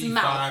dudes'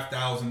 mouth?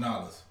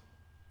 $55,000.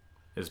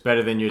 It's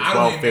better than your I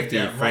don't even make $12.50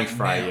 that French right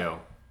fry, now. yo.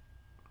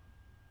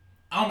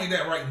 I'll make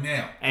that right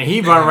now. And he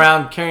run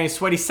around carrying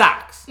sweaty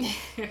socks.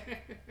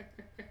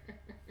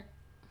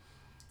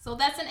 So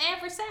that's an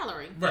average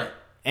salary. Right.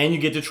 And you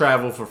get to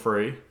travel for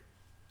free.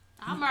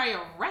 I'll marry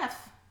a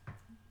ref.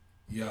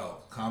 Yo,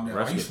 calm down.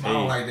 Refs Why you get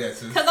smiling paid. like that,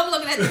 sis? Because I'm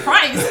looking at the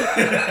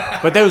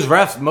price. But those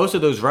refs, most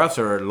of those refs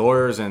are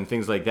lawyers and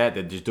things like that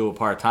just do it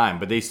part-time,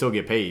 but they still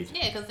get paid.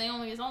 Yeah, because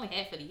it's only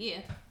half of the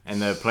year.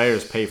 And the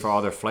players pay for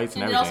all their flights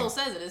and And it everything.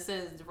 also says it. It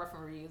says the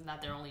referee is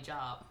not their only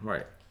job.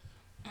 Right.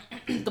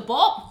 The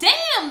ball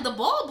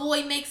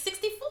boy makes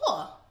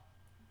 64.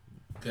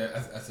 Yeah,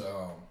 that's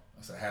a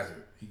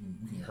hazard. He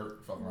can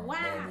hurt fucking around Wow.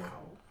 the ball boy.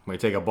 Might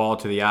take a ball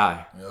to the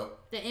eye. Yep.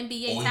 The Or NBA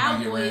he towel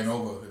might get ran boys.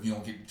 over if you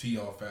don't get the tee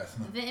off fast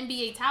enough. The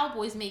NBA towel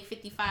boys make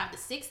 55 to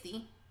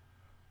 60.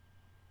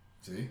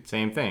 See?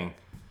 Same thing.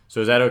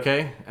 So is that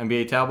okay,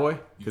 NBA towel boy?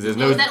 Because there's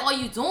Is no that all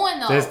you doing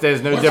though?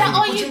 there's no Is that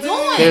all difference. you What you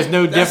doing? mean? There's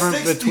no That's difference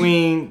 60.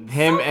 between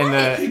him and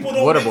the People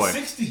don't water make boy.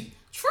 60.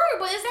 True,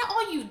 but is that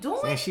all you doing?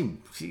 Man, she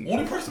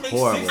Only person makes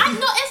horrible. 60. I know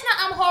it's not.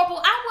 I'm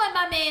horrible. I want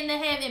my man to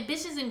have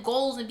ambitions and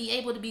goals and be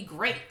able to be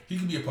great. He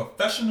can be a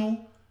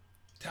professional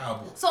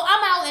towel boy. So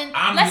I'm out and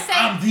I'm let's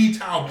say the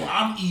towel boy.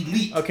 I'm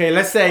elite. Okay,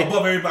 let's say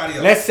Above everybody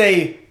else. let's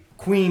say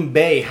Queen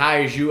Bey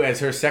hires you as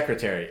her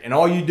secretary, and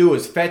all you do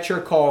is fetch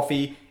her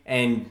coffee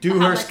and do how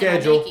her much am I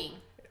schedule. making?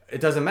 It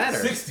doesn't matter.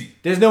 60.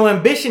 There's no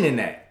ambition in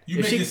that. You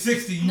If make she- it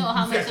 60, you No,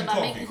 how much fetch the am I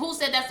coffee. making? Who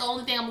said that's the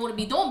only thing I'm going to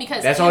be doing?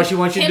 Because That's all she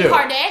wants you to Kim do.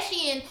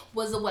 Kardashian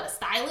was a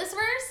stylist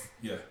first?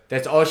 Yeah.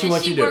 That's all she And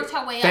wants she you to do. worked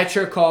her way Fetch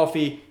her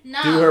coffee,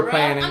 Nah, do her bruh,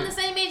 planning. I'm the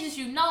same age as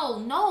you.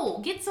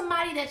 No. Get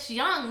somebody that's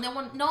young.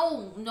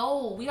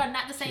 No. We are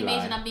not the same She age,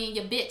 lied. and I'm being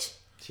your bitch.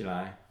 She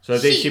lying. So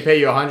if she pay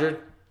you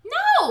 100,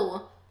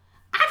 No.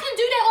 I can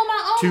do that on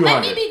my own.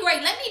 200. Let me be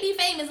great. Let me be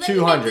famous. Let me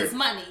 200. make this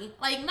money.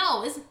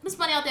 No, it's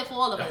money out there for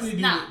all of That's us. what they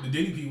do Nah. with the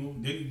Diddy people.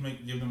 Diddy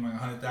give them like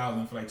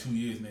 100,000 for like 2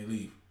 years and they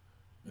leave.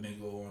 And they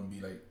go on and be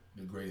like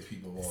the greatest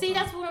people of all See,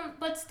 time. that's what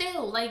but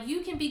still,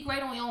 you can be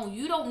great on your own.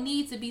 You don't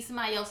need to be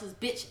somebody else's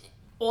bitch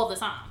all the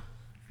time.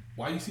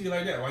 Why you see it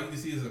like that? Why you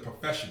see it as a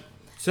profession?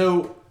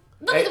 so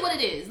Look at what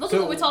it is. Look so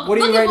at what we're talking what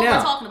are Look you at right what now?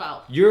 we're talking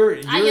about. you're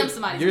I am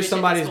somebody's you're bitch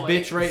somebody's at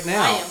this bitch point. right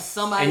now. I am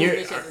somebody's And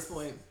bitch at this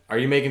point. Are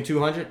you making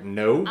 200?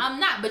 No. I'm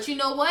not, but you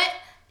know what?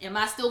 Am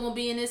I still gonna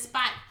be in this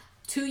spot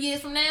 2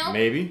 years from now?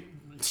 Maybe.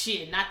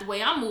 Shit, not the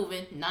way I'm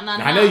moving. No.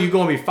 I know you're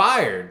gonna be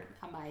fired.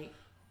 I might.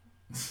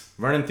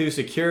 Running through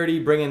security,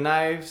 bringing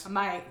knives, I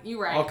might.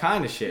 You right. all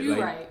kind of shit. You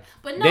like, right.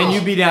 But no. Then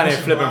you be down there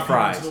Pushing flipping rock people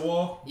fries. to the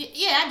wall?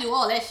 Yeah, I do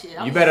all that shit.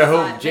 You better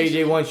hope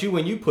JJ wants you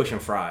when you pushing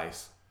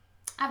fries.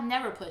 I've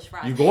never pushed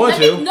fries. You going let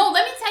to? me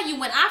tell you,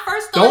 when I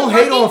first started Don't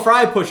hate on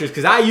fry pushers,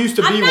 because I used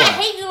to be one. I'm not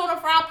hating on a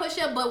fry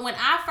pusher, but when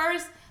I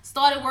first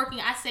started working,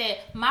 I said,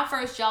 my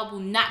first job will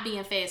not be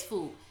in fast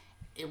food.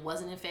 It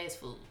wasn't in fast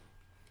food.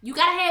 You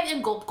gotta have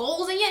them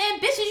goals and your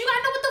ambitions. You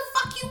gotta know what the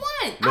fuck you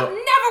want. Look, I've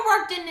never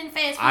worked in a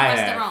fast food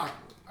restaurant.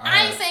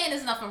 I ain't saying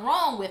there's nothing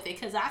wrong with it,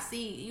 because I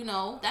see,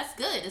 that's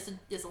good.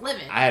 It's a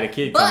living. I had a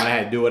kid come and I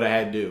had to do what I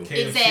had to do.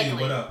 KFC,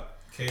 exactly. What up?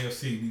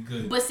 KFC, be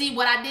good. But see,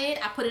 what I did,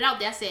 I put it out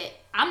there. I said,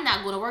 I'm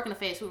not going to work in a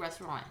fast food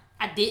restaurant.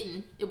 I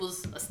didn't. It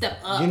was a step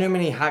up. You know how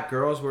many hot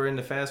girls were in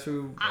the fast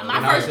food? My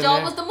first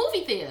job was the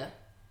movie theater.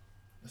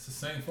 It's the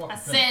same fucking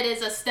thing. I said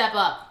it's a step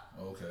up.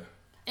 Okay.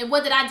 And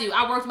what did I do?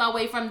 I worked my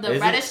way from the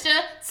register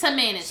to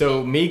management.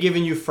 So me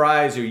giving you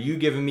fries or you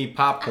giving me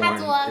popcorn,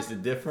 is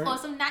it different? For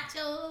some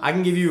nachos. I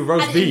can give you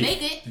roast beef. I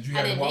didn't make it. Did you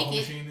have a waffle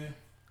machine there?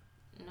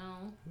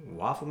 No.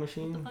 Waffle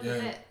machine? What the fuck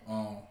is that?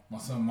 My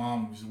son's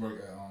mom used to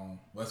work at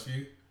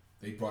Westview.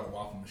 They brought a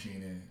waffle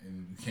machine in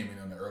and we came in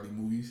on the early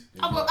movies.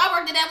 I worked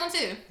at that one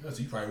too. Yeah,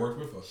 so you probably worked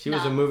with her. She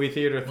was a movie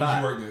theater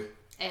thought. When did you work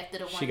there? After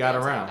the one she got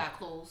around. got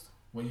closed.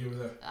 What year was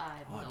that?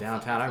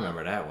 Downtown, I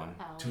remember that one.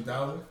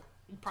 2000?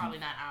 Probably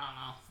not. I don't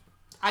know.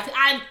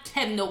 I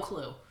have no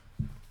clue.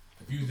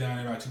 If you was down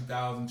there by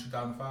 2000,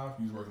 2005,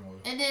 you was working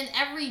with her. And then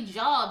every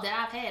job that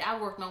I've had,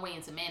 I worked my way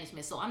into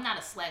management. So I'm not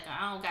a slacker.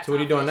 I don't got. So what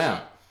are you doing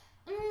now?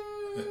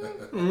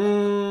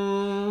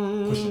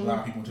 Pushing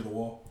blind people into the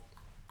wall.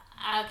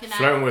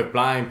 Flirting with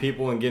blind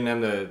people and getting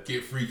them to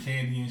get free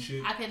candy and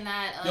shit. I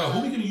cannot. Yo,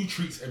 who be giving you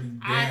treats every damn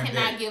day? I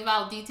cannot give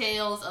out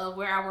details of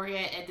where I work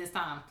at this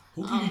time.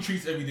 Who give you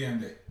treats every damn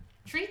day?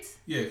 Treats?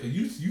 Yeah, because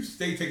you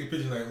stay taking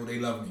pictures like, oh, they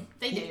love me.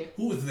 They do.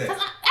 Who is that?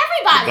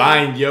 Everybody.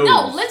 Blind yos.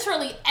 No,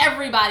 literally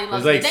everybody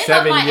loves me. They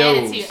love my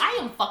attitude. I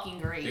am fucking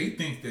great. They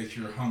think that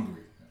you're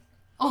hungry.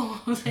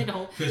 Oh, they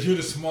don't. Because you're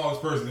the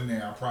smallest person in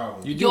there, I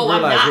probably. You do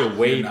realize you're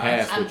way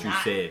past what you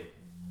said.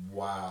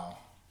 Wow.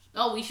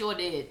 Oh, we sure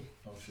did.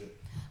 Oh, shit.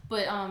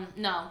 But,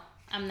 no,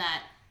 I'm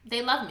not.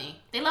 They love me.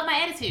 They love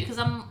my attitude because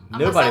I'm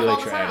Nobody myself likes all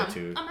the your time.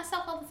 attitude. I'm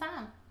myself all the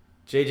time.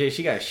 JJ,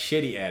 she got a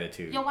shitty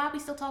attitude. Yo, why are we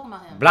still talking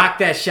about him? Block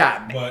that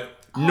shot. But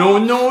no.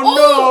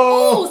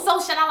 Ooh,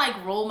 so should I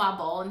roll my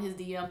ball in his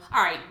DM?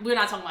 All right, we're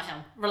not talking about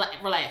him.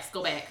 Relax.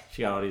 Go back.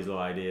 She got all these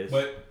little ideas.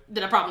 But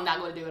then I'm probably not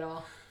going to do it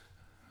all.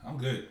 I'm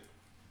good.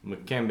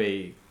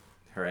 Makembe,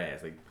 her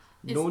ass.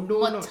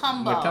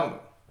 Matumbo.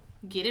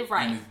 Get it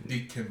right.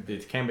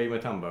 It's Kembe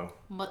Matumbo.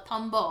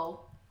 Matumbo,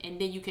 and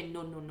then you can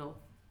no.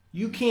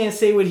 You can't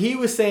say what he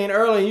was saying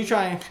earlier. You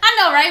trying? I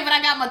know, right? But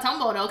I got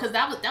Matumbo though, because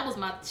that was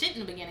my shit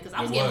in the beginning. Because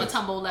I was getting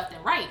Matumbo left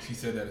and right. She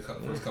said that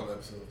first couple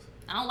episodes.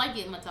 I don't like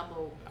getting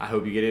Matumbo. I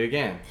hope you get it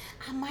again.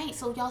 I might.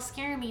 So y'all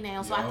scaring me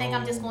now. So I think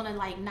I'm just gonna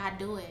not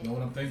do it. You know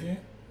what I'm thinking?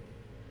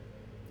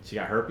 She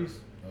got herpes.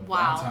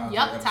 Wow.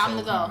 Yep. Time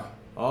to go. Coming.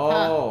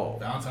 Oh.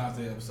 Valentine's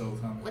Day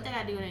episode coming. What did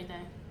I do with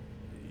anything?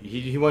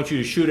 He wants you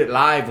to shoot it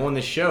live on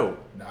the show.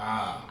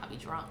 Nah. I'll be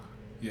drunk.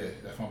 Yeah,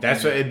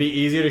 that's what it'd be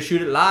easier to shoot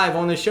it live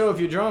on the show if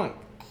you're drunk.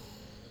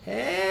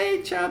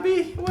 Hey,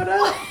 Chubby, what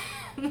up?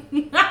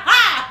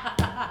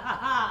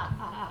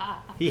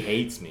 He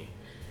hates me.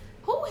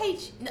 Who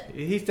hates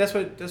you? That's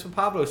what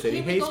Pablo said.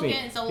 He hates me.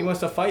 He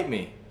wants to fight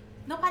me.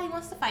 Nobody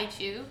wants to fight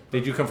you.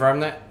 Did you confirm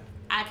that?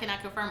 I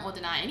cannot confirm or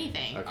deny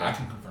anything. Okay. I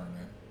can confirm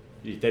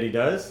that. That he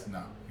does?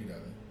 No, he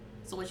doesn't.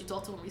 So what, you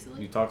talked to him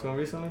recently? You talked to him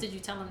recently? Did you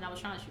tell him that I was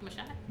trying to shoot my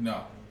shot?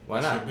 No. Why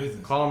not? Your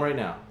business. Call him right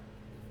now.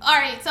 All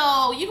right,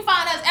 so you can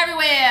find us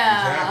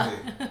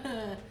everywhere.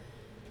 Exactly.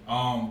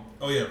 Oh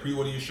yeah,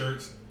 pre-order your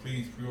shirts.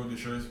 Please pre-order your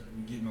shirts.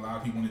 We're getting a lot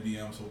of people in the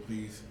DM, so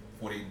please,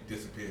 before they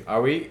disappear. Are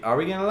we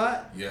getting a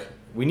lot? Yeah.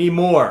 We need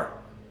more.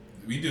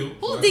 We do.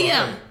 Who's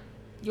DM?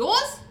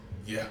 Yours?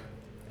 Yeah.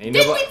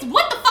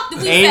 What the fuck did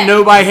we say? Ain't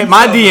nobody hit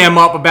my DM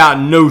up about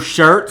no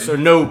shirts or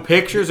no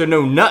pictures or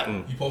no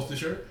nothing. You post the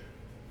shirt?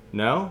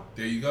 No.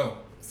 There you go.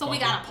 So we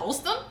gotta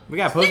post them? We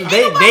gotta post them.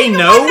 They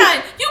know.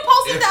 You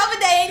posted the other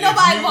day. Ain't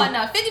nobody want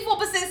none.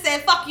 54%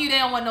 said fuck you. They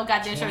don't want no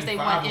goddamn shirts. They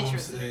want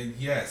interest.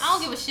 Yes. I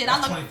don't give a shit.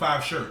 That's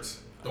 25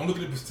 shirts. Don't look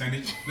at the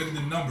percentage. Look at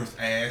the numbers,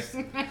 ass.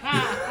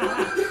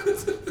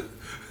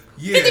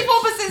 Yeah.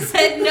 54%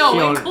 said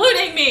no,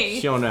 including me.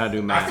 She don't know how to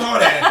do math. I saw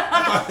that.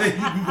 I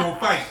thought you gonna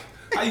fight.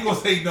 How you gonna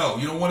say no?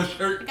 You don't want a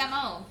shirt? I got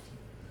my own.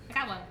 I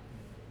got one.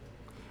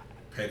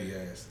 Petty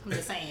ass. I'm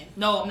just saying.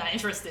 No, I'm not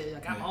interested. I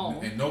got my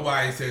own. And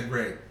nobody said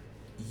red.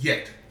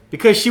 Yet.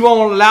 Because she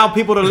won't allow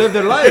people to live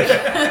their life.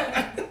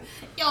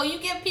 Yo, you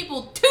give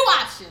people 2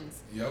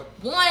 options. Yep.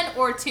 1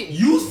 or 2.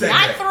 You said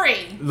not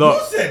that. 3.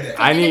 Look, you said that.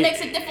 I need, it makes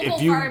it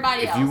difficult for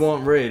everybody else. If you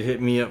want red,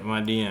 hit me up in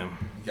my DM.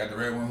 You got the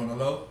red ones on the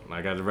low?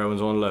 I got the red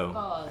ones on low.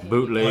 Oh,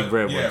 bootleg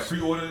red ones. Yeah,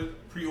 pre-order.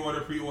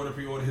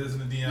 His in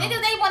the DM.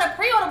 Niggas, they want to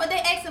pre-order, but they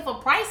asking for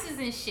prices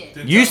and shit.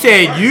 You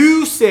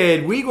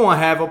said we gonna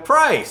have a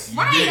price.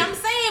 Right, I'm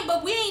saying,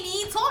 but we ain't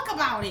even talk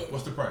about about it.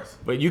 What's the price?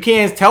 But you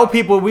can't tell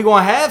people we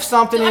gonna have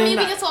something. I mean, and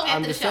we can talk I'm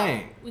after the just show.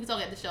 saying. We can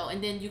talk at the show,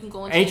 and then you can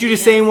go and. Ain't you the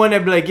same one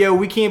that be like, yo,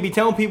 we can't be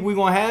telling people we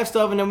gonna have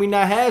stuff and then we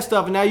not have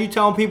stuff, and now you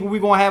telling people we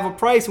gonna have a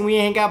price and we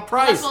ain't got I'm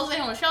price. supposed to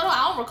say on the show.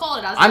 I don't recall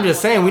it. I'm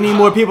just saying we need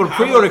more people to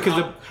pre-order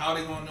because how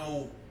they gonna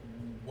know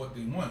what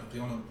they want? They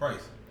don't know the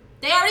price.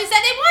 they already said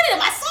they wanted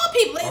them. I saw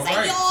people. They was like,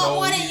 Alright, yo, so I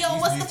want it. Yo,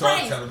 what's the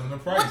price? Telling them the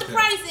price? What the then.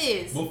 price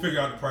is? We'll figure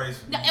out the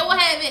price. And we'll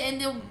have it, and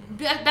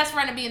the best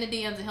friend will be in the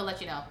DMs, and he'll let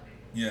you know.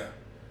 Yeah.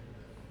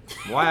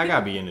 why I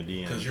gotta be in the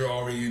Because DM? you're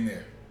already in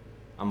there.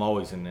 I'm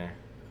always in there.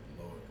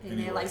 Lord. And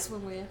they're like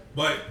swimwear.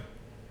 But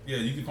yeah,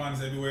 you can find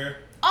us everywhere.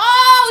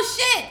 Oh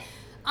shit!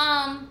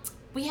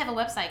 We have a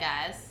website,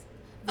 guys.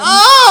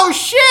 Oh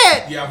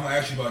shit! Yeah, I'm gonna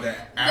ask you about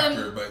that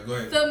after, but go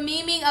ahead.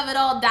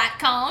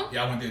 TheMeamingOfItAll.com.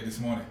 Yeah, I went there this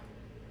morning.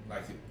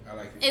 Like it. I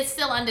like it. It's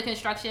still under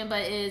construction,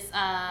 but it's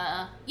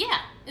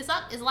it's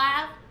up, it's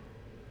live.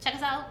 Check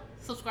us out,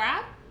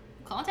 subscribe,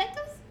 contact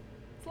us.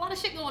 It's a lot of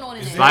shit going on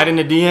in there. Slide in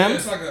the Yeah, DMs.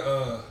 it's like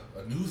a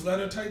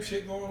newsletter type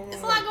shit going on.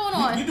 It's a lot going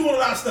on. You're doing a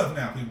lot of stuff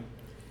now, people.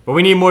 But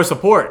we need more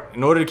support.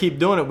 In order to keep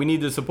doing it, we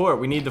need the support.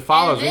 We need the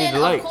followers. And We need then, the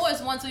likes. of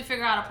course, once we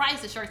figure out a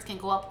price, the shirts can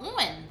go up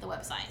on the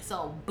website.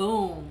 So,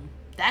 boom.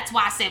 That's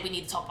why I said we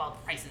need to talk about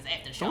the prices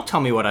after the show. Don't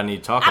tell me what I need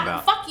to talk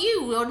about. Fuck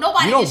you. Or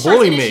nobody You don't gets shirts,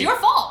 bully and me. it's your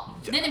fault.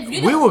 Then if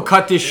you We don't- will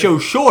cut this show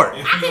short.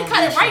 I can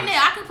cut it right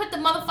now. I can put the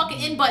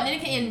motherfucking end button, and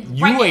it can end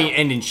You right now. ain't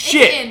ending It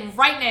shit. can end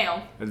right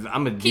now.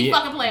 I'm a Keep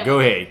fucking playing Go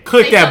with me. ahead.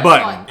 Click Say that something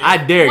button. on. I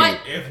dare What?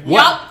 you. If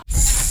What? Yup.